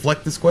gonna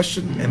deflect this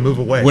question and move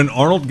away. When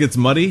Arnold gets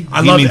muddy,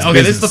 I love it.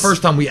 Okay, this is the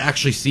first time we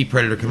actually see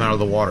Predator come out of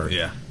the water.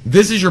 Yeah.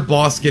 This is your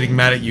boss getting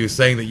mad at you,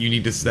 saying that you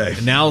need to stay.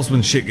 Now's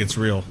when shit gets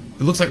real.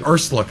 It looks like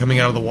Ursula coming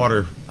out of the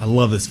water. I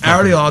love this.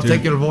 Ariel, I'll dude.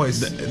 take your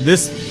voice.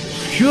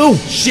 Phew,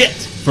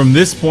 shit. From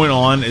this point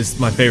on, is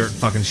my favorite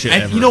fucking shit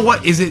And ever. you know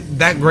what? Is it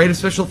that great of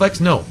special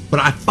effects? No, but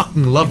I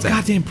fucking love that.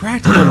 Goddamn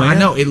practical, man. I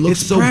know, it looks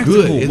It's so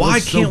practical. good. It Why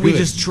looks so can't we good.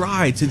 just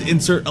try to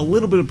insert a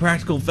little bit of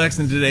practical effects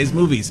in today's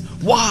movies?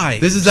 Why?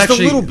 This is just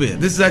actually a little bit.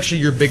 This is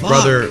actually your big Fuck.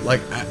 brother,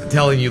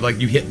 telling you,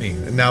 you hit me,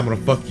 and now I'm gonna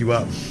fuck you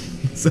up.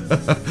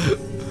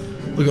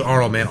 Look at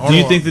Arnold, man. Do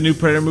you think the new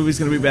Predator movie is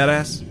going to be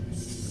badass?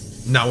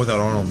 Not without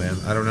Arnold, man.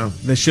 I don't know.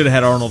 They should have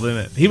had Arnold in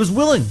it. He was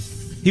willing.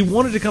 He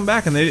wanted to come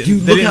back, and they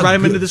Dude, didn't write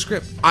him into the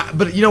script.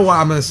 But you know what?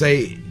 I'm gonna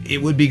say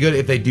it would be good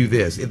if they do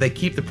this. If they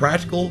keep the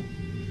practical,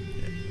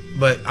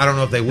 but I don't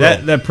know if they will.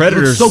 That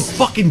Predator's it looks so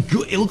fucking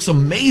good. It looks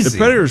amazing.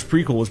 The Predator's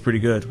prequel was pretty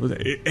good. Was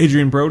it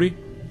Adrian Brody?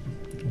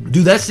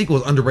 Dude, that sequel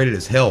is underrated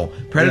as hell.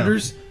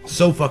 Predators,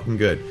 so fucking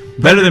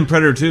good. Better than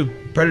Predator 2.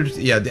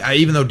 Predator, yeah.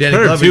 Even though Danny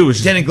Predator 2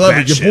 was just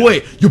Glover,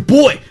 batshit. your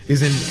boy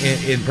is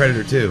in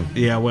Predator 2.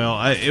 Yeah,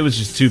 well, it was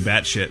just too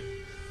batshit.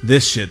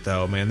 This shit,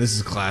 though, man, this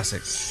is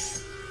classic.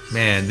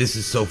 Man, this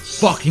is so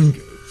fucking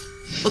good.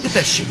 Look at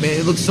that shit, man.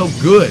 It looks so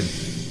good.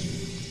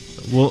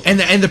 Well, and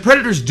the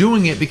Predator's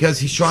doing it because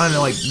he's trying to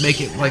like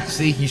make it like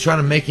he's trying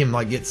to make him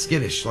like get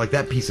skittish, like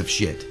that piece of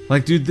shit.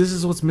 Like, dude, this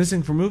is what's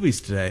missing from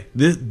movies today.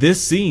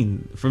 This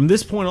scene from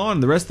this point on,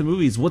 the rest of the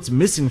movie is what's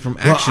missing from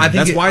action.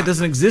 That's why it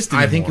doesn't exist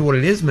anymore. I think what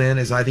it is, man,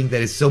 is I think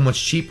that it's so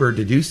much cheaper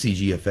to do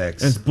CG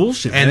effects. And it's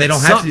bullshit, and man. they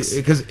don't have to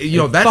because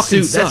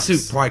that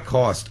suit probably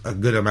cost a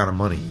good amount of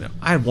money.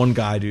 I had one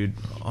guy, dude,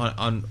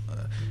 on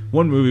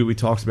one movie we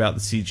talked about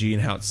the CG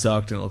and how it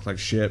sucked and it looked like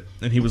shit,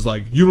 and he was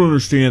like, "You don't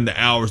understand the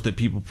hours that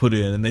people put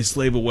in, and they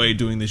slave away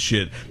doing this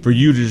shit for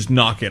you to just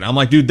knock it." I'm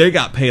like, dude, they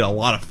got paid a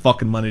lot of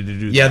fucking money to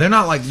do that. Yeah, they're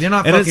not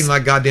fucking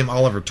like goddamn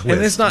Oliver Twist.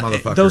 And it's not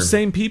motherfucker. those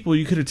same people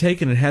you could have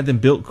taken and had them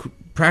built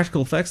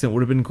practical effects, and it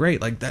would have been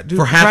great. Like that, dude,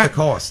 for half the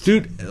cost,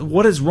 dude.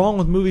 What is wrong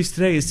with movies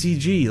today is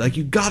CG. Like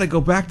you got to go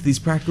back to these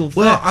practical effects.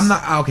 Well, I'm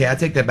not okay. I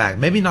take that back.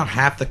 Maybe not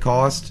half the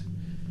cost.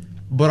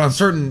 But on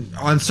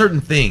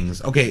certain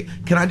things, okay,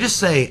 can I just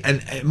say,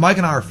 and Mike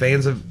and I are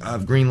fans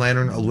of Green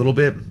Lantern a little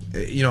bit.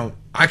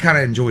 I kind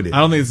of enjoyed it. I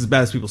don't think it's as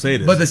bad as people say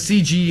it is. But the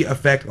CG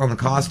effect on the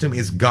costume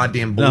is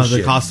goddamn bullshit. No,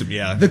 the costume,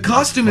 yeah. The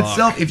costume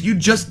itself, if you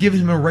just give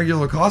him a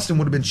regular costume,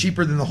 would have been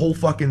cheaper than the whole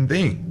fucking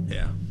thing.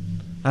 Yeah.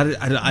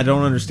 I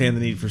don't understand the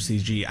need for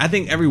CG. I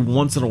think every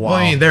once in a while, well,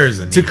 I mean, there is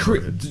a need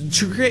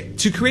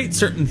to create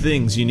certain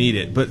things, you need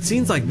it. But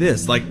scenes like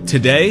this, like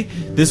today,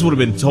 this would have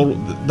been total.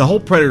 The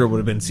whole Predator would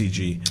have been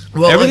CG.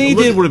 Well, everything he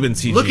did would have been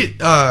CG. Look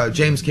at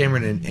James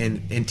Cameron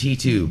in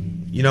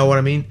T2. You know what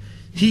I mean?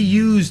 He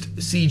used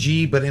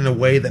CG, but in a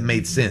way that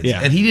made sense. Yeah.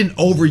 And he didn't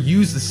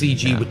overuse the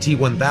CG with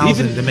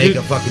T-1000 to make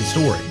a fucking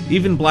story.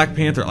 Even Black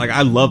Panther, like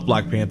I love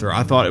Black Panther.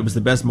 I thought it was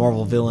the best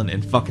Marvel villain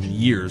in fucking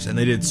years, and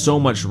they did so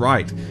much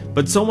right.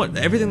 But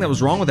everything that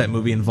was wrong with that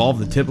movie involved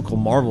the typical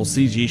Marvel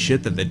CG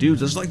shit that they do.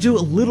 Just like do a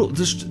little,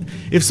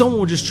 if someone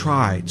would just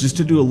try just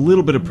to do a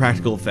little bit of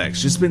practical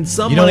effects, just spend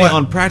some money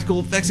on practical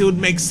effects, it would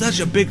make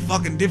such a big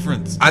fucking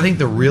difference. I think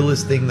the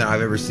realest thing that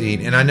I've ever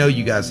seen, and I know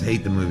you guys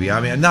hate the movie.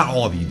 I mean, not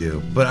all of you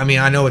do, but I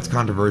mean, I know it's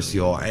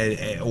controversial,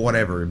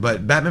 whatever.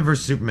 But Batman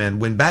vs Superman,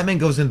 when Batman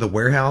goes into the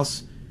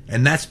warehouse,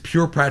 and that's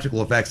pure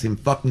practical effects, him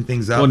fucking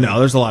things up. Well, no,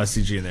 there's a lot of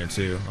CG in there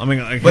too. I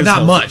mean, like but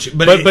not much.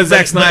 But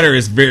Zack Snyder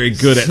is very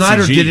good at CG.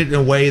 Snyder did it in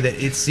a way that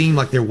it seemed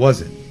like there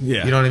wasn't.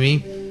 Yeah, you know what I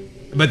mean.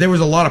 But there was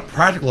a lot of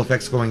practical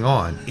effects going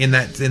on in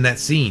that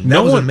scene.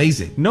 That was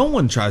amazing. No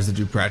one tries to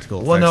do practical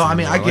effects. Well, no, I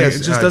mean, I guess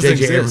it just doesn't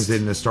J.J. Abrams exist.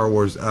 did in the Star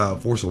Wars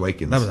Force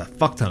Awakens. That was a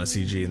fuck ton of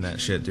CG in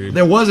that shit, dude.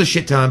 There was a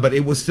shit ton, but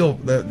it was still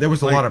there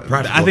was a lot of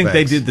practical. I think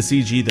effects. they did the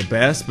CG the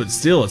best, but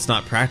still, it's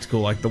not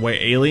practical like the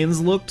way aliens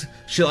looked,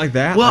 shit like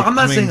that. Well, like,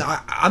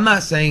 I'm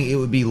not saying it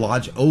would be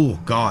logic. Oh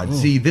God,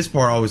 see this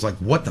part, I was like,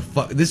 what the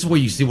fuck? This is where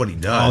you see what he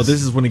does. Oh,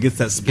 this is when he gets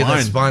that spine. Get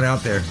that spine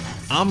out there.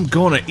 I'm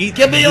gonna eat.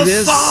 Give me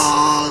this.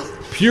 song.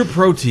 Pure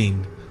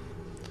protein.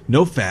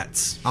 No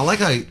fats. I like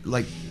how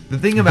the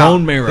thing about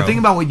bone marrow. The thing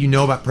about what you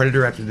know about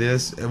Predator after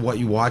this and what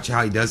you watch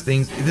how he does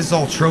things. This is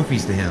all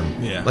trophies to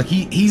him. Yeah, like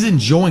he's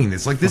enjoying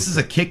this. Like this is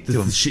a kick to him.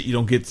 This is shit you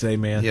don't get today,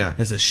 man. Yeah,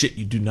 that's a shit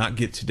you do not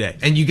get today.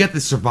 And you get the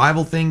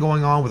survival thing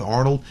going on with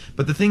Arnold.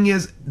 But the thing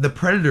is, the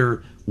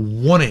Predator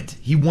wanted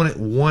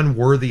one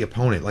worthy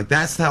opponent. Like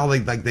that's how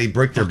they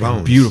break their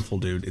bones. Beautiful,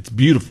 dude. It's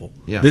beautiful.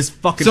 Yeah. This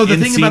fucking so the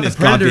thing about the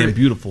Predator, goddamn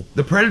beautiful.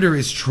 The Predator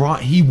is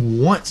trying. He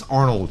wants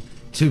Arnold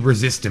to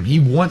resist him. He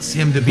wants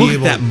him to be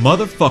able. Look at that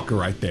motherfucker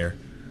right there.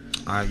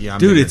 Yeah,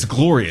 dude, it's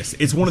glorious.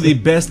 It's one of the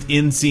best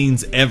end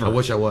scenes ever. I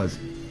wish I was.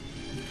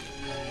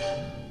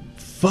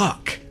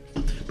 Fuck.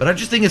 But I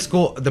just think it's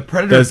cool. The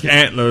Predator. There's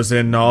antlers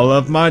in all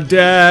of my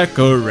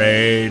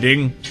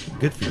decorating.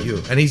 Good for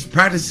you. And he's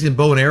practicing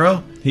bow and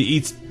arrow. He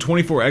eats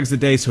 24 eggs a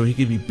day so he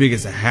can be big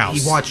as a house.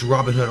 He watched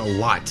Robin Hood a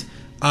lot.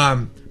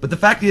 But the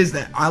fact is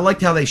that I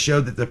liked how they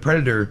showed that the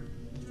Predator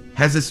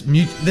has this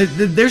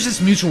there's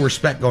this mutual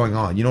respect going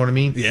on. You know what I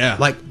mean? Yeah.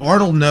 Like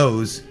Arnold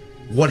knows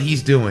what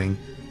he's doing,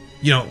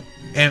 you know,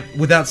 and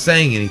without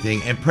saying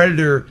anything, and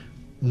Predator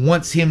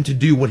wants him to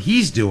do what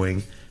he's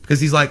doing because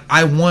he's like,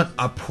 I want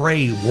a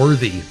prey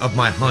worthy of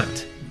my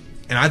hunt.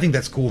 And I think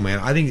that's cool, man.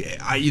 I think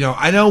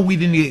I know we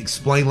didn't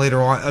explain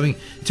later on. I mean,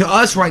 to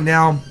us right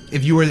now,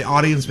 if you were the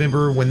audience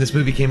member when this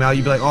movie came out,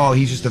 you'd be like, oh,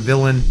 he's just a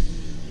villain.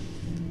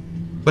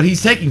 But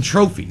he's taking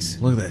trophies.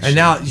 Look at that. And shit.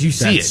 now you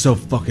see That's so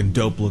fucking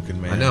dope looking,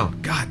 man. I know.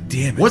 God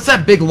damn it. What's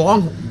that big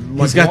long?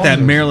 He's got that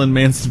Marilyn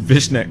Manson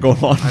fishnet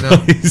going on. I know.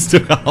 He's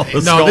still got all the No,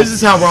 skulls. this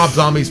is how Rob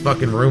Zombie's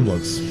fucking room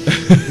looks.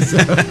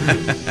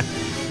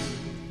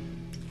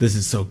 This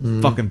is so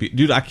fucking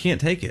dude, I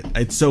can't take it.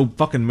 It's so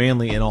fucking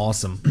manly and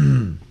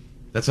awesome.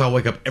 That's how I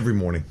wake up every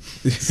morning.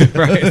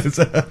 Right.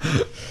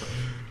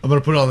 I'm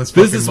gonna put it on this.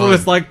 This is what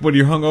it's like when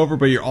you're hungover,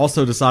 but you're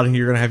also deciding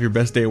you're gonna have your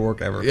best day of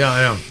work ever. Yeah,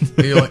 I am.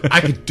 And you're like, I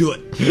could do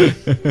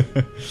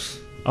it.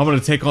 I'm gonna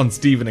take on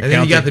Steven. And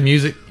then you got the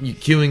music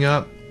queuing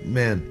up,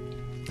 man.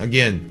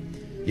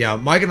 Again, yeah,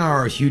 Mike and I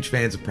are huge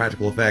fans of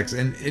practical effects,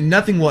 and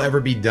nothing will ever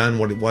be done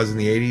what it was in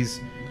the 80s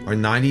or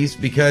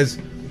 90s because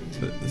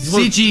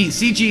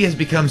CG has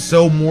become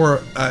so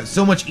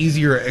much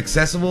easier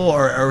accessible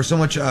or so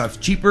much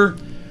cheaper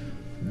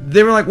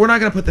they were like, we're not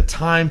going to put the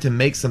time to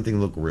make something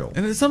look real.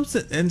 And in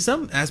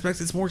some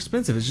aspects, it's more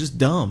expensive. It's just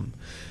dumb.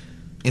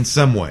 In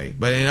some way,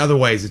 but in other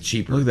ways, it's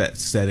cheaper. Look at that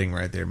setting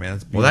right there, man.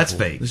 It's Well, that's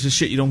beautiful. fake. This is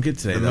shit you don't get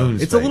today, The though.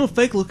 moon's It's fake. a little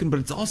fake looking, but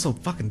it's also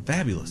fucking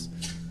fabulous.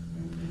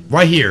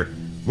 Right here,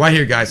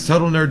 guys.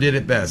 Total Nerd did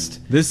it best.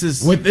 This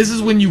is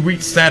when you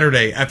reach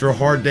Saturday after a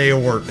hard day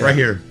of work. Right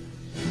here,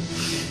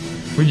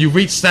 when you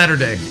reach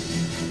Saturday.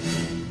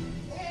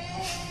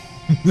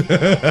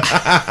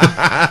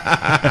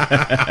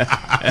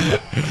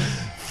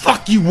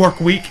 Fuck you, work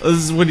week. This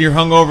is when you're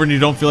hungover and you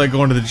don't feel like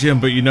going to the gym,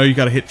 but you know you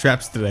got to hit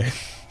traps today.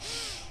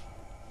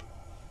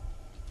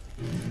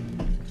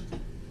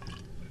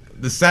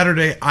 The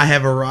Saturday I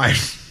have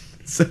arrived.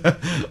 So,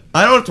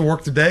 I don't have to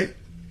work today.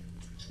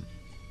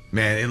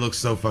 Man, it looks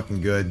so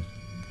fucking good.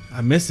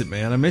 I miss it,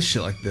 man. I miss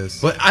shit like this.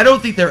 But I don't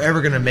think they're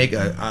ever gonna make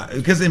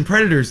because in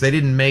Predators they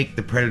didn't make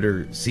the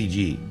Predator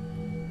CG.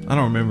 I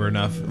don't remember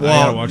enough. I gotta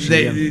Well, watch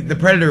it again. the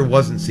Predator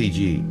wasn't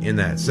CG in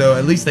that, so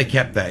at least they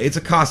kept that. It's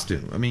a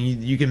costume. I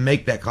mean, you can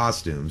make that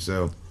costume.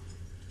 So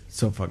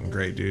fucking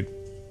great, dude.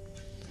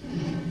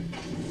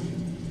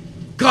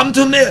 Come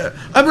to me!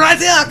 I'm right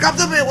here! Come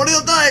to me! What are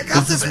you doing? Come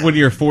This to is me! when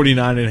you're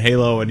 49 in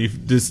Halo and you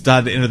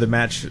decide to enter the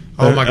match.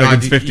 Oh my god!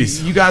 against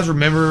 50s. You guys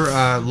remember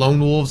Lone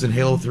Wolves in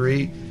Halo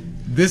 3?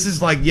 This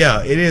is like,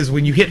 yeah, it is.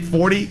 When you hit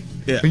 40,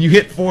 when you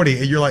hit 40,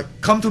 and you're like,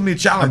 come to me,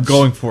 challenge. I'm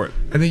going for it.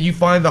 And then you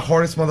find the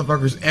hardest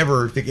motherfuckers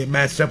ever to get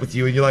matched up with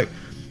you, and you're like,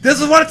 this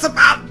is what it's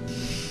about!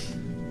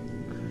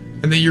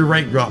 And then your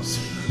rank drops.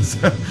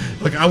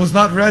 Like, I was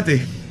not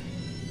ready.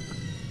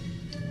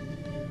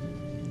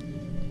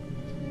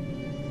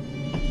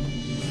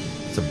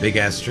 It's a big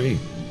ass tree.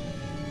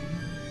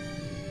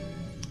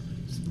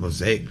 It's a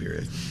mosaic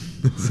period.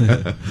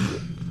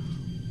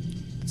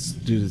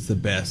 Dude, it's the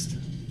best.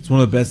 It's one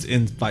of the best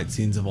in-fight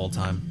scenes of all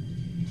time.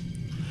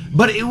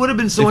 But it would have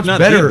been so If much not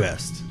better the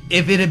best.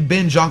 if it had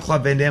been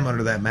Jean-Claude Van Damme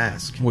under that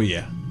mask. Well,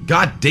 yeah.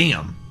 God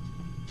damn.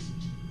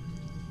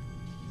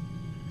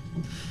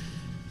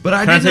 But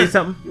I Can I didn't. tell you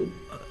something?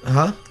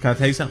 Huh? Can I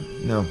tell you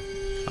something? No.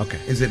 Okay.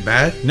 Is it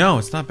bad? No,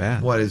 it's not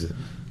bad. What is it?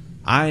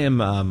 I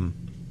am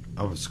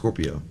Oh,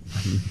 Scorpio.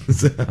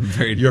 I'm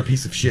very You're a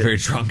piece of shit. very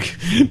drunk.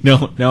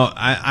 No,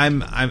 I'm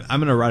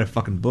gonna write a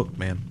fucking book,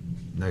 man.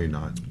 No, you're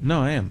not.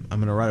 No, I am. I'm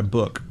gonna write a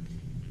book.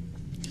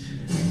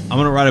 I'm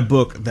gonna write a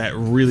book that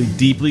really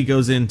deeply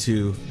goes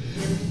into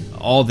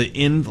all the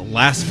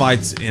last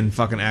fights in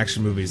fucking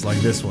action movies like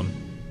this one.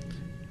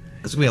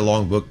 It's gonna be a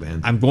long book,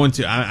 man. I'm going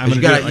to. I'm But going to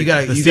you do gotta- it like you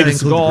gotta- the you gotta Steven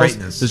include the Seagals,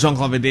 greatness. the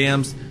Jean-Claude Van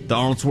Damme's, the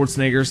Arnold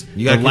Schwarzeneggers,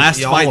 You the gotta last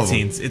keep all fight of them.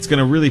 scenes. It's going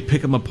to really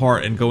pick them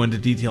apart and go into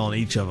detail on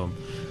each of them.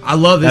 I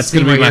love this That's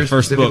scene gonna be right my here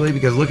first specifically book.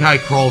 because look how he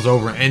crawls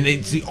over,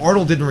 and see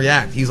Arnold didn't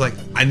react. He's like,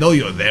 "I know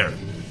you're there."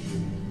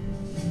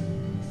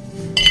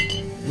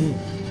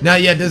 Now,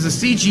 yeah, does the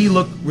CG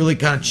look really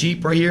kind of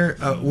cheap right here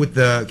with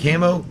the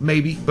camo?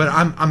 Maybe, but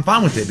I'm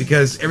fine with it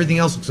because everything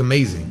else looks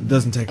amazing. It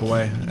doesn't take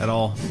away at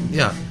all.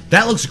 Yeah,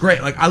 that looks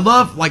great. Like I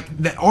love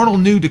that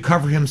Arnold knew to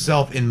cover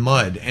himself in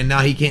mud, and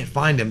now he can't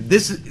find him.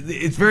 It's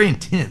very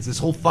intense. This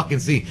whole fucking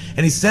scene,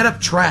 and he set up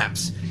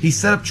traps. He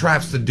set up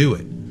traps to do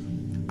it.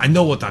 I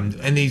know what I'm.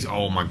 And these.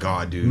 Oh my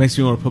god, dude. Makes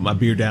me want to put my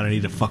beer down and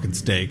eat a fucking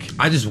steak.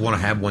 I just want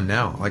to have one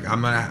now. Like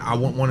I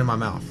want one in my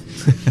mouth.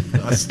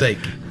 A steak.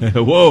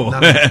 Whoa.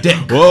 Not a dick.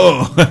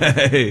 Whoa.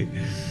 Hey.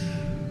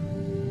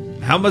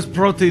 How much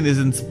protein is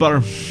in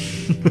sperm?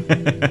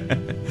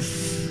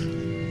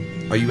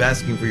 Are you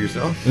asking for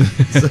yourself?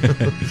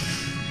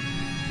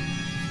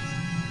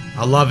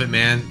 I love it,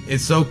 man.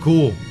 It's so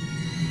cool.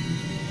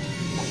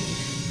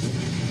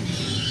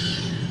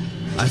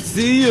 I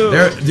see you.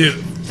 Dude,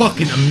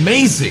 fucking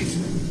amazing.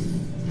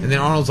 And then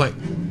Arnold's like,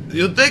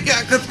 "You think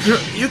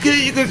you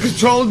can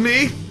control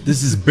me?"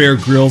 This is Bear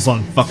Grylls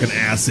on fucking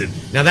acid.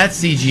 Now that's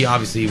CG,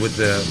 obviously, with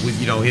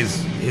you know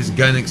his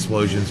gun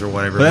explosions or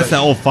whatever. But that's that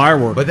old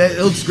firework. But that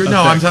it looks great.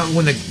 No, I'm talking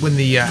when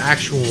the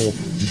actual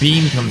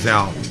beam comes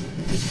out.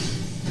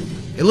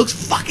 It looks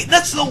fucking.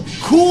 That's so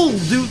cool,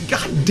 dude.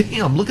 God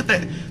damn! Look at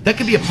that. That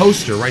could be a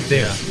poster right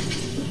there.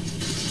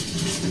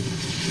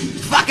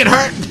 Fucking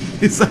hurt.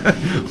 It's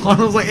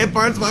Arnold's like, it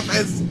burns my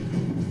face.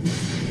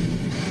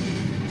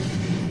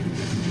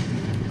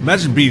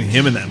 Imagine being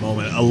him in that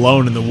moment,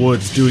 alone in the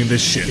woods, doing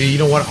this shit. You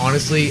know what?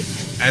 Honestly,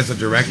 as a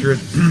director,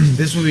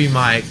 this would be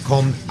my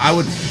calm. I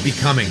would be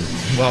coming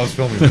while I was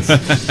filming this.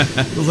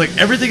 It was like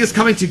everything is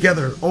coming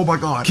together. Oh my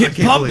god! Keep I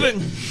can't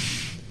pumping.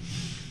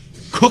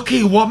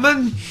 Cookie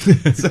woman.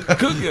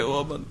 Cookie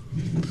woman.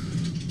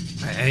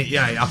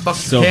 I fucked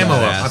So your camo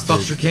badass, up. I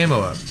fucked dude. your camo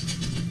up.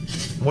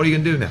 What are you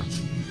gonna do now?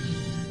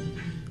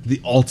 The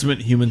ultimate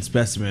human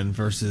specimen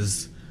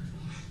versus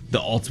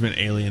the ultimate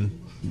alien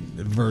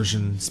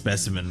version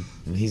specimen.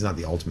 He's not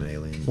the ultimate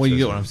alien. Well, you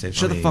get what I'm saying.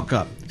 Shut the fuck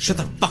up. Shut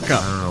the fuck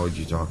up. I don't know what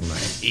you're talking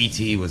about.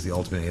 E.T. was the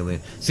ultimate alien.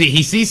 See,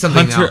 he sees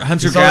something now.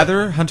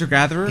 Hunter-gatherer?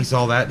 He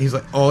saw that. He's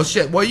like, oh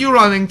shit, what are you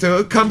running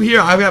to? Come here,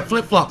 I've got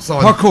flip-flops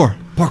on. Parkour.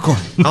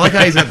 I like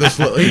how he's got this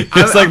little...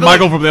 It's like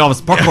Michael from The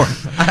Office. Parkour.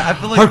 I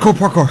feel like...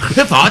 Parkour.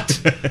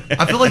 Pivot.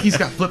 I feel like he's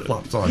got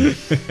flip-flops on.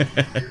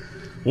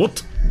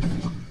 What?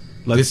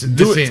 Let's this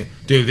do it. scene,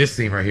 dude. This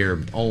scene right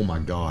here. Oh my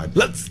god.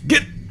 Let's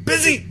get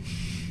busy.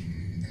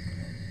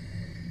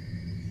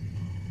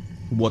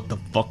 What the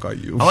fuck are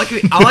you? I like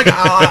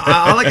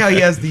how he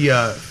has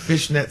the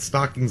fishnet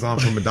stockings on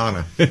from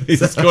Madonna. He's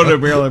just going to a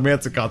Marilyn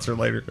Manson concert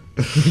later.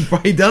 He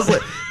probably does.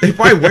 They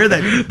probably wear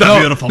that. The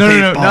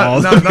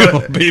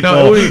beautiful people.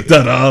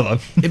 Da-da.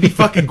 It'd be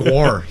fucking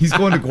Gwar. He's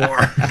going to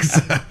Gwar.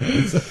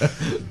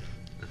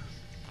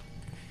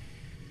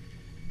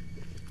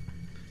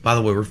 By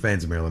the way, we're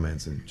fans of Marilyn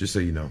Manson. Just so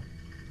you know,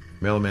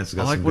 Marilyn Manson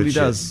got I like some what good he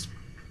shit. does.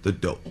 The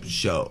Dope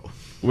Show.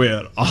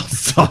 We're all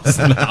stars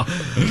now.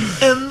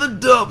 And the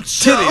Dope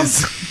Show.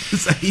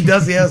 Titties. He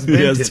does. He has big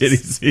He has tits.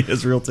 titties. He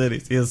has real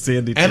titties. He has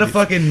sandy titties. And a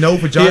fucking no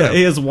vagina.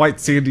 He has white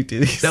sandy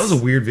titties. That was a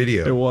weird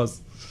video. It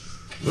was.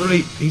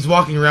 Literally, he's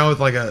walking around with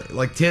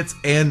like tits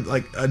and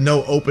like a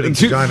no opening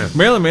vagina.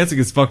 Marilyn Manson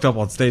gets fucked up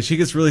on stage. He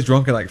gets really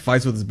drunk and like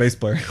fights with his bass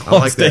player. I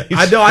like that.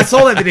 I know. I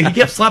saw that video. He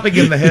kept slapping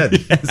him in the head.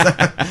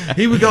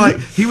 He would go like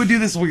he would do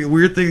this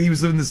weird thing. He was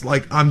doing this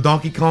like I'm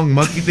Donkey Kong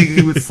monkey thing.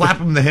 He would slap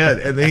him in the head,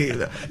 and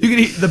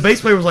the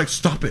bass player was like,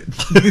 "Stop it."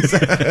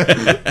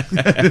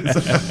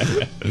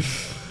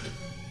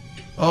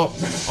 Oh,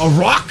 a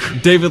rock.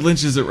 David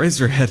Lynch's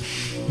Eraserhead.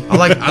 I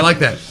like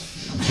that.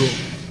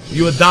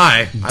 You would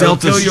die. Delta I will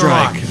kill your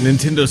Strike. rock.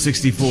 Nintendo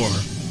 64.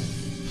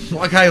 I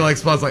like how he like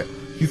spots like,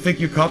 you think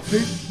you copped me?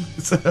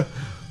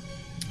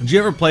 Did you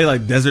ever play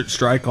like Desert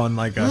Strike on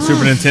like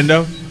Super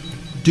Nintendo?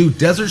 Dude,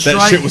 Desert That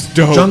Strike, shit was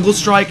dope. Jungle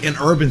Strike, and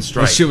Urban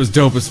Strike. That shit was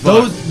dope as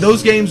fuck.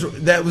 Those games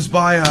that was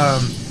by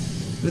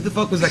who the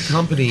fuck was that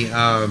company?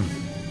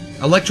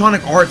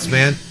 Electronic Arts,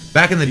 man.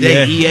 Back in the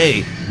day,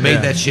 EA made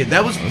that shit.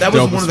 That was dope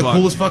one as of the fuck.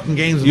 coolest fucking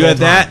games. Of You all had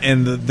time. that,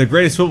 and the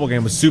greatest football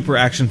game was Super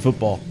Action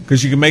Football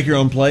because you can make your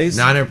own plays.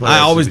 No, I never played I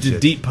that always stupid did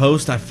shit. deep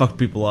post. I fucked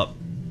people up.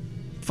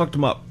 Fucked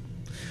them up.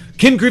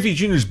 Ken Griffey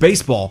Jr.'s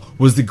Baseball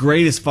was the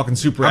greatest fucking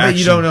Super I bet Action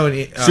you don't know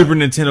any, Super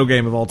Nintendo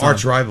game of all time.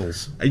 Arch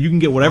rivals. You can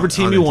get whatever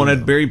team on you Nintendo.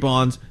 wanted. Barry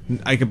Bonds.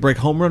 I could break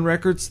home run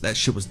records. That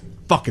shit was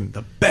fucking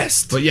the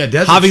best. But yeah,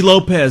 Desert- Javi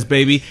Lopez,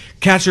 baby,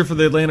 catcher for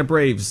the Atlanta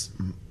Braves.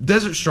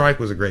 Desert Strike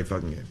was a great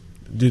fucking game.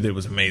 Dude, it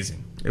was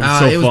amazing. It was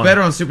so fun.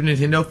 better on Super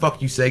Nintendo.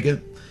 Fuck you, Sega.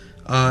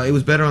 It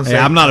was better on Sega. Hey,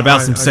 I'm not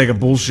about some Sega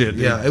bullshit.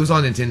 Dude. Yeah, it was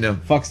on Nintendo.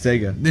 Fuck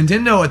Sega.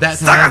 Nintendo at that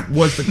time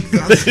was the.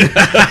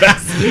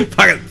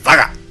 Fucking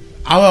Sega.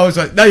 I was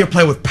like, now you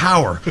play with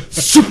power,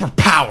 super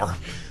power.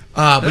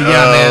 But yeah,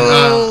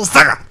 man,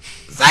 Sega.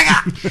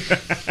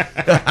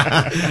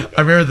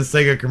 I remember the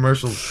Sega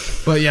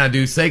commercials. But yeah,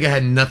 dude, Sega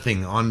had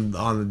nothing on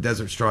the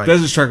Desert Strike.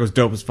 Desert Strike was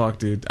dope as fuck,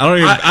 dude. I don't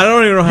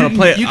even know how to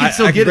play it. You can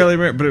still I get barely it.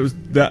 remember, but it was.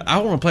 I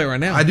want to play it right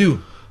now. I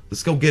do.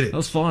 Let's go get it. That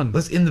was fun.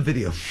 Let's end the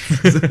video.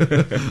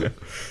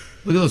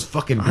 Look at those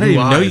fucking blue I didn't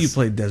even know eyes. you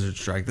played Desert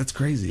Strike. That's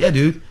crazy. Yeah,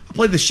 dude. I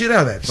played the shit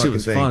out of that fucking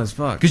was thing. fun as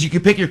fuck. Because you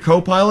could pick your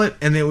co-pilot,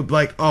 and they would be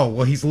like, oh,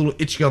 well, he's a little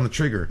itchy on the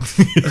trigger.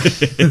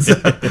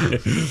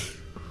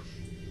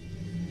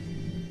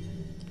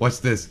 What's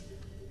this?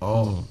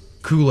 Oh,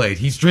 Kool-Aid.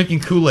 He's drinking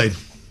Kool-Aid.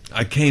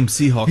 I came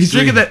Seahawks. He's 3.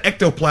 drinking that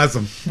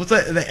ectoplasm. What's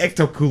that? The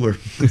ecto-cooler.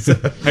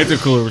 Hector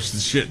Cooler, which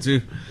is shit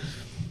too.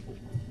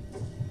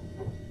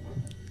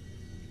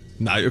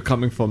 Now you're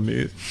coming from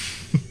me.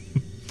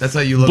 That's how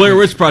you look. Blair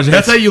Witch Project.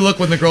 That's how you look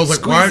when the girl's like,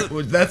 Squeeze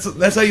why?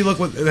 That's how you look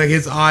when like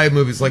his eye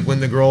moves. Like when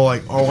the girl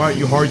like, oh, why aren't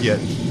you hard yet?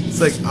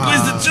 It's like,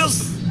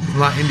 I'm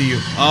not into you.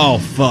 Oh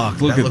fuck!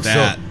 Look at looks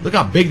that. look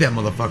how big that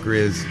motherfucker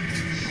is.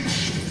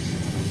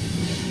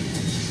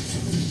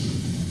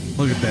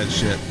 Look at that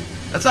shit.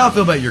 That's how I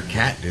feel about your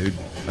cat, dude.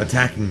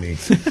 Attacking me.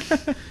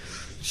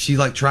 She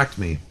like tracked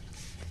me.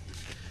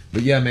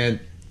 But yeah, man.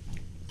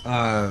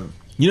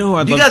 You know who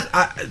I'd You love?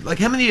 guys, like,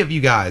 how many of you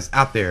guys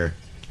out there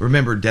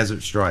remember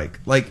Desert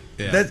Strike? Like,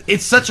 Yeah.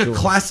 it's such a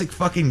classic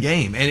fucking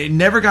game, and it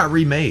never got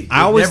remade. It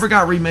never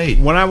got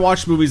remade. When I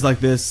watch movies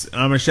like this, and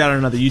I'm gonna shout out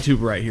another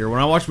YouTuber right here.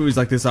 When I watch movies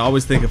like this, I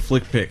always think of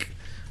Flick Pick.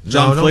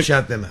 No, don't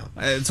shout them out.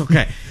 It's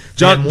okay.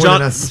 More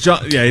than us.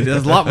 Yeah, he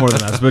does a lot more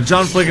than us. But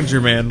John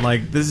Flickinger, man,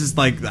 like this is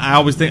like I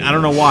always think. I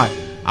don't know why.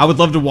 I would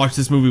love to watch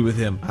this movie with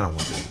him. I don't want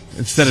to.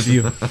 Instead of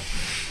you.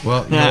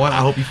 Well, you know what? I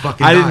hope you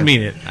fucking I die. didn't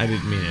mean it. I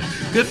didn't mean it.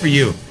 Good for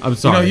you. I'm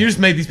sorry. You know, you just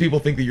made these people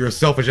think that you're a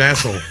selfish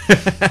asshole.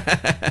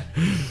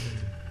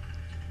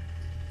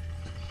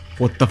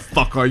 What the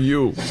fuck are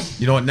you?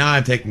 You know what? Now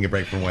I'm taking a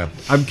break from Whale.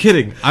 I'm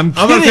kidding. I'm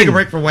kidding. gonna take a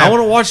break for Whale. I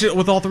want to watch it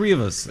with all three of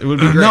us. It would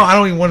be great. No, I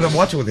don't even want to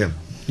watch it with him.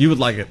 You would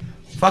like it.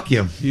 Fuck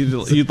him.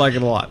 You'd like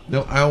it a lot.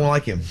 No, I don't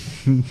like him.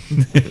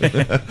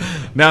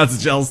 Now it's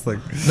a jealous thing.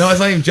 No, it's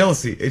not even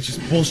jealousy. It's just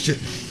bullshit.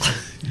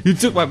 You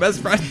took my best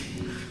friend.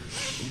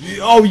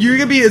 Oh, you're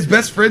gonna be his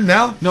best friend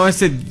now? No, I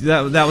said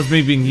that was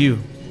me being you.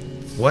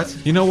 What?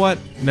 You know what?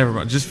 Never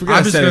mind. Just forget. I'm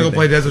I just said gonna go anything.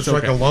 play Desert It's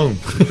Strike okay. alone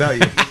without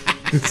you.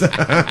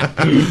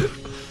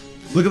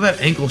 Look at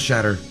that ankle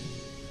shatter.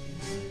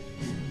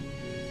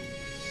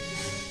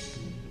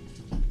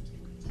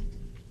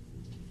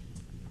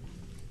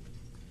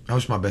 I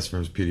wish my best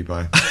friend was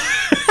PewDiePie.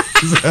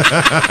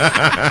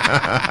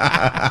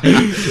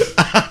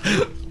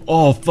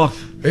 Oh fuck!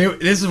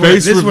 This is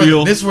Face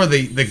reveal. where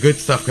the good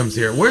stuff comes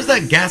here. Where's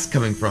that gas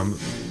coming from?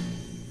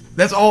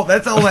 That's all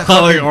that I like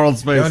fucking-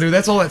 Arnold's face. No, dude,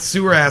 that's all that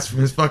sewer ass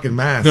from his fucking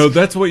mask. No,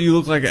 that's what you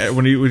look like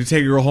when you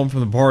take your girl home from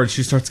the bar and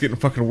she starts getting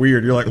fucking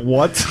weird. You're like,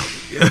 what?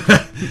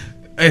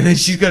 And then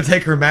she's gonna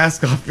take her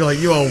mask off. You're like,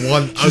 you are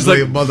one She's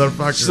ugly like-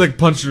 motherfucker. She's like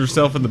punching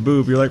herself in the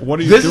boob. You're like, what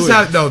are you this doing? is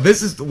how. No,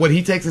 this is when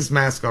he takes his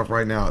mask off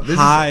right now. This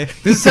Hi.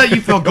 This is how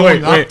you feel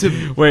going up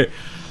to. Wait.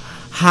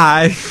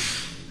 Hi.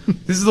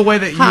 This is the way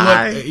that you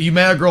Hi. you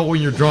met a girl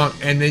when you're drunk,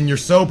 and then you're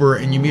sober,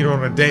 and you meet her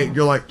on a date.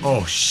 You're like,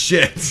 oh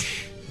shit.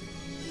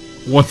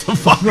 What the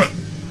fuck?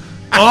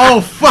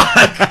 Oh fuck!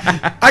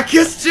 I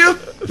kissed you.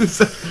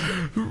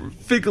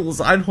 Finkel is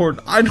Einhorn.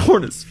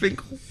 Einhorn is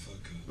Finkel.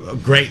 A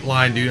great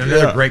line, dude.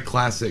 Another Yeah. great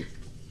classic.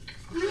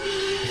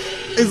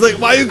 He's like,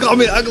 why you call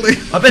me ugly?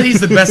 I bet he's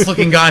the best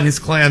looking guy in his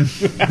clan.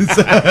 He's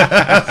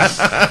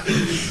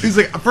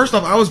like, first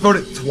off, I was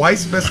voted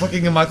twice best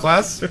looking in my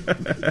class,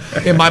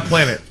 in my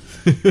planet.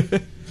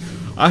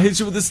 I hit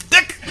you with a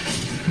stick.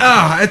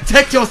 I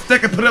take your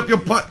stick and put it up your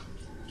butt.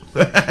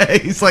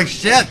 He's like,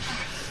 shit.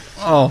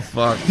 Oh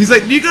fuck. He's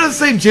like, do you go to the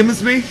same gym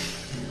as me?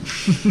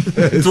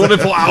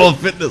 24-hour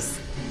fitness.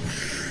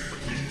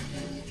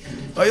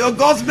 Are you a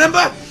Ghost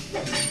member?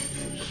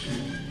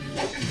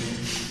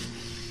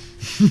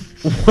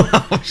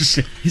 Wow,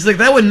 shit. He's like,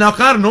 that would knock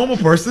out a normal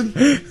person.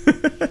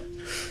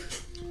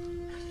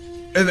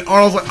 And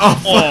Arnold's like, oh,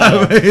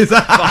 fuck. He's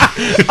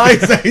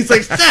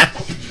like, shit.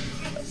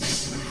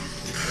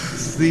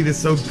 This scene is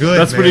so good.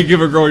 That's man. when you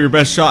give a girl your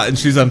best shot and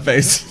she's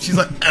unfazed. She's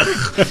like,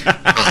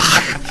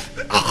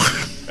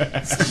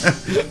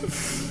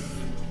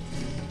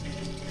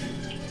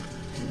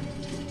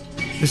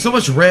 there's so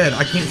much red,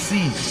 I can't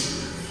see.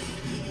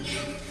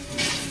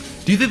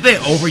 Do you think they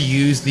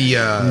overuse the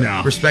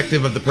No.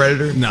 perspective of the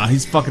Predator? Nah,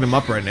 he's fucking him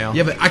up right now.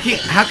 Yeah, but I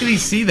can't. How can he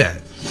see that?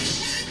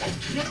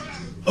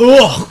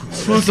 Ugh,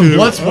 some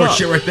Bloodsport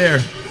shit right there.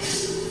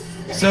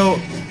 So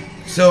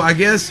I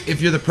guess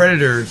if you're the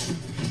Predator,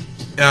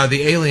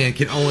 the alien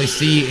can only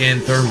see in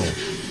thermal,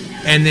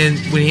 and then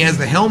when he has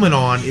the helmet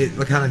on, it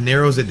kind of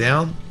narrows it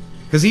down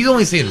because he's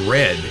only seeing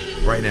red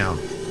right now.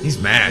 He's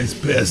mad. He's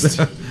pissed.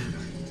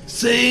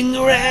 Sing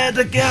red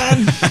again.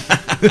 You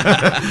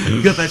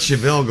got that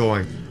Chevelle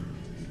going.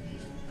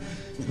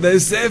 They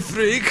say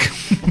freak.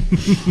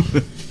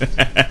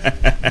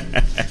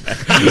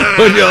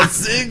 When you're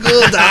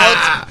singled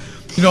out.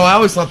 You know, I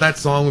always thought that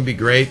song would be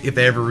great if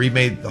they ever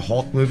remade the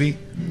Hulk movie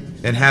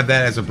and have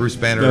that as a Bruce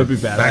Banner That would be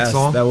back badass.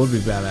 song. That would be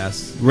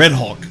badass. Red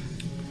Hawk.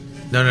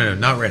 No,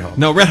 not Red Hawk.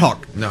 No, Red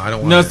Hawk. No, I don't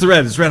want No, it. it's the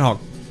red. It's Red Hawk.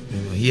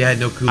 He had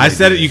no Kool-Aid. I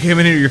said it. You came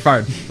in here. You're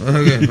fired.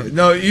 Okay.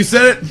 No, you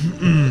said it.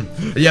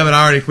 Yeah, but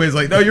I already quit. He's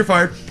like, no, you're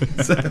fired.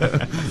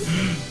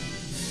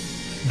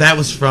 That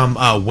was from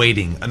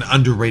Waiting, an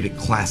underrated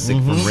classic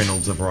from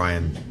Reynolds of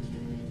Ryan.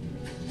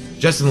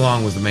 Justin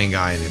Long was the main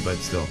guy in it, but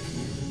still.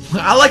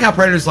 I like how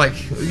Predator's like,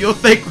 you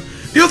think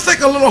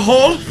a little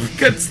hole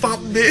can stop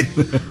me?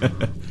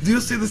 Do you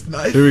see this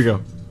knife? Here we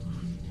go.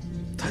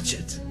 Touch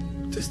it.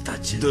 Just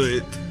touch it. Do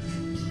it.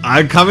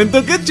 I'm coming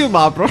to get you,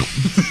 ma bro.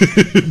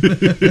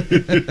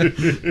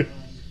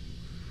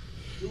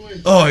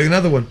 Oh,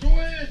 another one.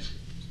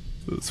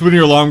 It's when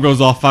your alarm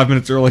goes off 5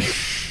 minutes early.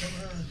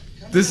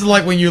 This is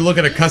like when you look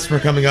at a customer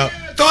coming up.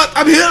 Thought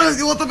I'm here.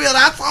 You want to be an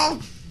asshole?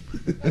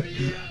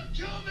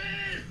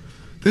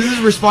 This is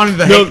responding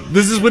to the No,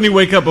 this is when you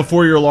wake up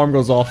before your alarm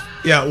goes off.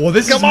 Yeah, well,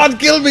 this Come on,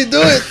 kill me,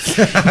 do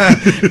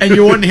it. and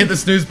you're wanting to hit the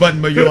snooze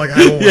button, but you're like, I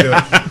don't want to do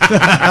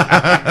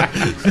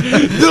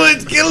it. Do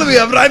it, kill me,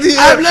 I'm right here.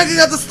 I'm looking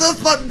at the snooze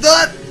button, do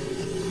it.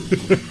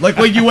 Like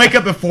when you wake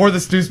up before the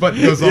snooze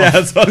button goes off. Yeah,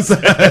 that's what I'm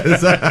saying.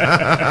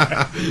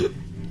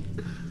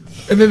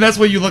 And then that's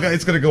when you look at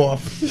it's going to go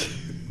off.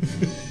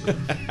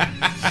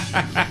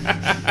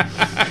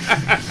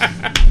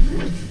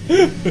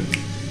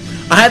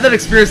 I had that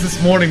experience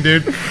this morning,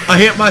 dude. I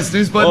hit my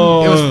snooze button.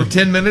 It was for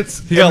 10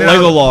 minutes. He got and then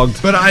Lego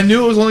logged. But I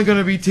knew it was only going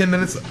to be 10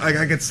 minutes.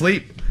 I could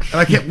sleep. And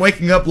I kept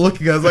waking up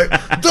looking. I was like,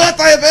 "Dot,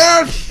 I have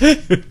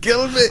Aaron!"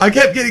 Killing me. I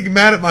kept getting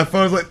mad at my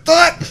phone. I was like,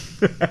 "Dot!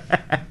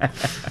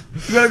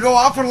 You going to go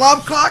off for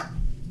alarm clock?"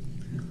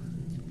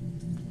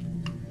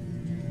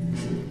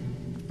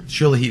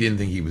 Surely he didn't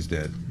think he was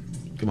dead.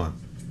 Come on.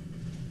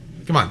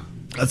 Come on.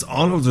 That's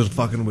Arnold just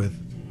fucking with.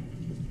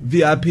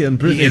 VIP and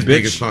Britney, He is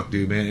big as bitch. fuck,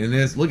 dude, man. And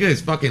this, look at his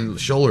fucking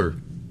shoulder.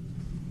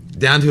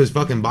 Down to his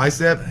fucking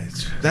bicep.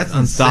 That's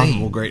Unstoppable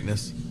insane.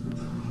 greatness.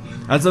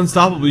 That's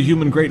unstoppable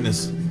human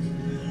greatness.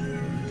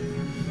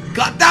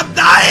 Goddamn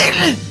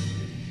dying!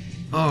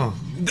 Oh.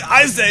 The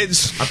Ice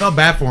Age. I felt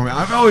bad for him.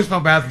 I've always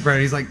felt bad for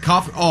Brandon. He's like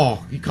coughing.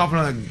 Oh, you coughing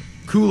on that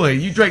Kool-Aid.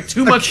 You drank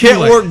too I much can't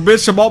Kool-Aid. work,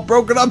 bitch. I'm all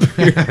broken up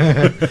here.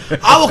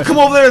 I will come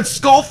over there and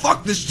skull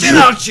fuck the shit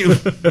out you.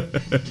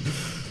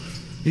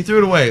 He threw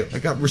it away. I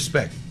got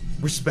respect.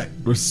 Respect.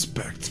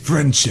 Respect.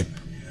 Friendship.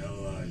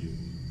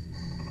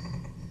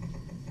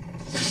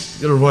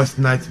 Your worst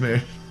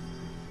nightmare.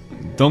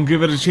 Don't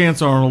give it a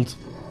chance, Arnold.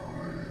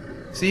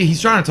 See,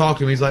 he's trying to talk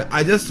to me. He's like,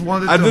 I just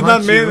wanted to I did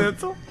not hunt mean you.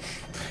 it.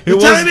 You're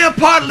tearing me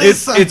apart,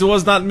 Lisa. It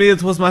was not me.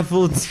 It was my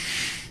food. It'd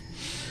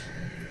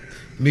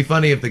be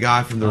funny if the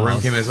guy from the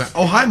room came in and was like,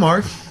 oh, hi,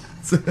 Mark.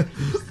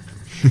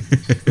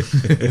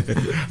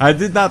 I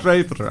did not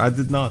rape her. I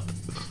did not.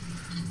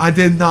 I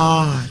did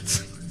not.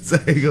 So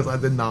he goes, I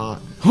did not.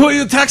 Who are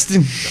you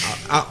texting?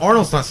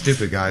 Arnold's not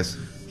stupid, guys.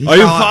 Are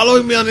you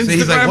following me on Instagram? So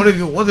he's like,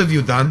 what have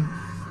you done?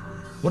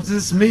 What does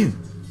this mean?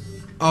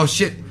 Oh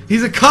shit,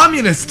 he's a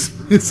communist.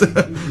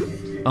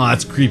 Oh,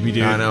 that's creepy,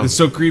 dude. I know. It's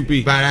so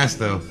creepy. Badass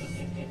though.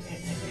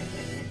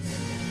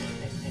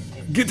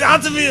 Get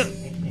out of here!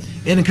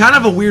 In kind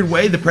of a weird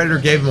way, the Predator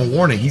gave him a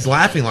warning. He's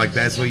laughing like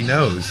that, so he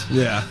knows.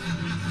 Yeah.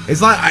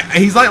 It's like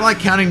he's like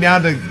counting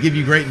down to give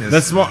you greatness.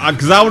 That's smart,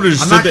 because I would have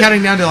just I'm stood not there.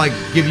 counting down to like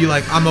give you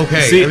like I'm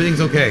okay. See,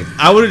 Everything's okay.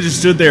 I would have just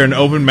stood there and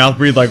open mouth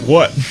breathe like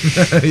what?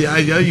 Yeah,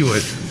 I know you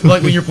would.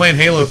 Like when you're playing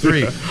Halo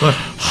 3. What?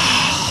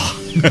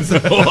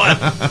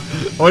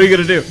 What are you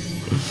gonna do?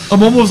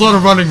 I'm almost on a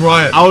running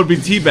riot. I would be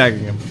teabagging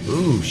him.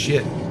 Ooh,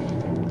 shit.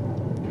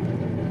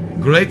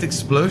 Great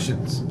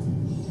explosions.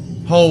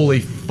 Holy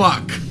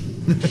fuck.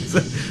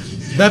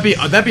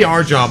 That'd be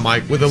our job,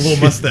 Mike, with a little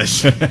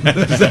mustache.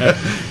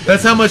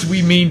 That's how much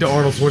we mean to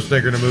Arnold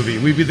Schwarzenegger in a movie.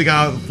 We'd be the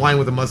guy flying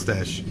with a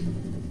mustache.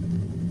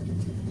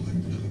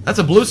 That's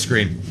a blue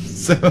screen,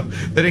 so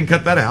they didn't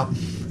cut that out.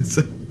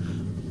 So,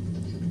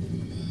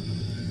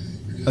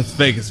 That's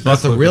fake as fuck.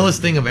 that's the looking.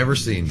 realest thing I've ever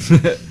seen.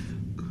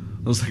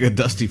 It looks like a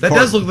dusty That fart.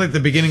 does look like the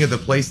beginning of the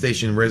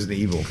PlayStation Resident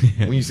Evil.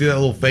 When you see that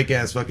little fake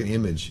ass fucking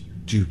image.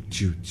 Choo,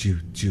 choo, choo,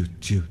 choo,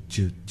 choo,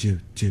 choo, choo,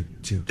 choo,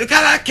 choo. You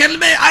cannot kill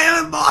me, I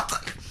am immortal.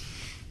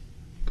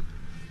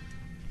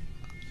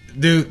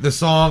 Dude, the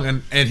song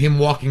and him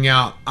walking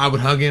out, I would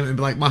hug him and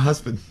be like, my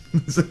husband.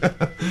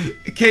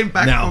 It came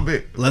back Now, a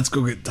bit. let's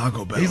go get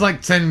Taco Bell. He's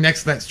like standing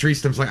next to that tree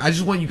stump. It's like, I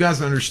just want you guys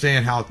to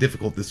understand how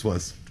difficult this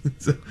was.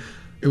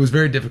 It was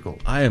very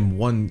difficult. I am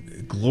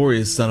one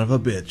glorious son of a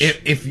bitch.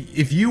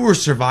 If you were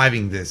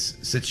surviving this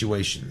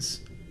situations,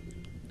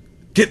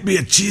 Get me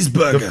a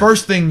cheeseburger. the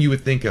first thing you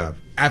would think of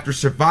after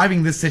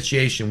surviving this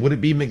situation, would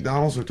it be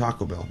McDonald's or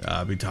Taco Bell?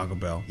 Be Taco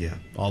Bell. Yeah.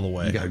 All the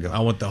way. You gotta go. I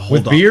want the whole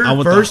with beer I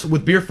want first,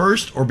 with beer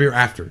first, or beer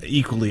after.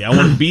 equally. I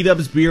want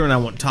B-Dubs beer and I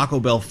want Taco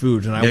Bell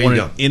food and I There want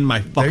you it go. in my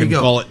There you fucking go.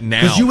 gullet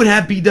now. Because you would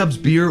have B-Dubs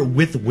beer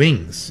with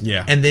wings.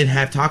 Yeah. And then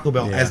have Taco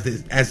Bell Yeah.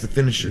 as the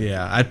finisher.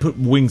 Yeah, I'd put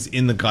wings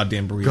in the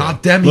goddamn burrito.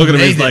 Goddamn, Look he at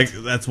him, he's made like,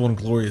 it. that's one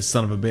glorious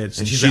son of a bitch.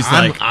 And she's she's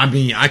like, I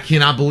mean, I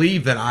cannot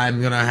believe that I'm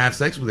gonna have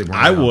sex with him.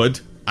 Right I now. would.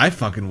 I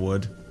fucking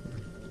would.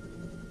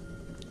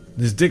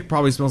 His dick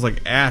probably smells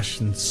like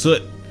ash and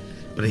soot.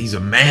 But he's a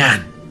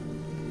man.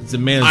 It's a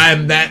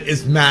man. That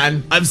is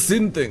man. I've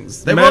seen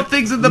things. There were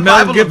things in the Mel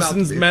Bible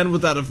Gibson's about me. Man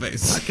Without a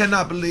Face. I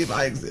cannot believe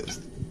I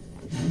exist.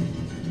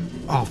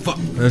 Oh fuck!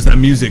 There's that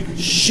music.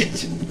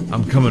 Shit.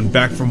 I'm coming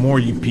back for more,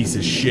 you piece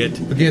of shit.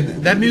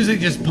 Again, that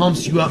music just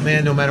pumps you up,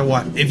 man, no matter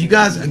what. If you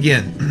guys,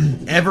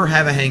 again, ever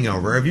have a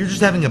hangover, if you're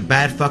just having a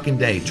bad fucking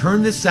day,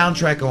 turn this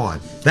soundtrack on.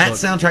 That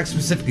soundtrack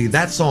specifically,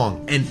 that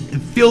song, and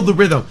feel the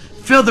rhythm,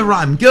 feel the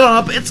rhyme. Get on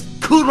up. It's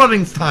Cool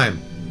Runnings time.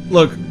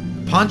 Look,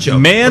 Poncho.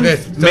 Man,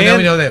 Okay, so now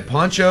we know that.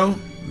 Poncho,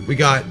 we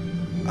got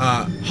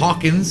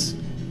Hawkins,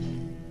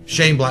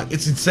 Shane Black.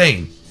 It's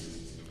insane.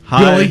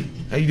 hi. Billy,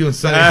 how you doing,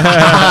 Sonny?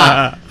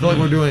 I feel like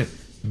we're doing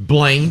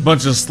Blaine.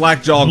 Bunch of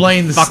slack-jawed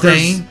Blaine the fuckers.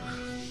 Stain.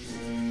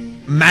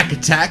 Mac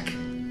Attack. I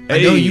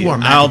know Hey, you are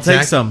Mac I'll Attack.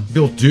 take some.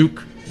 Bill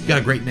Duke. You got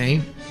a great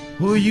name.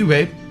 Who are you,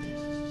 babe?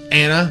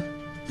 Anna.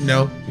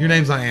 No, your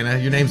name's not Anna.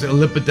 Your name's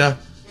Olipida.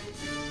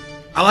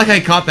 I like how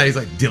he caught that. He's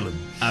like, Dylan.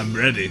 I'm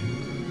ready.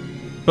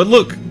 But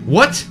look,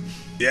 What?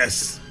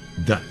 yes,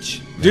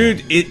 Dutch.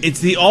 dude, it's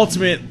the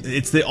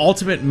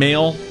ultimate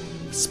male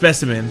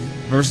specimen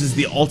versus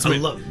the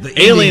ultimate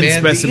alien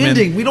specimen. The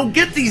ending. We don't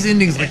get these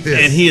endings like this.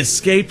 And he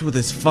escaped with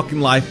his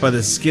fucking life by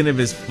the skin of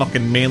his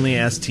fucking manly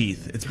ass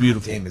teeth. It's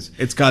beautiful. Damn, it's-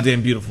 It's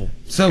goddamn beautiful.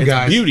 So, it's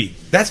guys, beauty.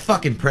 that's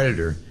fucking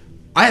Predator.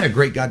 I had a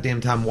great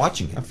goddamn time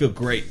watching it. I feel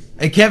great.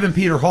 And Kevin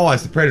Peter Hall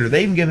as the Predator.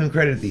 They even give him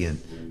credit at the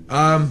end.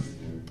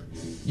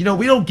 You know,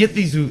 we don't get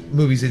these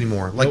movies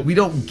anymore. Like, we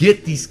don't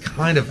get these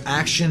kind of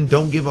action,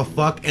 don't give a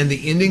fuck. And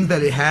the ending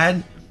that it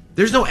had,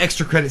 there's no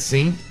extra credit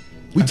scene.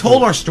 We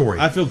told our story.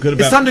 I feel good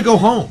about. It's time to go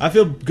home. I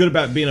feel good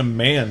about being a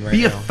man right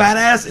Be now. a fat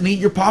ass and eat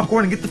your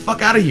popcorn and get the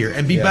fuck out of here.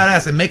 And be Yeah.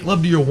 badass and make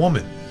love to your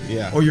woman.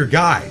 Yeah. Or your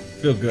guy.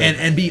 Feel good.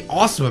 And be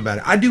awesome about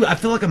it. I do. I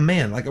feel like a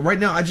man. Like, right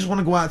now, I just want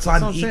to go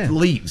outside That's and what eat I'm saying.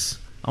 leaves.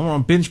 I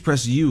want to bench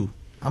press you.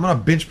 I'm gonna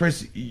bench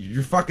press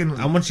your fucking.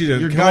 I want you to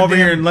your come over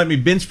here goddamn- and let me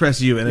bench press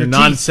you in a your teeth.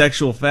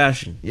 non-sexual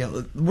fashion. Yeah,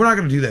 we're not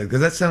gonna do that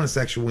because that sounded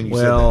sexual when you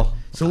Well, said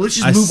that. So let's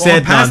just I move said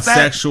on past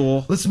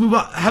non-sexual. that. Let's move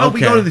on. How about we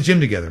Okay. go to the gym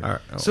together? All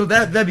right. So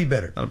that'd be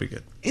better. That'll be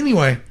good.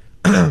 Anyway,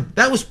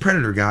 that was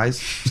Predator,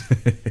 guys.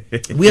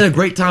 We had a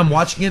great time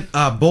watching it.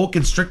 Bull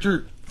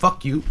Constrictor,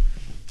 fuck you.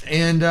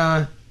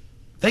 And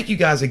thank you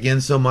guys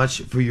again so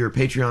much for your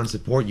Patreon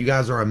support. You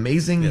guys are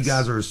amazing. Yes. You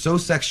guys are so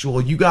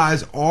sexual. You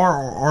guys are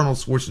our Arnold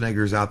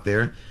Schwarzeneggers out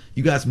there.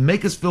 You guys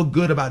make us feel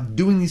good about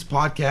doing these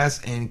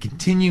podcasts and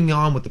continuing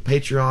on with the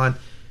Patreon.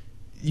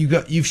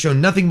 You've shown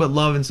nothing but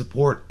love and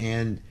support,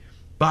 and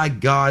by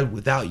God,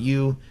 without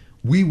you,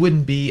 we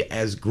wouldn't be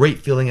as great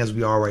feeling as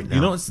we are right now.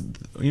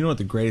 You know what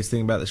the greatest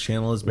thing about this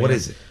channel is, man? What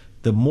is it?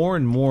 The more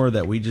and more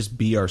that we just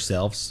be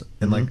ourselves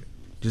and like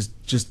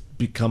just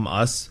become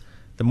us,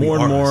 the more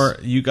and more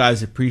you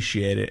guys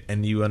appreciate it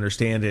and you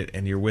understand it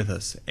and you're with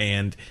us.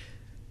 And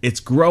it's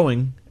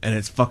growing, and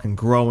it's fucking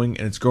growing,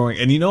 and it's growing.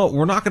 And you know what?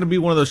 We're not going to be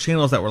one of those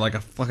channels that were like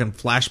a fucking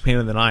flash pan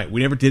in the night.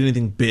 We never did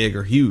anything big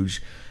or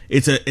huge.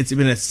 It's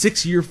been a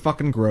 6-year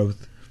fucking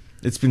growth.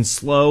 It's been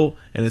slow,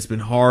 and it's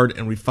been hard,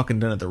 and we've fucking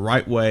done it the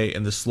right way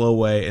and the slow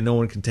way, and no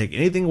one can take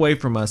anything away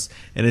from us.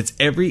 And it's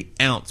every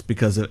ounce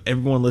because of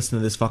everyone listening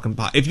to this fucking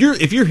pod. If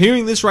you're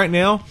hearing this right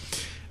now,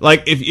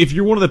 like if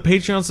you're one of the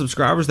Patreon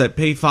subscribers that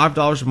pay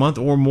 $5 a month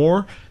or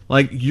more,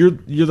 like you're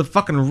the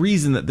fucking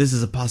reason that this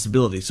is a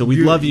possibility. So we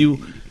love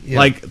you. Yeah.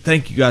 Like,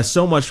 thank you guys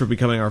so much for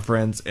becoming our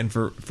friends and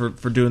for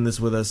doing this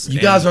with us. You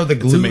guys are the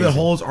glue that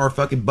holds our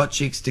fucking butt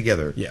cheeks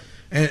together. Yeah.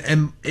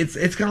 And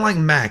it's kind of like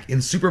Mac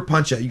in Super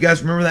Punch Out. You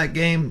guys remember that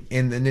game?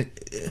 And then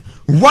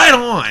right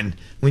on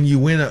when you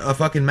win a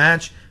fucking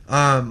match.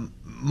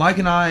 Mike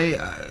and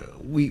I,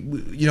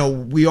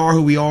 we are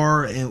who we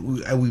are,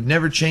 and we've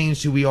never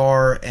changed who we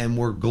are, and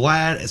we're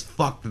glad as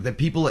fuck that the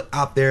people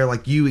out there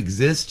like you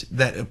exist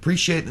that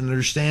appreciate and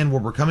understand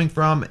where we're coming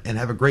from and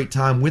have a great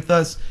time with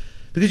us,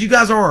 because you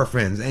guys are our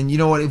friends. And you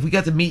know what? If we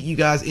got to meet you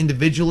guys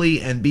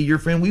individually and be your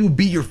friend, we would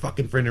be your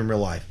fucking friend in real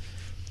life.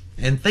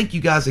 And thank you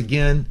guys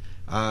again.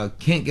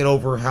 Can't get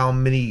over how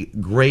many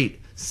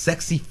great,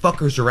 sexy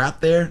fuckers are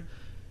out there.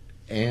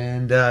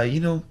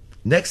 And,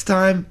 next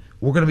time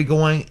we're going to be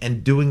going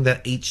and doing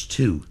that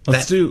H2.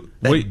 Let's do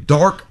that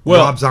dark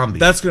Rob Zombie.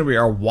 That's going to be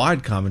our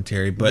wide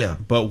commentary. But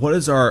what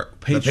is our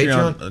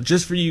Patreon?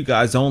 Just for you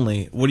guys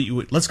only. What do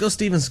you? Let's go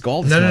Steven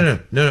Skull. No.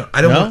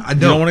 I don't want. I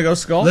don't want to go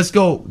Skull. Let's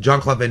go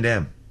Jean-Claude Van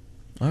Damme.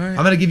 All right. I'm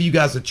going to give you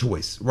guys a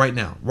choice right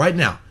now. Right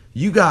now,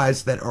 you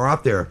guys that are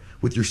out there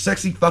with your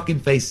sexy fucking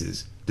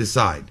faces,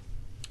 decide.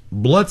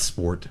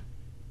 Bloodsport,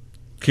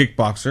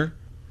 Kickboxer.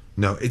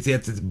 No, it's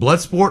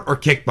Bloodsport or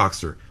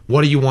Kickboxer.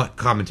 What do you want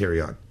commentary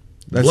on?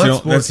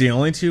 That's the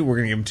only two. We're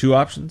gonna give them two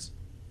options.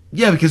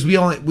 Yeah, because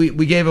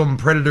we gave them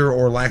Predator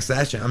or Last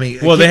Action. I mean,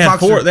 well, they had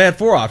four. They had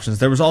four options.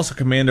 There was also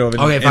Commando.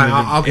 Okay,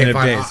 fine. Give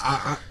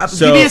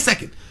me a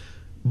second.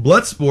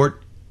 Bloodsport,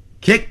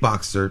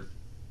 Kickboxer,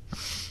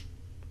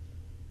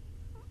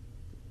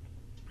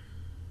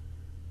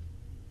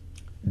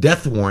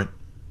 Death Warrant.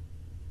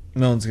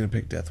 No one's gonna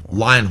pick Death Warrant.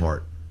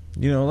 Lionheart.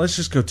 Let's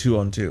just go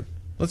 2-on-2.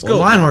 Let's go.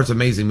 Lionheart's an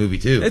amazing movie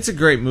too. It's a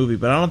great movie,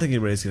 but I don't think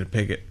anybody's gonna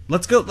pick it.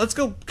 Let's go. We'll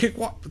talk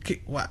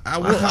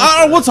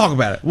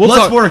about it.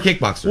 Bloodsport or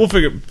Kickboxer. We'll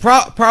figure.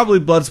 Probably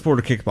Bloodsport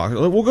or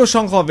Kickboxer. We'll go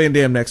Jean-Claude Van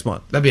Damme next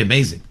month. That'd be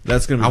amazing.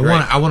 That's gonna be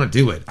great. I want to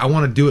do it. I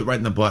want to do it right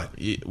in the butt.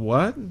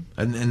 What?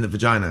 In the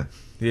vagina.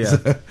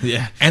 Yeah.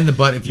 Yeah. And the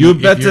butt. You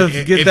better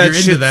get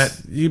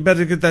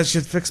that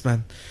shit fixed,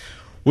 man.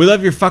 We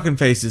love your fucking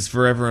faces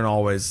forever and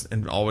always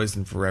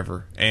and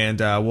forever. And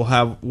we'll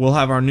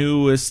have our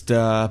newest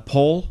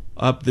poll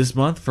up this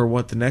month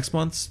for the next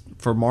month's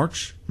for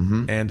March.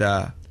 Mm-hmm. And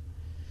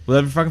we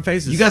love your fucking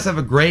faces. You guys have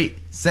a great,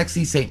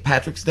 sexy St.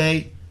 Patrick's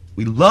Day.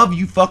 We love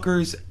you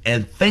fuckers,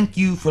 and thank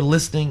you for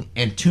listening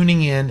and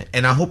tuning in.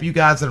 And I hope you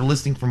guys that are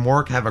listening from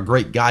work have a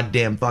great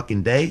goddamn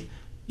fucking day.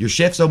 Your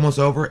shift's almost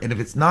over, and if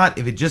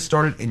it just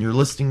started and you're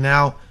listening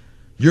now,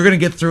 you're gonna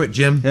get through it,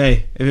 Jim.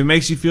 Hey, if it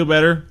makes you feel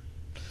better.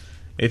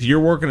 If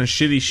you're working a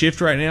shitty shift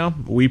right now,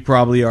 we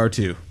probably are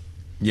too.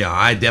 Yeah,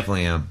 I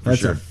definitely am.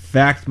 That's a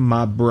fact,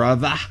 my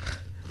brother.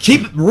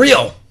 Keep it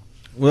real.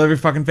 We love your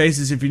fucking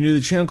faces. If you're new to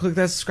the channel, click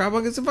that subscribe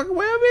button. It's a fucking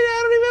way. I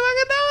don't even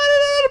fucking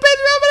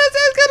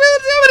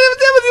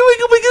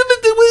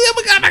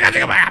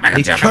know.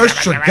 He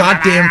cursed your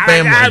goddamn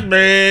family.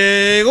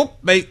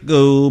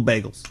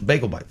 Bagels.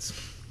 Bagel bites.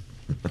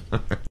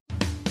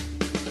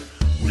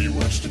 We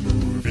watched a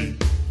movie.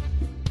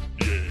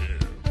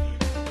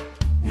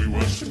 We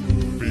watched a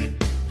movie.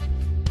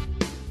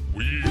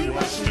 We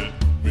watched it.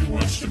 We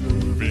watched a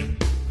movie.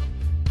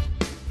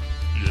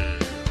 Yeah.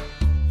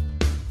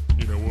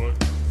 You know what?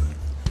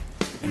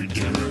 We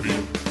did a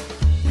review.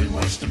 We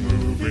watched a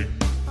movie.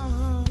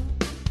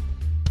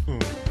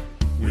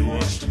 We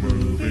watched a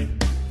movie.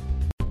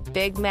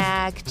 Big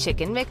Mac,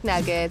 Chicken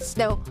McNuggets,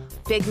 no,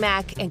 Big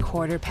Mac and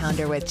Quarter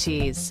Pounder with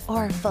cheese,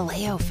 or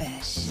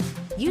Filet-O-Fish.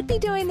 You'd be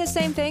doing the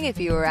same thing if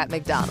you were at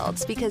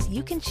McDonald's, because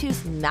you can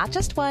choose not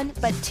just one,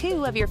 but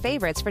two of your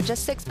favorites for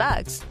just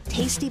 $6.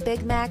 Tasty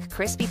Big Mac,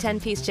 crispy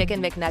 10-piece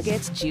Chicken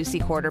McNuggets, juicy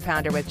Quarter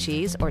Pounder with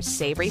cheese, or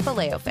savory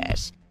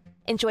Filet-O-Fish.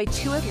 Enjoy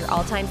two of your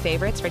all-time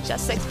favorites for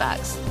just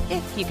 $6,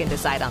 if you can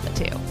decide on the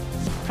two.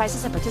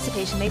 Prices and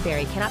participation may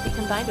vary, cannot be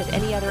combined with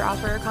any other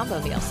offer or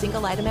combo meal,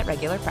 single item at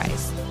regular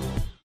price.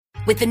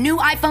 With the new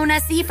iPhone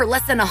SE for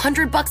less than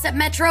 $100 at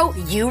Metro,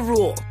 you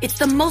rule. It's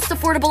the most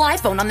affordable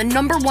iPhone on the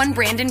 #1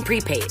 brand in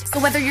prepaid. So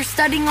whether you're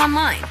studying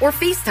online or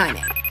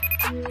FaceTiming.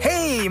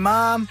 Hey,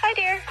 Mom. Hi,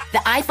 dear. The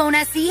iPhone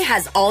SE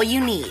has all you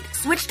need.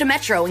 Switch to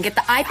Metro and get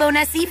the iPhone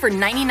SE for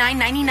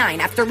 $99.99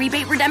 after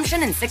rebate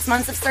redemption and 6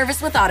 months of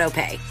service with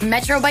AutoPay.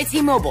 Metro by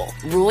T-Mobile.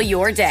 Rule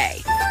your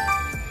day.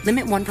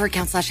 Limit 1 per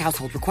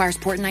account/household. Requires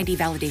port and ID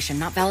validation.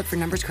 Not valid for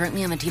numbers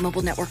currently on the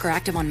T-Mobile network or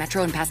active on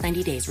Metro in past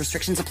 90 days.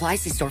 Restrictions apply.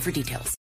 See store for details.